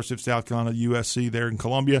the University of South Carolina, USC there in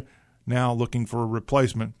Columbia, now looking for a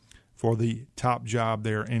replacement for the top job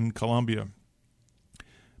there in Columbia.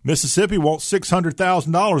 Mississippi wants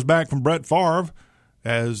 $600,000 back from Brett Favre,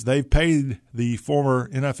 as they've paid the former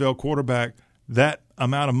NFL quarterback that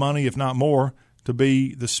amount of money, if not more, to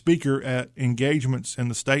be the speaker at engagements in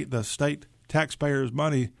the state. The state taxpayers'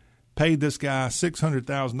 money paid this guy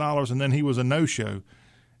 $600,000, and then he was a no-show.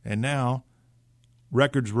 And now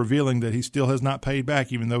records revealing that he still has not paid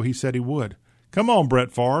back, even though he said he would. Come on,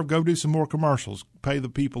 Brett Favre, go do some more commercials. Pay the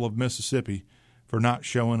people of Mississippi for not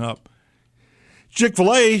showing up.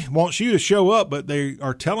 Chick-fil-A wants you to show up, but they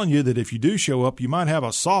are telling you that if you do show up, you might have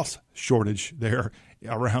a sauce shortage there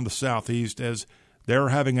around the Southeast, as they're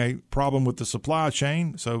having a problem with the supply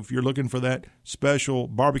chain. So if you're looking for that special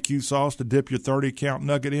barbecue sauce to dip your 30-count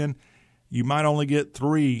nugget in, you might only get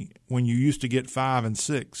 3 when you used to get 5 and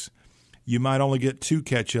 6. You might only get 2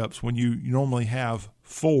 ketchups when you normally have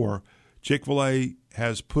 4. Chick-fil-A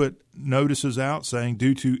has put notices out saying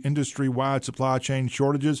due to industry-wide supply chain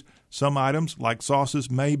shortages, some items like sauces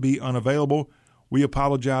may be unavailable. We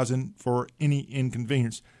apologize for any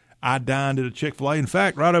inconvenience. I dined at a Chick-fil-A. In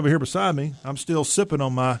fact, right over here beside me, I'm still sipping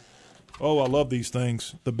on my, I love these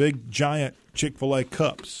things, the big giant Chick-fil-A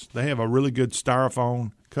cups. They have a really good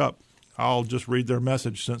styrofoam cup. I'll just read their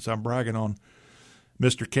message since I'm bragging on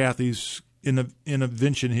Mr. Kathy's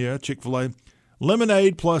invention here, Chick-fil-A.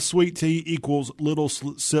 Lemonade plus sweet tea equals little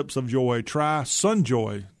sips of joy. Try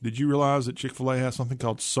Sunjoy. Did you realize that Chick-fil-A has something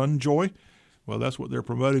called Sunjoy? Well, that's what they're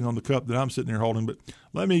promoting on the cup that I'm sitting here holding. But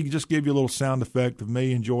let me just give you a little sound effect of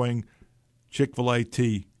me enjoying Chick-fil-A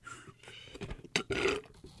tea.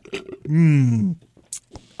 Good,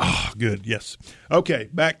 yes. Okay,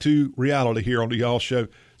 back to reality here on the Y'all Show.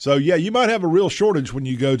 So, yeah, you might have a real shortage when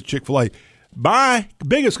you go to Chick-fil-A. My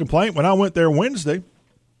biggest complaint when I went there Wednesday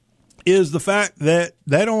is the fact that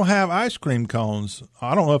they don't have ice cream cones.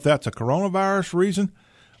 I don't know if that's a coronavirus reason,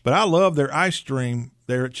 but I love their ice cream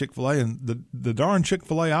there at Chick-fil-A. And the darn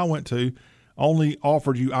Chick-fil-A I went to only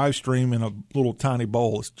offered you ice cream in a little tiny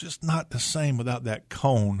bowl. It's just not the same without that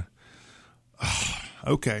cone.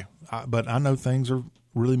 Okay, but I know things are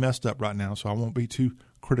really messed up right now, so I won't be too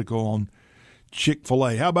critical on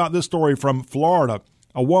Chick-fil-A. How about this story from Florida?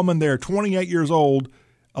 A woman there, 28 years old,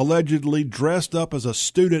 allegedly dressed up as a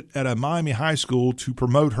student at a Miami high school to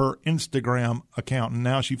promote her Instagram account. And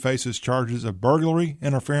now she faces charges of burglary,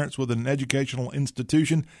 interference with an educational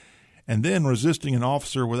institution, and then resisting an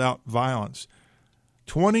officer without violence.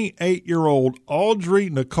 28-year-old Audrey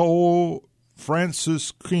Nicole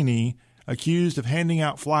Franciscini, accused of handing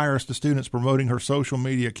out flyers to students promoting her social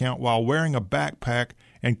media account while wearing a backpack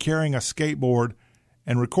and carrying a skateboard,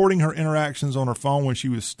 and recording her interactions on her phone when she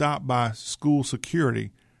was stopped by school security.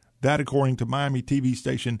 That according to Miami TV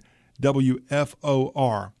station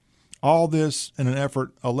WFOR. All this in an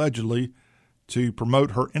effort, allegedly, to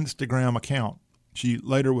promote her Instagram account. She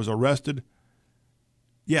later was arrested.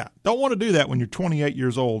 Yeah, don't want to do that when you're 28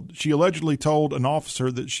 years old. She allegedly told an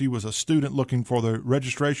officer that she was a student looking for the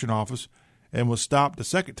registration office and was stopped a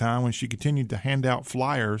second time when she continued to hand out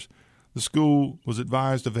flyers. The school was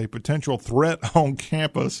advised of a potential threat on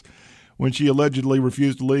campus when she allegedly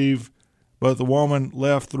refused to leave, but the woman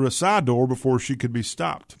left through a side door before she could be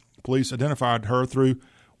stopped. Police identified her through,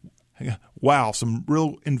 some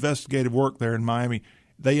real investigative work there in Miami.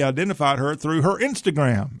 They identified her through her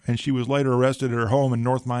Instagram, and she was later arrested at her home in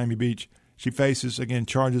North Miami Beach. She faces, again,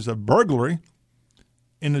 charges of burglary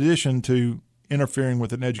in addition to interfering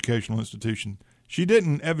with an educational institution. She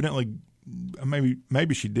didn't evidently,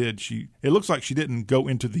 maybe she did. It looks like she didn't go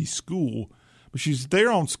into the school, but she's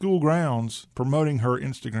there on school grounds promoting her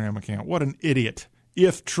Instagram account. What an idiot,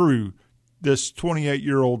 if true, this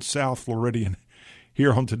 28-year-old South Floridian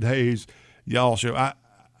here on today's Y'all Show.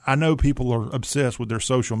 I know people are obsessed with their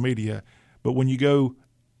social media, but when you go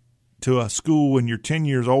to a school and you're 10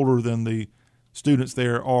 years older than the students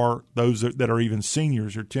there are, those that are even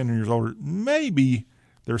seniors or 10 years older, maybe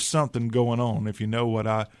there's something going on, if you know what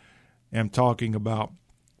I am talking about.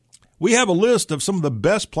 We have a list of some of the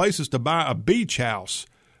best places to buy a beach house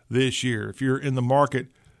this year. If you're in the market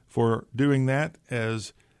for doing that,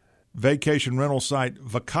 as vacation rental site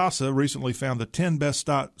Vacasa recently found the 10 best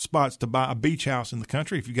spots to buy a beach house in the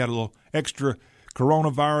country. If you got a little extra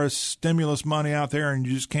coronavirus stimulus money out there and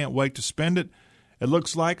you just can't wait to spend it, it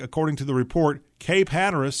looks like, according to the report, Cape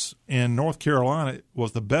Hatteras in North Carolina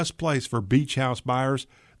was the best place for beach house buyers.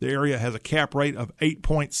 The area has a cap rate of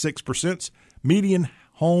 8.6%, median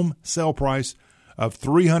home sale price of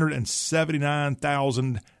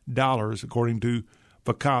 $379,000, according to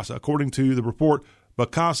Vacasa. According to the report,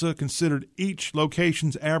 Vacasa considered each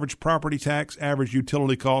location's average property tax, average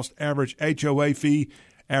utility cost, average HOA fee,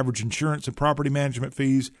 average insurance and property management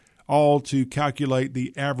fees, all to calculate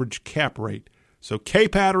the average cap rate. So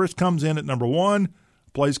Cape Hatteras comes in at number 1.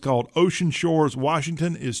 A place called Ocean Shores,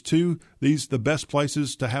 Washington is 2. These are the best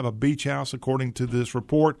places to have a beach house, according to this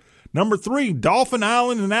report. Number 3, Dauphin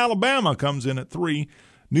Island in Alabama comes in at 3.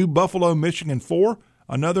 New Buffalo, Michigan, 4.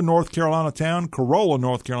 Another North Carolina town, Corolla,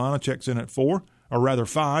 North Carolina, checks in at 4, or rather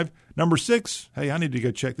 5. Number 6, hey, I need to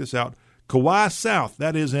go check this out. Kauai South,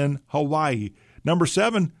 that is in Hawaii. Number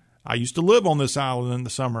 7, I used to live on this island in the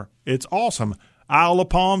summer. It's awesome. Isle of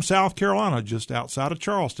Palm, South Carolina, just outside of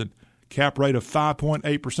Charleston. Cap rate of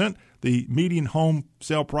 5.8%. The median home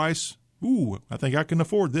sale price, I think I can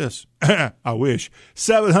afford this. I wish.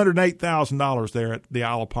 $708,000 there at the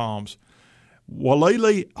Isle of Palms.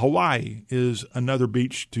 Wailea, Hawaii is another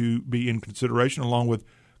beach to be in consideration, along with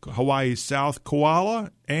Hawaii's South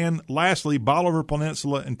Koala. And lastly, Bolivar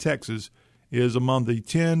Peninsula in Texas is among the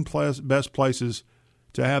 10 best places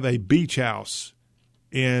to have a beach house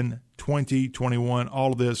in 2021.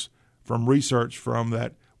 All of this from research from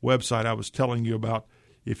that website I was telling you about.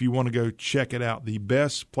 If you want to go check it out, the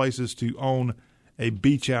best places to own a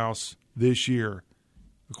beach house this year,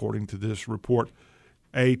 according to this report.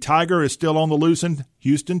 A tiger is still on the loose in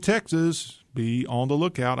Houston, Texas. Be on the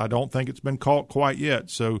lookout. I don't think it's been caught quite yet.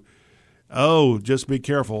 So, just be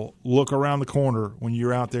careful. Look around the corner when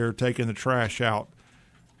you're out there taking the trash out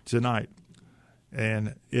tonight.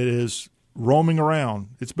 And it is roaming around.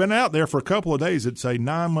 It's been out there for a couple of days. It's a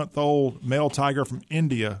 9-month-old male tiger from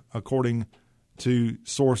India, according to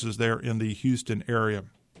sources there in the Houston area.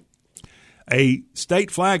 A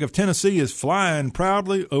state flag of Tennessee is flying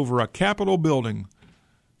proudly over a Capitol building.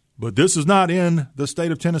 But this is not in the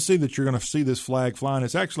state of Tennessee that you're going to see this flag flying.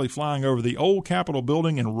 It's actually flying over the old Capitol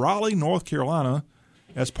building in Raleigh, North Carolina,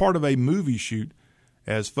 as part of a movie shoot,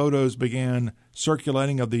 as photos began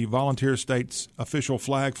circulating of the volunteer state's official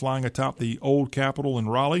flag flying atop the old Capitol in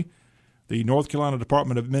Raleigh. The North Carolina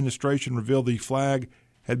Department of Administration revealed the flag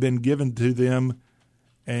had been given to them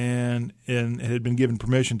and had been given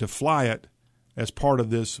permission to fly it as part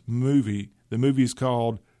of this movie. The movie is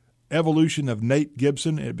called Evolution of Nate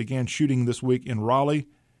Gibson. It began shooting this week in Raleigh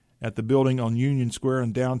at the building on Union Square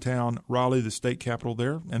in downtown Raleigh, the state capital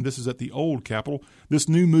there. And this is at the old Capitol. This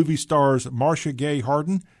new movie stars Marcia Gay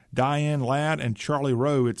Harden, Diane Ladd, and Charlie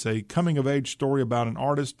Rowe. It's a coming-of-age story about an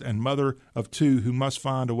artist and mother of 2 who must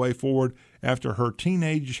find a way forward after her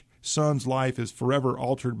teenage son's life is forever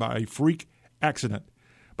altered by a freak accident.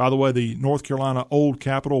 By the way, the North Carolina Old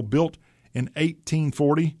Capitol, built in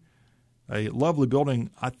 1840, a lovely building.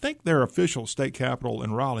 I think their official state capitol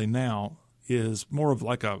in Raleigh now is more of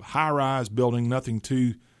like a high-rise building, nothing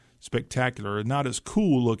too spectacular, not as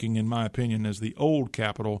cool looking, in my opinion, as the old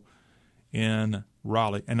Capitol in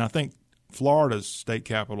Raleigh. And I think Florida's state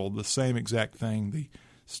capitol, the same exact thing.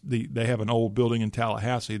 They have an old building in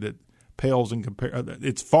Tallahassee that pales in comparison.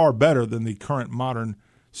 It's far better than the current modern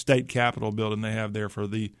state capitol building they have there for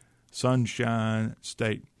the Sunshine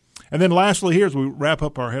State. And then lastly, here as we wrap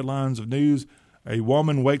up our headlines of news, a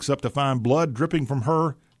woman wakes up to find blood dripping from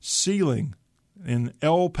her ceiling in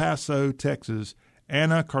El Paso, Texas.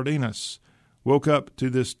 Anna Cardenas woke up to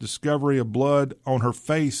this discovery of blood on her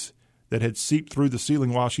face that had seeped through the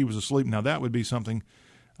ceiling while she was asleep. Now, that would be something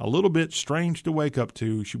a little bit strange to wake up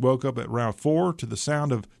to. She woke up at around 4 to the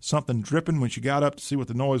sound of something dripping. When she got up to see what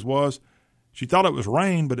the noise was, she thought it was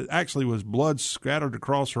rain, but it actually was blood scattered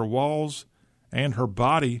across her walls and her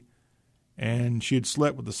body. And she had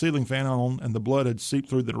slept with the ceiling fan on, and the blood had seeped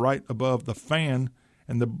through right above the fan,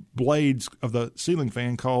 and the blades of the ceiling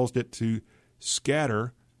fan caused it to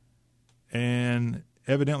scatter. And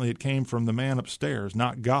evidently it came from the man upstairs,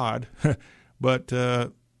 not God, but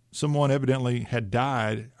someone evidently had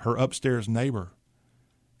died, her upstairs neighbor.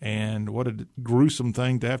 And what a gruesome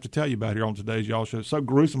thing to have to tell you about here on today's Y'all Show. So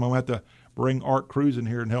gruesome, I'm going to have to bring Art Cruz in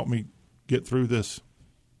here and help me get through this.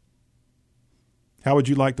 How would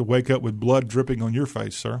you like to wake up with blood dripping on your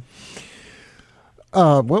face, sir?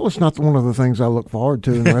 Well, it's not one of the things I look forward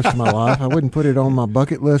to in the rest of my life. I wouldn't put it on my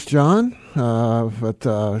bucket list, John, but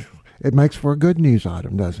it makes for a good news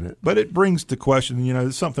item, doesn't it? But it brings to question,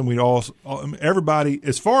 it's something we all, everybody,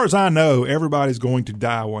 as far as I know, everybody's going to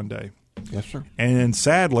die one day. Yes, sir. And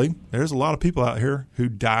sadly, there's a lot of people out here who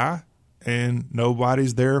die and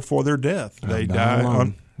nobody's there for their death. They die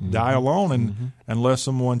alone, and unless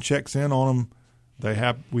someone checks in on them,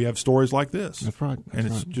 we have stories like this. That's right.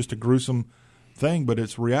 It's just a gruesome thing, but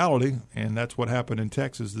it's reality, and that's what happened in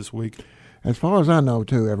Texas this week. As far as I know,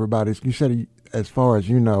 too, you said as far as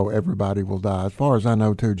you know, everybody will die. As far as I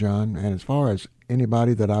know, too, John, and as far as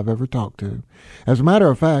anybody that I've ever talked to. As a matter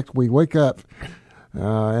of fact, we wake up,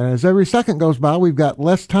 and as every second goes by, we've got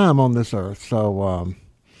less time on this earth. So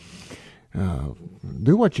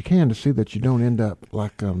do what you can to see that you don't end up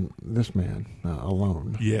like this man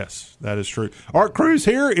alone. Yes, that is true. Art Cruz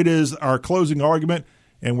here. It is our closing argument,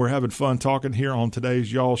 and we're having fun talking here on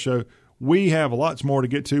today's Y'all Show. We have lots more to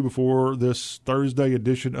get to before this Thursday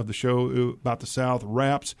edition of the show about the South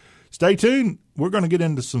wraps. Stay tuned. We're going to get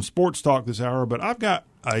into some sports talk this hour, but I've got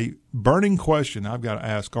a burning question I've got to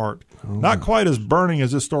ask Art. Not quite as burning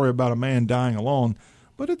as this story about a man dying alone,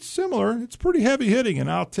 but it's similar. It's pretty heavy hitting, and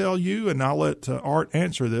I'll tell you, and I'll let Art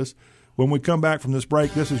answer this when we come back from this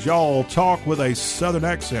break. This is Y'all Talk with a Southern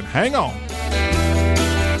accent. Hang on.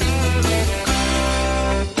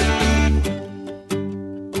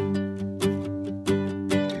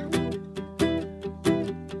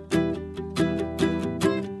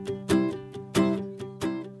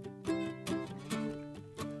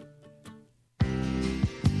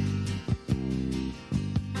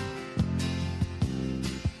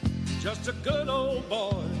 Just a good old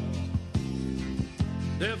boy,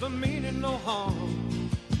 never meaning no harm.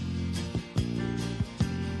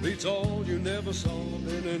 Beats all you never saw,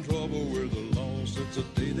 been in trouble with the law since the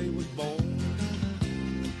day they was born.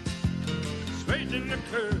 Straightening the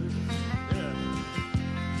curves, yeah,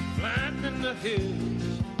 flattening the hills.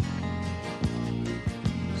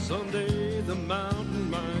 Someday the mountain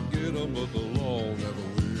might get 'em, but the law never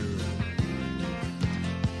will.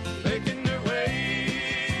 Making their way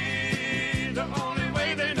the only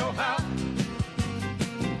way they know how.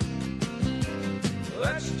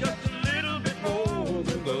 That's just a little bit more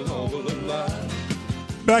than the law will allow.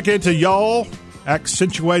 Back into Y'all.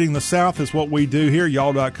 Accentuating the South is what we do here.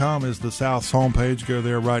 Y'all.com is the South's homepage. Go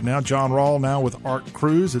there right now. John Rawl now with Art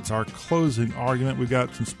Cruz. It's our closing argument. We've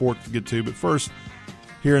got some sports to get to. But first,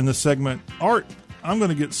 here in this segment, Art, I'm going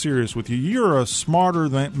to get serious with you. You're a smarter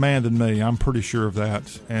man than me. I'm pretty sure of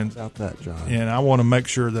that. And about that, John. And I want to make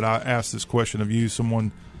sure that I ask this question of you,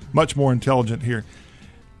 someone much more intelligent here.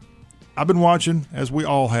 I've been watching, as we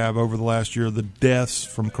all have over the last year, the deaths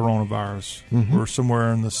from coronavirus. Mm-hmm. We're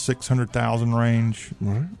somewhere in the 600,000 range.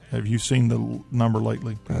 Right. Have you seen the number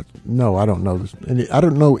lately? No, I don't know this. I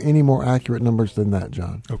don't know any more accurate numbers than that,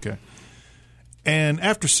 John. Okay. And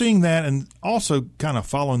after seeing that and also kind of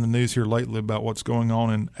following the news here lately about what's going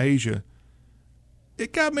on in Asia,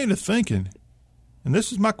 it got me to thinking, and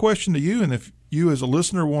this is my question to you, and if you as a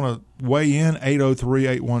listener want to weigh in,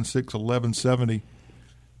 803-816-1170.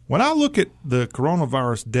 When I look at the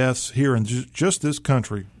coronavirus deaths here in just this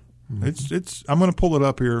country, it's I'm going to pull it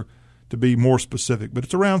up here to be more specific, but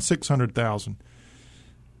it's around 600,000.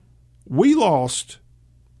 We lost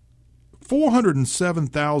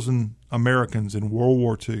 407,000 Americans in World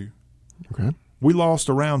War II. Okay. We lost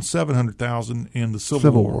around 700,000 in the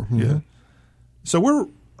Civil War. Mm-hmm. Yeah. So we're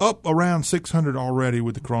up around 600 already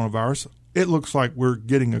with the coronavirus. It looks like we're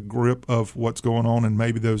getting a grip of what's going on, and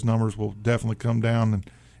maybe those numbers will definitely come down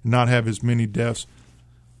and not have as many deaths.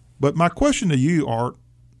 But my question to you, Art,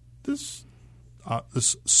 this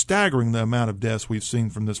staggering the amount of deaths we've seen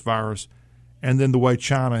from this virus, and then the way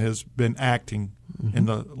China has been acting in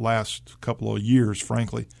the last couple of years,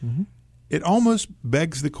 frankly, it almost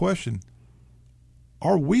begs the question,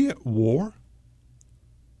 are we at war?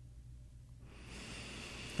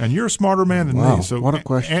 And you're a smarter man than me, so what a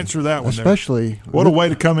question. Answer that one. Especially, what a way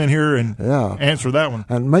to come in here and answer that one.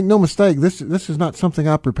 And make no mistake, this is not something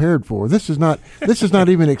I prepared for. This is not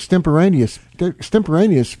even extemporaneous.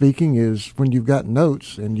 Extemporaneous speaking is when you've got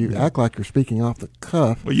notes and you act like you're speaking off the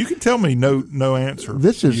cuff. Well, you can tell me no answer.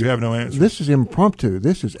 You have no answer. This is impromptu.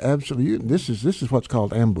 This is absolutely. This is what's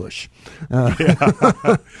called ambush.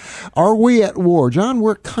 Are we at war, John?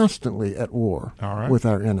 We're constantly at war with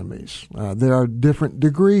our enemies. There are different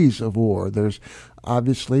degrees of war. There's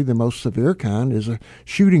obviously the most severe kind is a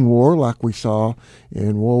shooting war, like we saw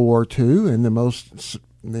in World War II, and the most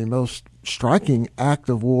striking act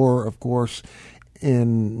of war, of course,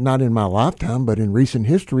 not in my lifetime, but in recent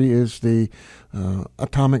history, is the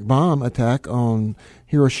atomic bomb attack on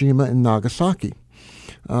Hiroshima and Nagasaki.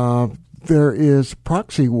 There is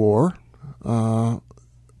proxy war.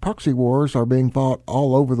 Proxy wars are being fought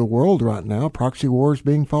all over the world right now. Proxy wars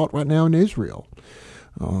being fought right now in Israel.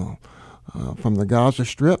 From the Gaza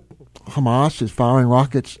Strip, Hamas is firing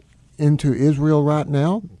rockets into Israel right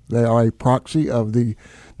now. They are a proxy of the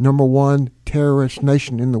number one terrorist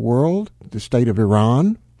nation in the world, the state of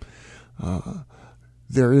Iran.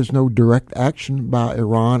 There is no direct action by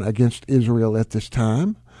Iran against Israel at this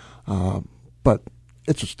time, but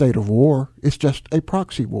it's a state of war. It's just a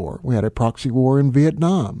proxy war. We had a proxy war in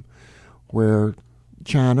Vietnam where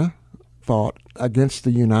China fought against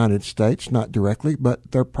the United States, not directly,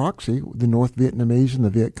 but their proxy, the North Vietnamese and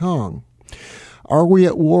the Viet Cong. Are we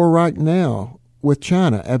at war right now with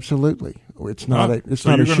China? Absolutely. It's not a. It's so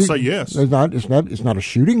not you're a going to say yes? It's not a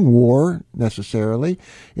shooting war necessarily.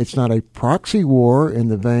 It's not a proxy war in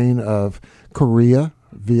the vein of Korea,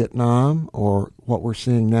 Vietnam, or what we're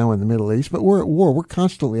seeing now in the Middle East. But we're at war. We're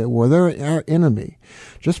constantly at war. They're our enemy.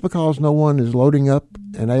 Just because no one is loading up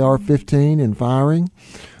an AR-15 and firing,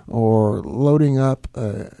 or loading up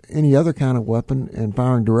any other kind of weapon and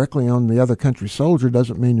firing directly on the other country's soldier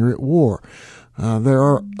doesn't mean you're at war. There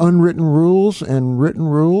are unwritten rules and written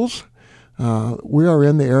rules. We are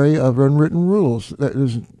in the area of unwritten rules.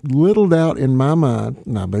 There's little doubt in my mind,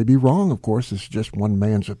 and I may be wrong, of course, it's just one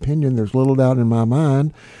man's opinion. There's little doubt in my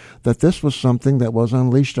mind that this was something that was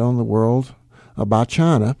unleashed on the world by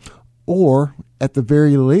China, or at the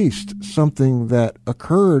very least, something that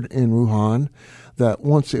occurred in Wuhan, that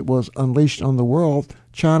once it was unleashed on the world,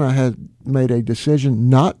 China had made a decision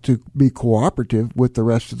not to be cooperative with the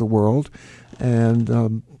rest of the world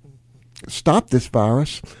and stop this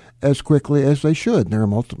virus as quickly as they should. There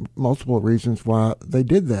are multiple reasons why they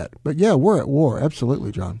did that. But, yeah, we're at war.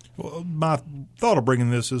 Absolutely, John. Well, my thought of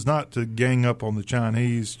bringing this is not to gang up on the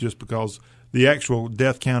Chinese, just because the actual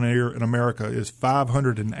death count here in America is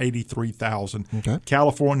 583,000. Okay.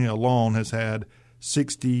 California alone has had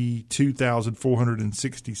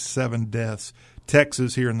 62,467 deaths.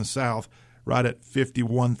 Texas here in the South, right at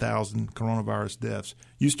 51,000 coronavirus deaths.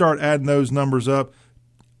 You start adding those numbers up,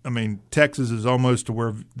 I mean, Texas is almost to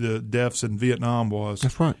where the deaths in Vietnam was.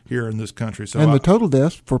 That's right. Here in this country. So and the total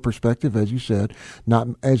deaths, for perspective, as you said, not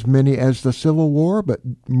as many as the Civil War, but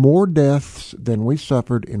more deaths than we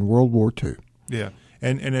suffered in World War II. Yeah.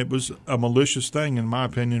 And it was a malicious thing, in my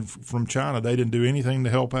opinion, from China. They didn't do anything to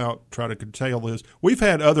help out, try to curtail this. We've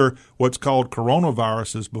had other what's called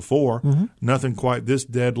coronaviruses before, nothing quite this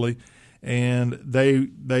deadly, and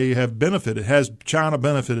they have benefited. Has China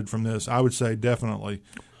benefited from this? I would say definitely.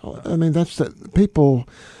 I mean, that's the people.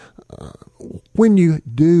 When you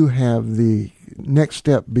do have the next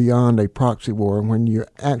step beyond a proxy war, and when you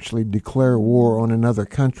actually declare war on another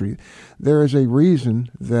country, there is a reason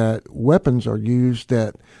that weapons are used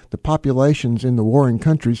that the populations in the warring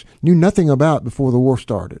countries knew nothing about before the war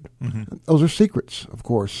started. Those are secrets, of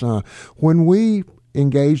course. When we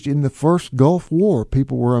engaged in the first Gulf War,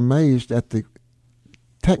 people were amazed at the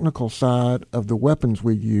technical side of the weapons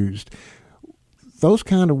we used. Those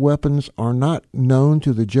kind of weapons are not known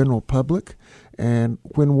to the general public, and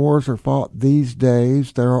when wars are fought these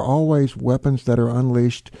days, there are always weapons that are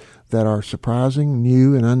unleashed that are surprising,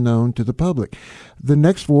 new, and unknown to the public. The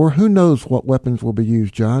next war, who knows what weapons will be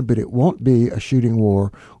used, John, but it won't be a shooting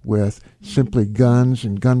war with simply guns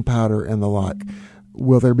and gunpowder and the like.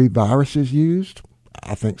 Will there be viruses used?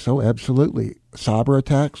 I think so, absolutely. Cyber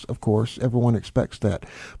attacks, of course, everyone expects that.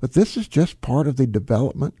 But this is just part of the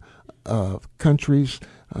development of countries,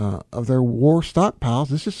 of their war stockpiles.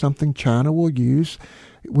 This is something China will use.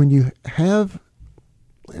 When you have,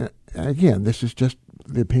 again, this is just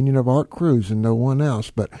the opinion of Art Cruz and no one else,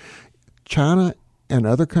 but China and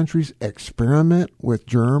other countries experiment with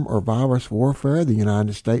germ or virus warfare. The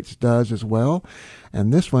United States does as well.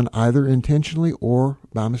 And this one, either intentionally or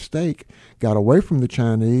by mistake, got away from the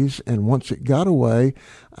Chinese. And once it got away,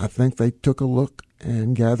 I think they took a look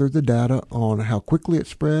and gathered the data on how quickly it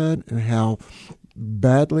spread and how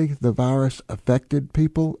badly the virus affected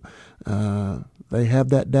people. They have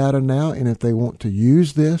that data now, and if they want to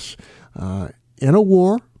use this in a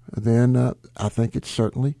war, then I think it's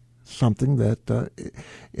certainly something that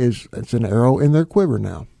it's an arrow in their quiver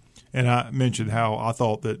now. And I mentioned how I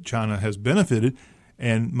thought that China has benefited,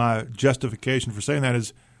 and my justification for saying that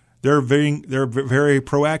is they're very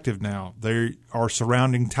proactive now. They are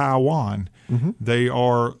surrounding Taiwan. They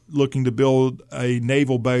are looking to build a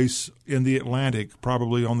naval base in the Atlantic,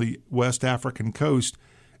 probably on the West African coast.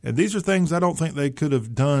 And these are things I don't think they could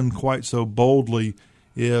have done quite so boldly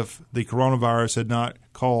if the coronavirus had not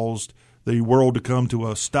caused the world to come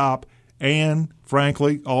to a stop and,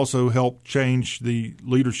 frankly, also helped change the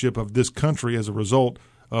leadership of this country as a result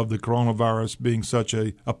of the coronavirus being such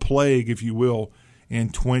a plague, if you will, in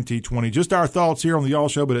 2020. Just our thoughts here on the Y'all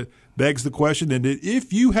Show, but it begs the question. And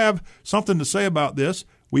if you have something to say about this,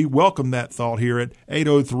 we welcome that thought here at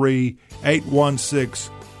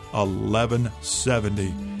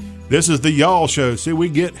 803-816-1170. This is the Y'all Show. See, we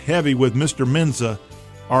get heavy with Mr. Menza,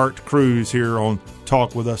 Art Cruz, here on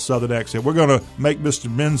Talk With Us Southern Accent. We're going to make Mr.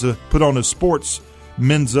 Menza put on his sports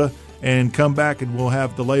Menza and come back, and we'll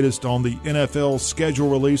have the latest on the NFL schedule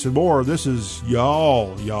release and more. This is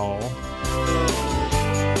y'all.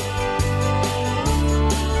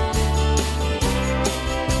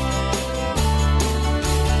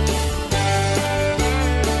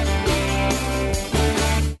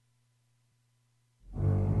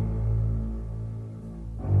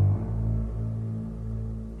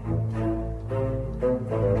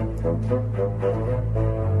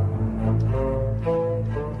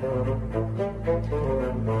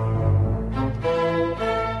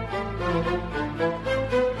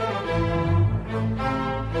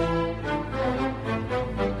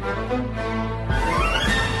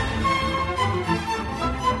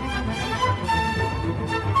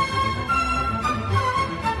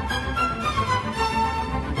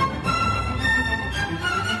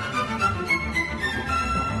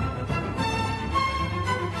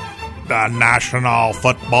 The National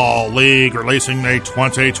Football League releasing the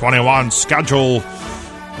 2021 schedule.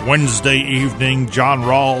 Wednesday evening, John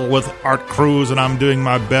Rawl with Art Cruz, and I'm doing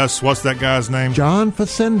my best. What's that guy's name? John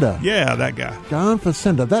Facenda. Yeah, that guy. John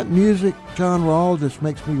Facenda. That music, John Rawl, just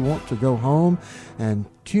makes me want to go home and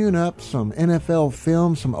tune up some NFL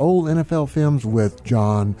films, some old NFL films with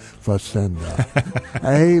John Facenda.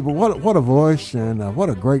 Hey, but what a voice, and what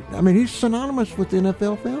a great, I mean, he's synonymous with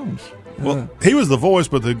NFL films. Well, he was the voice,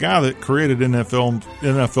 but the guy that created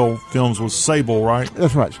NFL films was Sable, right?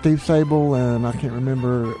 That's right, Steve Sable, and I can't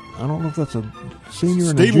remember. I don't know if that's a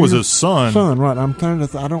senior. Steve was his son. Right? I'm trying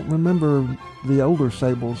to. I don't remember the older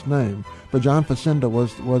Sable's name, but John Facenda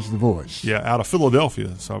was the voice. Yeah, out of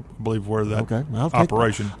Philadelphia, so I believe where that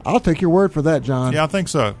operation. I'll take your word for that, John. Yeah, I think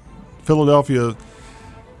so. Philadelphia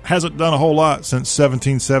hasn't done a whole lot since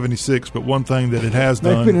 1776, but one thing that it has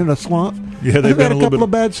done. They've been in a slump. Yeah, they've had a couple of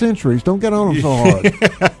bad centuries. Don't get on them so hard.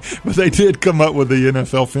 But they did come up with the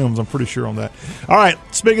NFL films, I'm pretty sure on that. All right,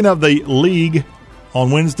 speaking of the league, on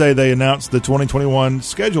Wednesday they announced the 2021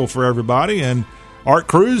 schedule for everybody. And Art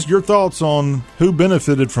Cruz, your thoughts on who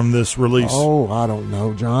benefited from this release? Oh, I don't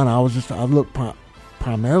know, John. I looked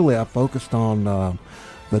primarily, I focused on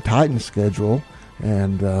the Titans schedule,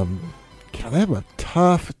 and they have a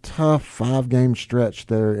tough 5-game stretch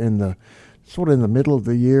there in the middle of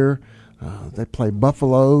the year. They play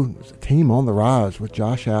Buffalo, a team on the rise with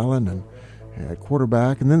Josh Allen and at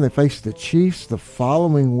quarterback, and then they face the Chiefs the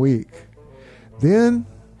following week. Then,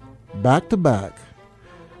 back-to-back,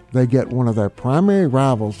 they get one of their primary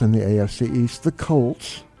rivals in the AFC East, the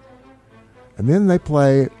Colts, and then they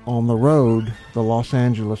play on the road the Los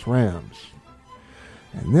Angeles Rams.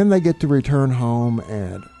 And then they get to return home,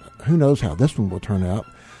 and who knows how this one will turn out.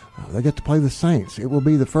 They get to play the Saints. It will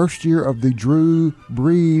be the first year of the Drew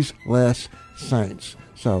Brees-less Saints.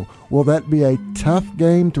 So will that be a tough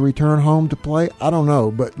game to return home to play? I don't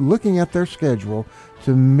know. But looking at their schedule,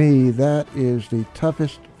 to me, that is the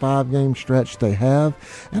toughest 5-game stretch they have.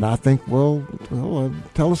 And I think will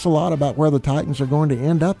tell us a lot about where the Titans are going to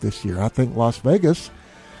end up this year. I think Las Vegas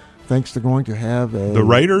thinks they're going to have the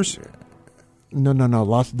Raiders? No.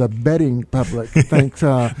 The betting public thinks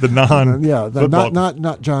not John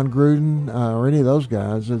Gruden or any of those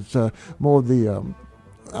guys. It's more the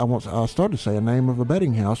I'll start to say a name of a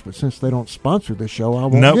betting house, but since they don't sponsor the show, I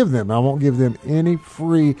won't give them any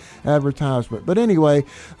free advertisement. But anyway,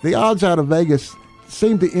 the odds out of Vegas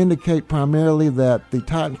seem to indicate primarily that the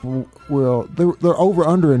Titans will their over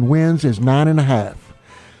under in wins is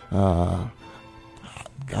 9.5.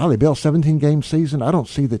 Golly, Bill, 17-game season. I don't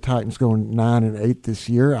see the Titans going 9-8 this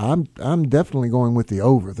year. I'm definitely going with the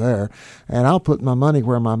over there, and I'll put my money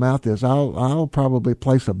where my mouth is. I'll probably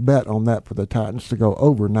place a bet on that for the Titans to go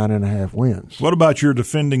over 9.5 wins. What about your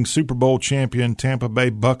defending Super Bowl champion Tampa Bay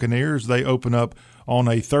Buccaneers? They open up on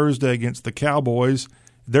a Thursday against the Cowboys.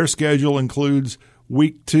 Their schedule includes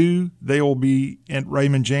Week 2. They will be at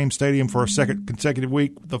Raymond James Stadium for a second consecutive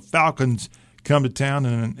week. The Falcons come to town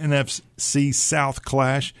in an NFC South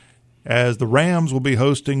clash as the Rams will be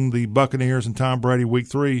hosting the Buccaneers and Tom Brady Week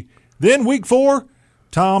 3. Then Week 4,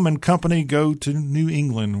 Tom and company go to New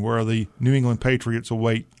England, where the New England Patriots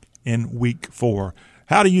await in Week 4.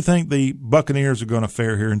 How do you think the Buccaneers are going to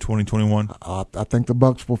fare here in 2021? I think the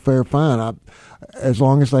Bucs will fare fine, as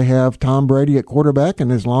long as they have Tom Brady at quarterback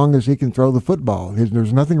and as long as he can throw the football.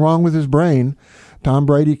 There's nothing wrong with his brain. Tom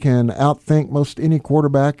Brady can outthink most any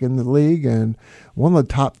quarterback in the league, and one of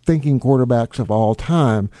the top thinking quarterbacks of all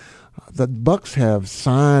time. The Bucs have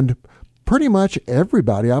signed pretty much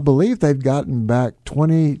everybody. I believe they've gotten back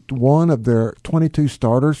 21 of their 22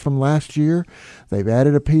 starters from last year. They've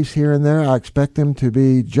added a piece here and there. I expect them to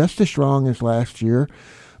be just as strong as last year.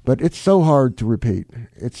 But it's so hard to repeat.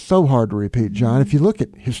 It's so hard to repeat, John. If you look at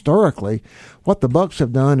historically, what the Bucs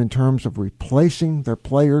have done in terms of replacing their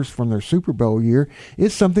players from their Super Bowl year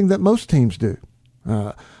is something that most teams do.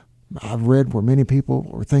 I've read where many people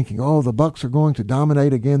were thinking, the Bucs are going to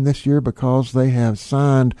dominate again this year because they have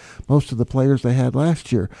signed most of the players they had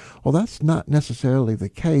last year. Well, that's not necessarily the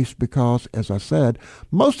case because, as I said,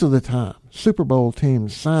 most of the time, Super Bowl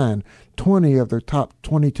teams sign 20 of their top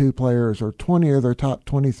 22 players or 20 of their top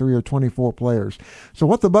 23 or 24 players. So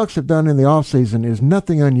what the Bucs have done in the offseason is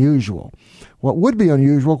nothing unusual. What would be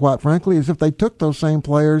unusual, quite frankly, is if they took those same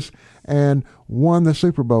players and won the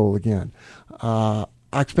Super Bowl again.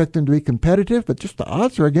 I expect them to be competitive, but just the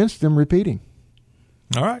odds are against them repeating.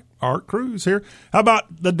 All right, Art Cruz here. How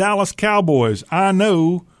about the Dallas Cowboys? I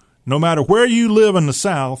know no matter where you live in the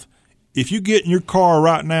South, if you get in your car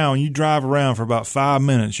right now and you drive around for about 5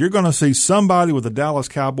 minutes, you're going to see somebody with a Dallas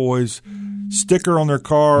Cowboys sticker on their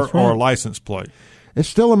car or a license plate. It's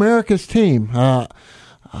still America's team.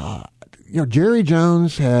 Jerry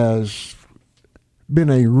Jones has been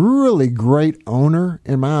a really great owner,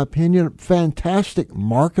 in my opinion, fantastic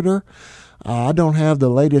marketer. I don't have the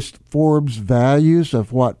latest Forbes values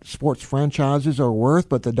of what sports franchises are worth,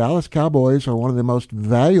 but the Dallas Cowboys are one of the most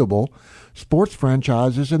valuable sports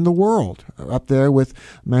franchises in the world, up there with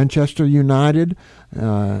Manchester United,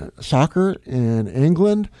 soccer in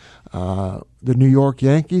England, the New York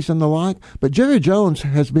Yankees and the like. But Jerry Jones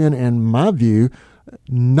has been, in my view,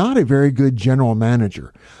 not a very good general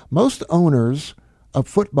manager. Most owners of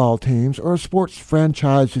football teams or sports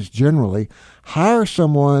franchises generally hire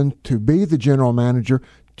someone to be the general manager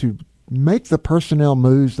to make the personnel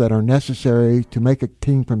moves that are necessary to make a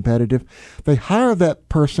team competitive. They hire that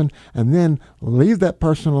person and then leave that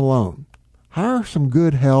person alone. Hire some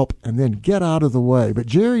good help and then get out of the way. But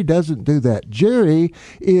Jerry doesn't do that. Jerry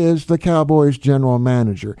is the Cowboys general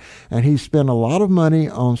manager, and he's spent a lot of money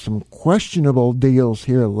on some questionable deals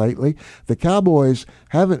here lately. The Cowboys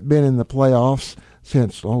haven't been in the playoffs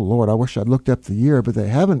since, oh Lord, I wish I'd looked up the year, but they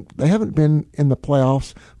haven't been in the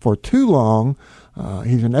playoffs for too long.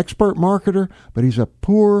 He's an expert marketer, but he's a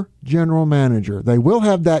poor general manager. They will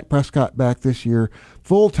have Dak Prescott back this year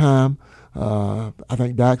full time. I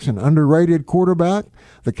think Dak's an underrated quarterback.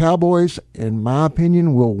 The Cowboys, in my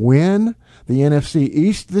opinion, will win the NFC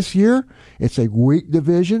East this year. It's a weak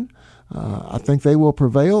division. I think they will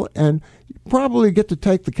prevail and probably get to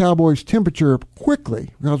take the Cowboys' temperature quickly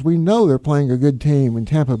because we know they're playing a good team in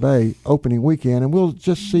Tampa Bay opening weekend, and we'll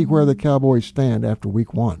just see where the Cowboys stand after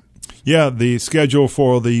week one. Yeah, the schedule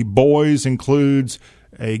for the boys includes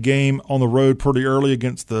a game on the road pretty early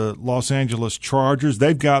against the Los Angeles Chargers.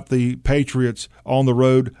 They've got the Patriots on the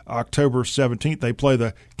road October 17th. They play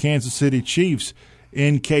the Kansas City Chiefs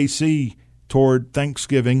in KC toward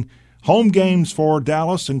Thanksgiving. Home games for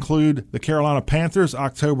Dallas include the Carolina Panthers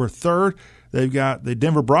October 3rd. They've got the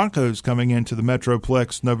Denver Broncos coming into the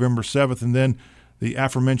Metroplex November 7th, and then the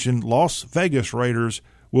aforementioned Las Vegas Raiders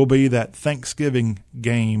will be that Thanksgiving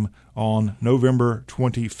game on November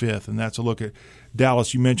 25th, and that's a look at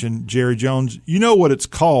Dallas. You mentioned Jerry Jones. You know what it's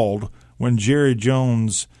called when Jerry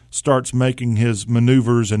Jones starts making his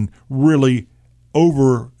maneuvers and really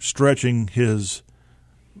overstretching his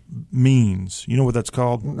means. You know what that's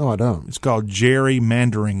called? No, I don't. It's called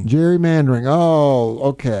gerrymandering. Gerrymandering. Oh,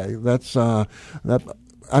 okay. That's that.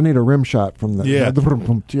 I need a rim shot from the. Yeah.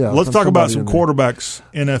 Let's talk about some quarterbacks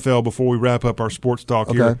NFL before we wrap up our sports talk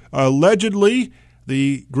here. Allegedly,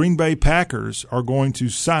 the Green Bay Packers are going to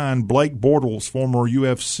sign Blake Bortles, former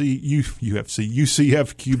UCF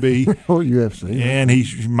QB. Oh, UFC. And he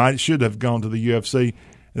should have gone to the UFC.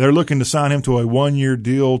 They're looking to sign him to a 1-year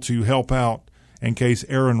deal to help out in case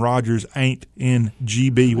Aaron Rodgers ain't in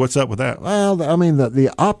GB. What's up with that? Well, I mean,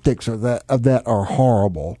 the optics of that are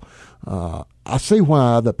horrible. I see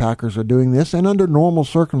why the Packers are doing this, and under normal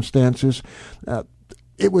circumstances,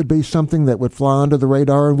 it would be something that would fly under the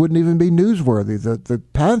radar and wouldn't even be newsworthy.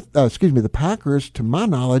 The Packers, to my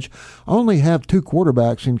knowledge, only have 2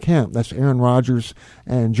 quarterbacks in camp. That's Aaron Rodgers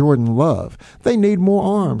and Jordan Love. They need more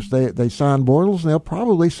arms. They signed Bortles, and they'll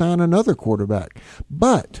probably sign another quarterback.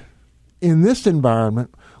 But in this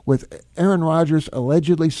environment, with Aaron Rodgers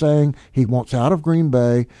allegedly saying he wants out of Green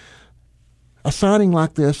Bay, a signing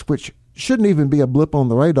like this, which shouldn't even be a blip on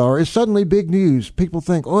the radar, is suddenly big news. People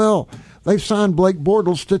think, well, they've signed Blake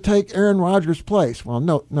Bortles to take Aaron Rodgers' place. Well,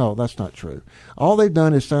 no, that's not true. All they've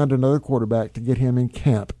done is signed another quarterback to get him in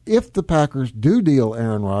camp. If the Packers do deal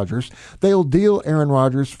Aaron Rodgers, they'll deal Aaron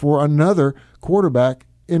Rodgers for another quarterback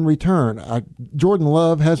in return. Jordan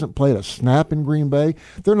Love hasn't played a snap in Green Bay.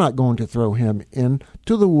 They're not going to throw him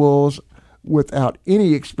into the wolves without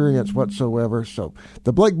any experience whatsoever. So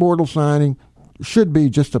the Blake Bortles signing, should be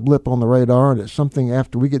just a blip on the radar, and it's something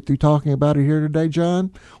after we get through talking about it here today,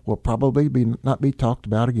 John, will probably not be talked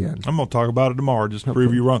about again. I'm going to talk about it tomorrow just to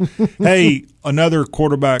prove you wrong. Hey, another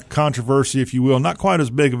quarterback controversy, if you will, not quite as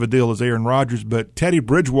big of a deal as Aaron Rodgers, but Teddy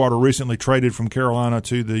Bridgewater recently traded from Carolina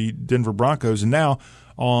to the Denver Broncos, and now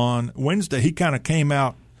on Wednesday he kind of came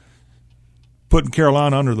out putting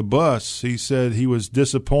Carolina under the bus. He said he was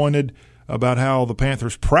disappointed about how the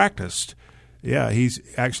Panthers practiced. Yeah, he's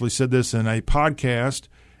actually said this in a podcast,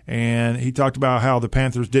 and he talked about how the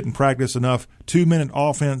Panthers didn't practice enough 2-minute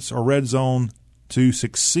offense or red zone to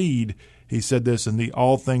succeed. He said this in the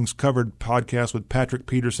All Things Covered podcast with Patrick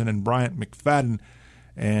Peterson and Bryant McFadden.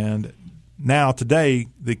 And now today,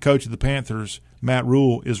 the coach of the Panthers, Matt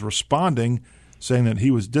Rule, is responding, saying that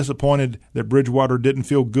he was disappointed that Bridgewater didn't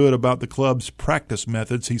feel good about the club's practice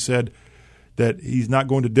methods. He said that he's not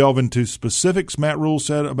going to delve into specifics, Matt Rule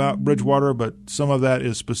said, about Bridgewater, but some of that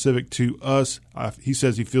is specific to us. He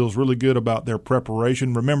says he feels really good about their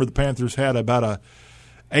preparation. Remember, the Panthers had about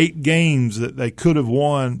 8 games that they could have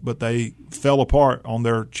won, but they fell apart on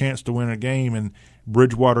their chance to win a game, and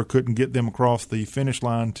Bridgewater couldn't get them across the finish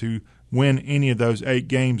line to win any of those 8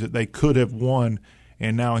 games that they could have won,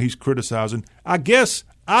 and now he's criticizing.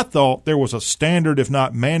 I thought there was a standard, if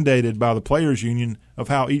not mandated by the Players Union, of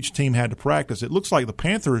how each team had to practice. It looks like the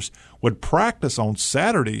Panthers would practice on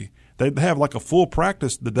Saturday. They'd have like a full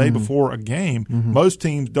practice the day before a game. Most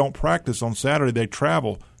teams don't practice on Saturday. They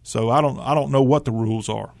travel. So I don't know what the rules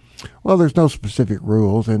are. Well, there's no specific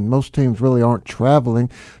rules, and most teams really aren't traveling.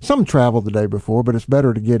 Some travel the day before, but it's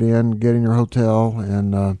better to get in your hotel,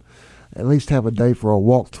 and at least have a day for a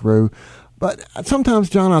walkthrough. But sometimes,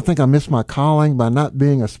 John, I think I miss my calling by not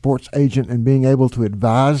being a sports agent and being able to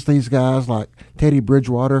advise these guys like Teddy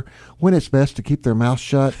Bridgewater when it's best to keep their mouth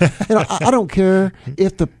shut. I don't care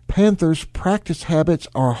if the Panthers' practice habits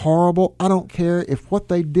are horrible. I don't care if what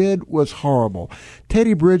they did was horrible.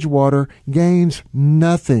 Teddy Bridgewater gains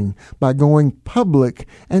nothing by going public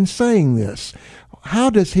and saying this.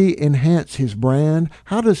 How does he enhance his brand?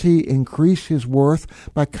 How does he increase his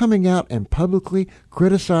worth? By coming out and publicly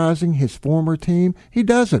criticizing his former team? He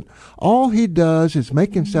doesn't. All he does is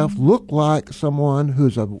make himself look like someone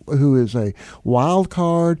who is a wild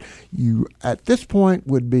card. You, at this point,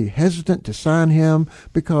 would be hesitant to sign him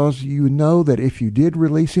because you know that if you did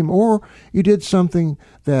release him or you did something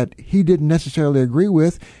that he didn't necessarily agree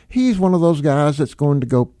with, he's one of those guys that's going to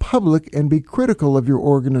go public and be critical of your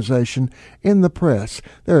organization in the press.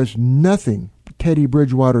 There is nothing Teddy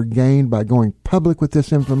Bridgewater gained by going public with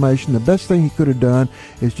this information. The best thing he could have done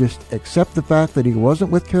is just accept the fact that he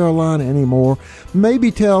wasn't with Carolina anymore.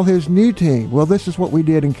 Maybe tell his new team, well, this is what we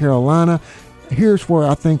did in Carolina. Here's where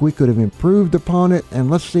I think we could have improved upon it,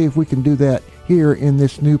 and let's see if we can do that here in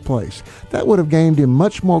this new place. That would have gained him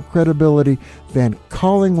much more credibility than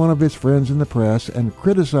calling one of his friends in the press and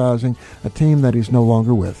criticizing a team that he's no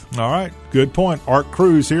longer with. All right, good point. Art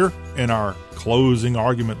Cruz here in our closing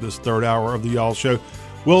argument this third hour of the Y'all Show.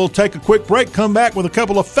 We'll take a quick break, come back with a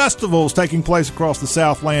couple of festivals taking place across the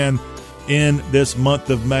Southland in this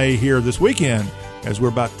month of May here this weekend, as we're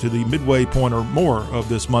about to the midway point or more of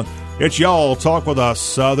this month. It's Y'all Talk with a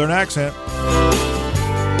Southern accent.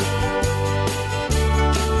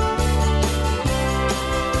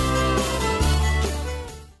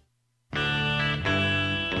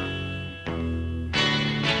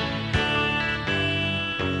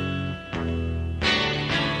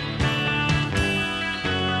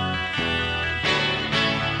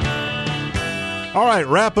 All right,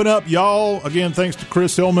 wrapping up, y'all. Again, thanks to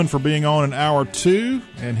Chris Hillman for being on in hour 2,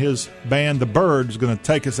 and his band, The Bird, is going to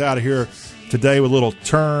take us out of here today with a little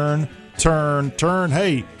turn.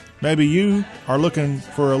 Hey, maybe you are looking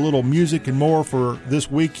for a little music and more for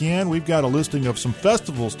this weekend. We've got a listing of some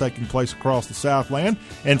festivals taking place across the Southland.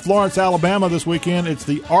 In Florence, Alabama this weekend, it's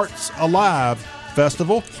the Arts Alive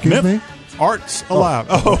Festival. Excuse me? Arts Alive.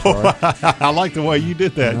 I like the way you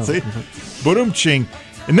did that. No. See? Boom-ching.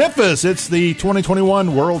 In Memphis, it's the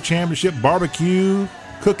 2021 World Championship Barbecue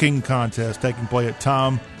Cooking Contest taking place at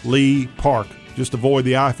Tom Lee Park. Just avoid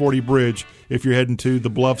the I-40 bridge if you're heading to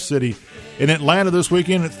the Bluff City. In Atlanta this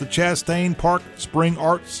weekend, it's the Chastain Park Spring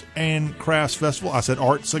Arts and Crafts Festival. I said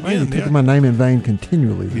arts again. You're taking my name in vain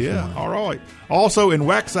continually. Yeah, all right. Also in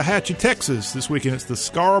Waxahachie, Texas, this weekend, it's the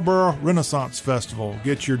Scarborough Renaissance Festival.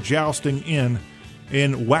 Get your jousting in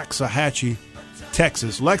Waxahachie,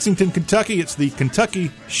 Texas. Lexington, Kentucky, it's the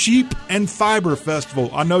Kentucky Sheep and Fiber Festival.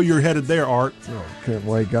 I know you're headed there, Art. Oh, can't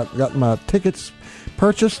wait. Got my tickets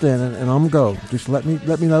purchased, and I'm go. Just let me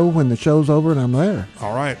know when the show's over, and I'm there.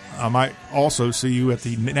 All right. I might also see you at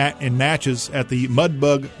in Natchez at the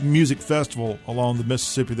Mudbug Music Festival along the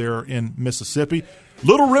Mississippi there in Mississippi.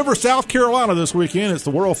 Little River, South Carolina this weekend. It's the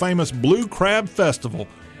world-famous Blue Crab Festival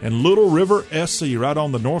in Little River, SC, right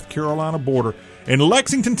on the North Carolina border. In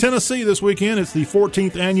Lexington, Tennessee this weekend, it's the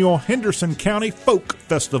 14th Annual Henderson County Folk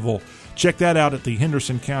Festival. Check that out at the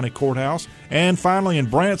Henderson County Courthouse. And finally, in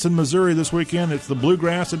Branson, Missouri this weekend, it's the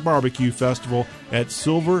Bluegrass and Barbecue Festival at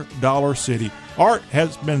Silver Dollar City. Art,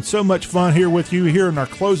 has been so much fun here with you here in our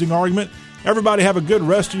closing argument. Everybody have a good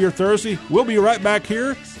rest of your Thursday. We'll be right back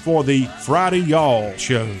here for the Friday Y'all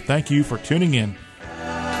Show. Thank you for tuning in.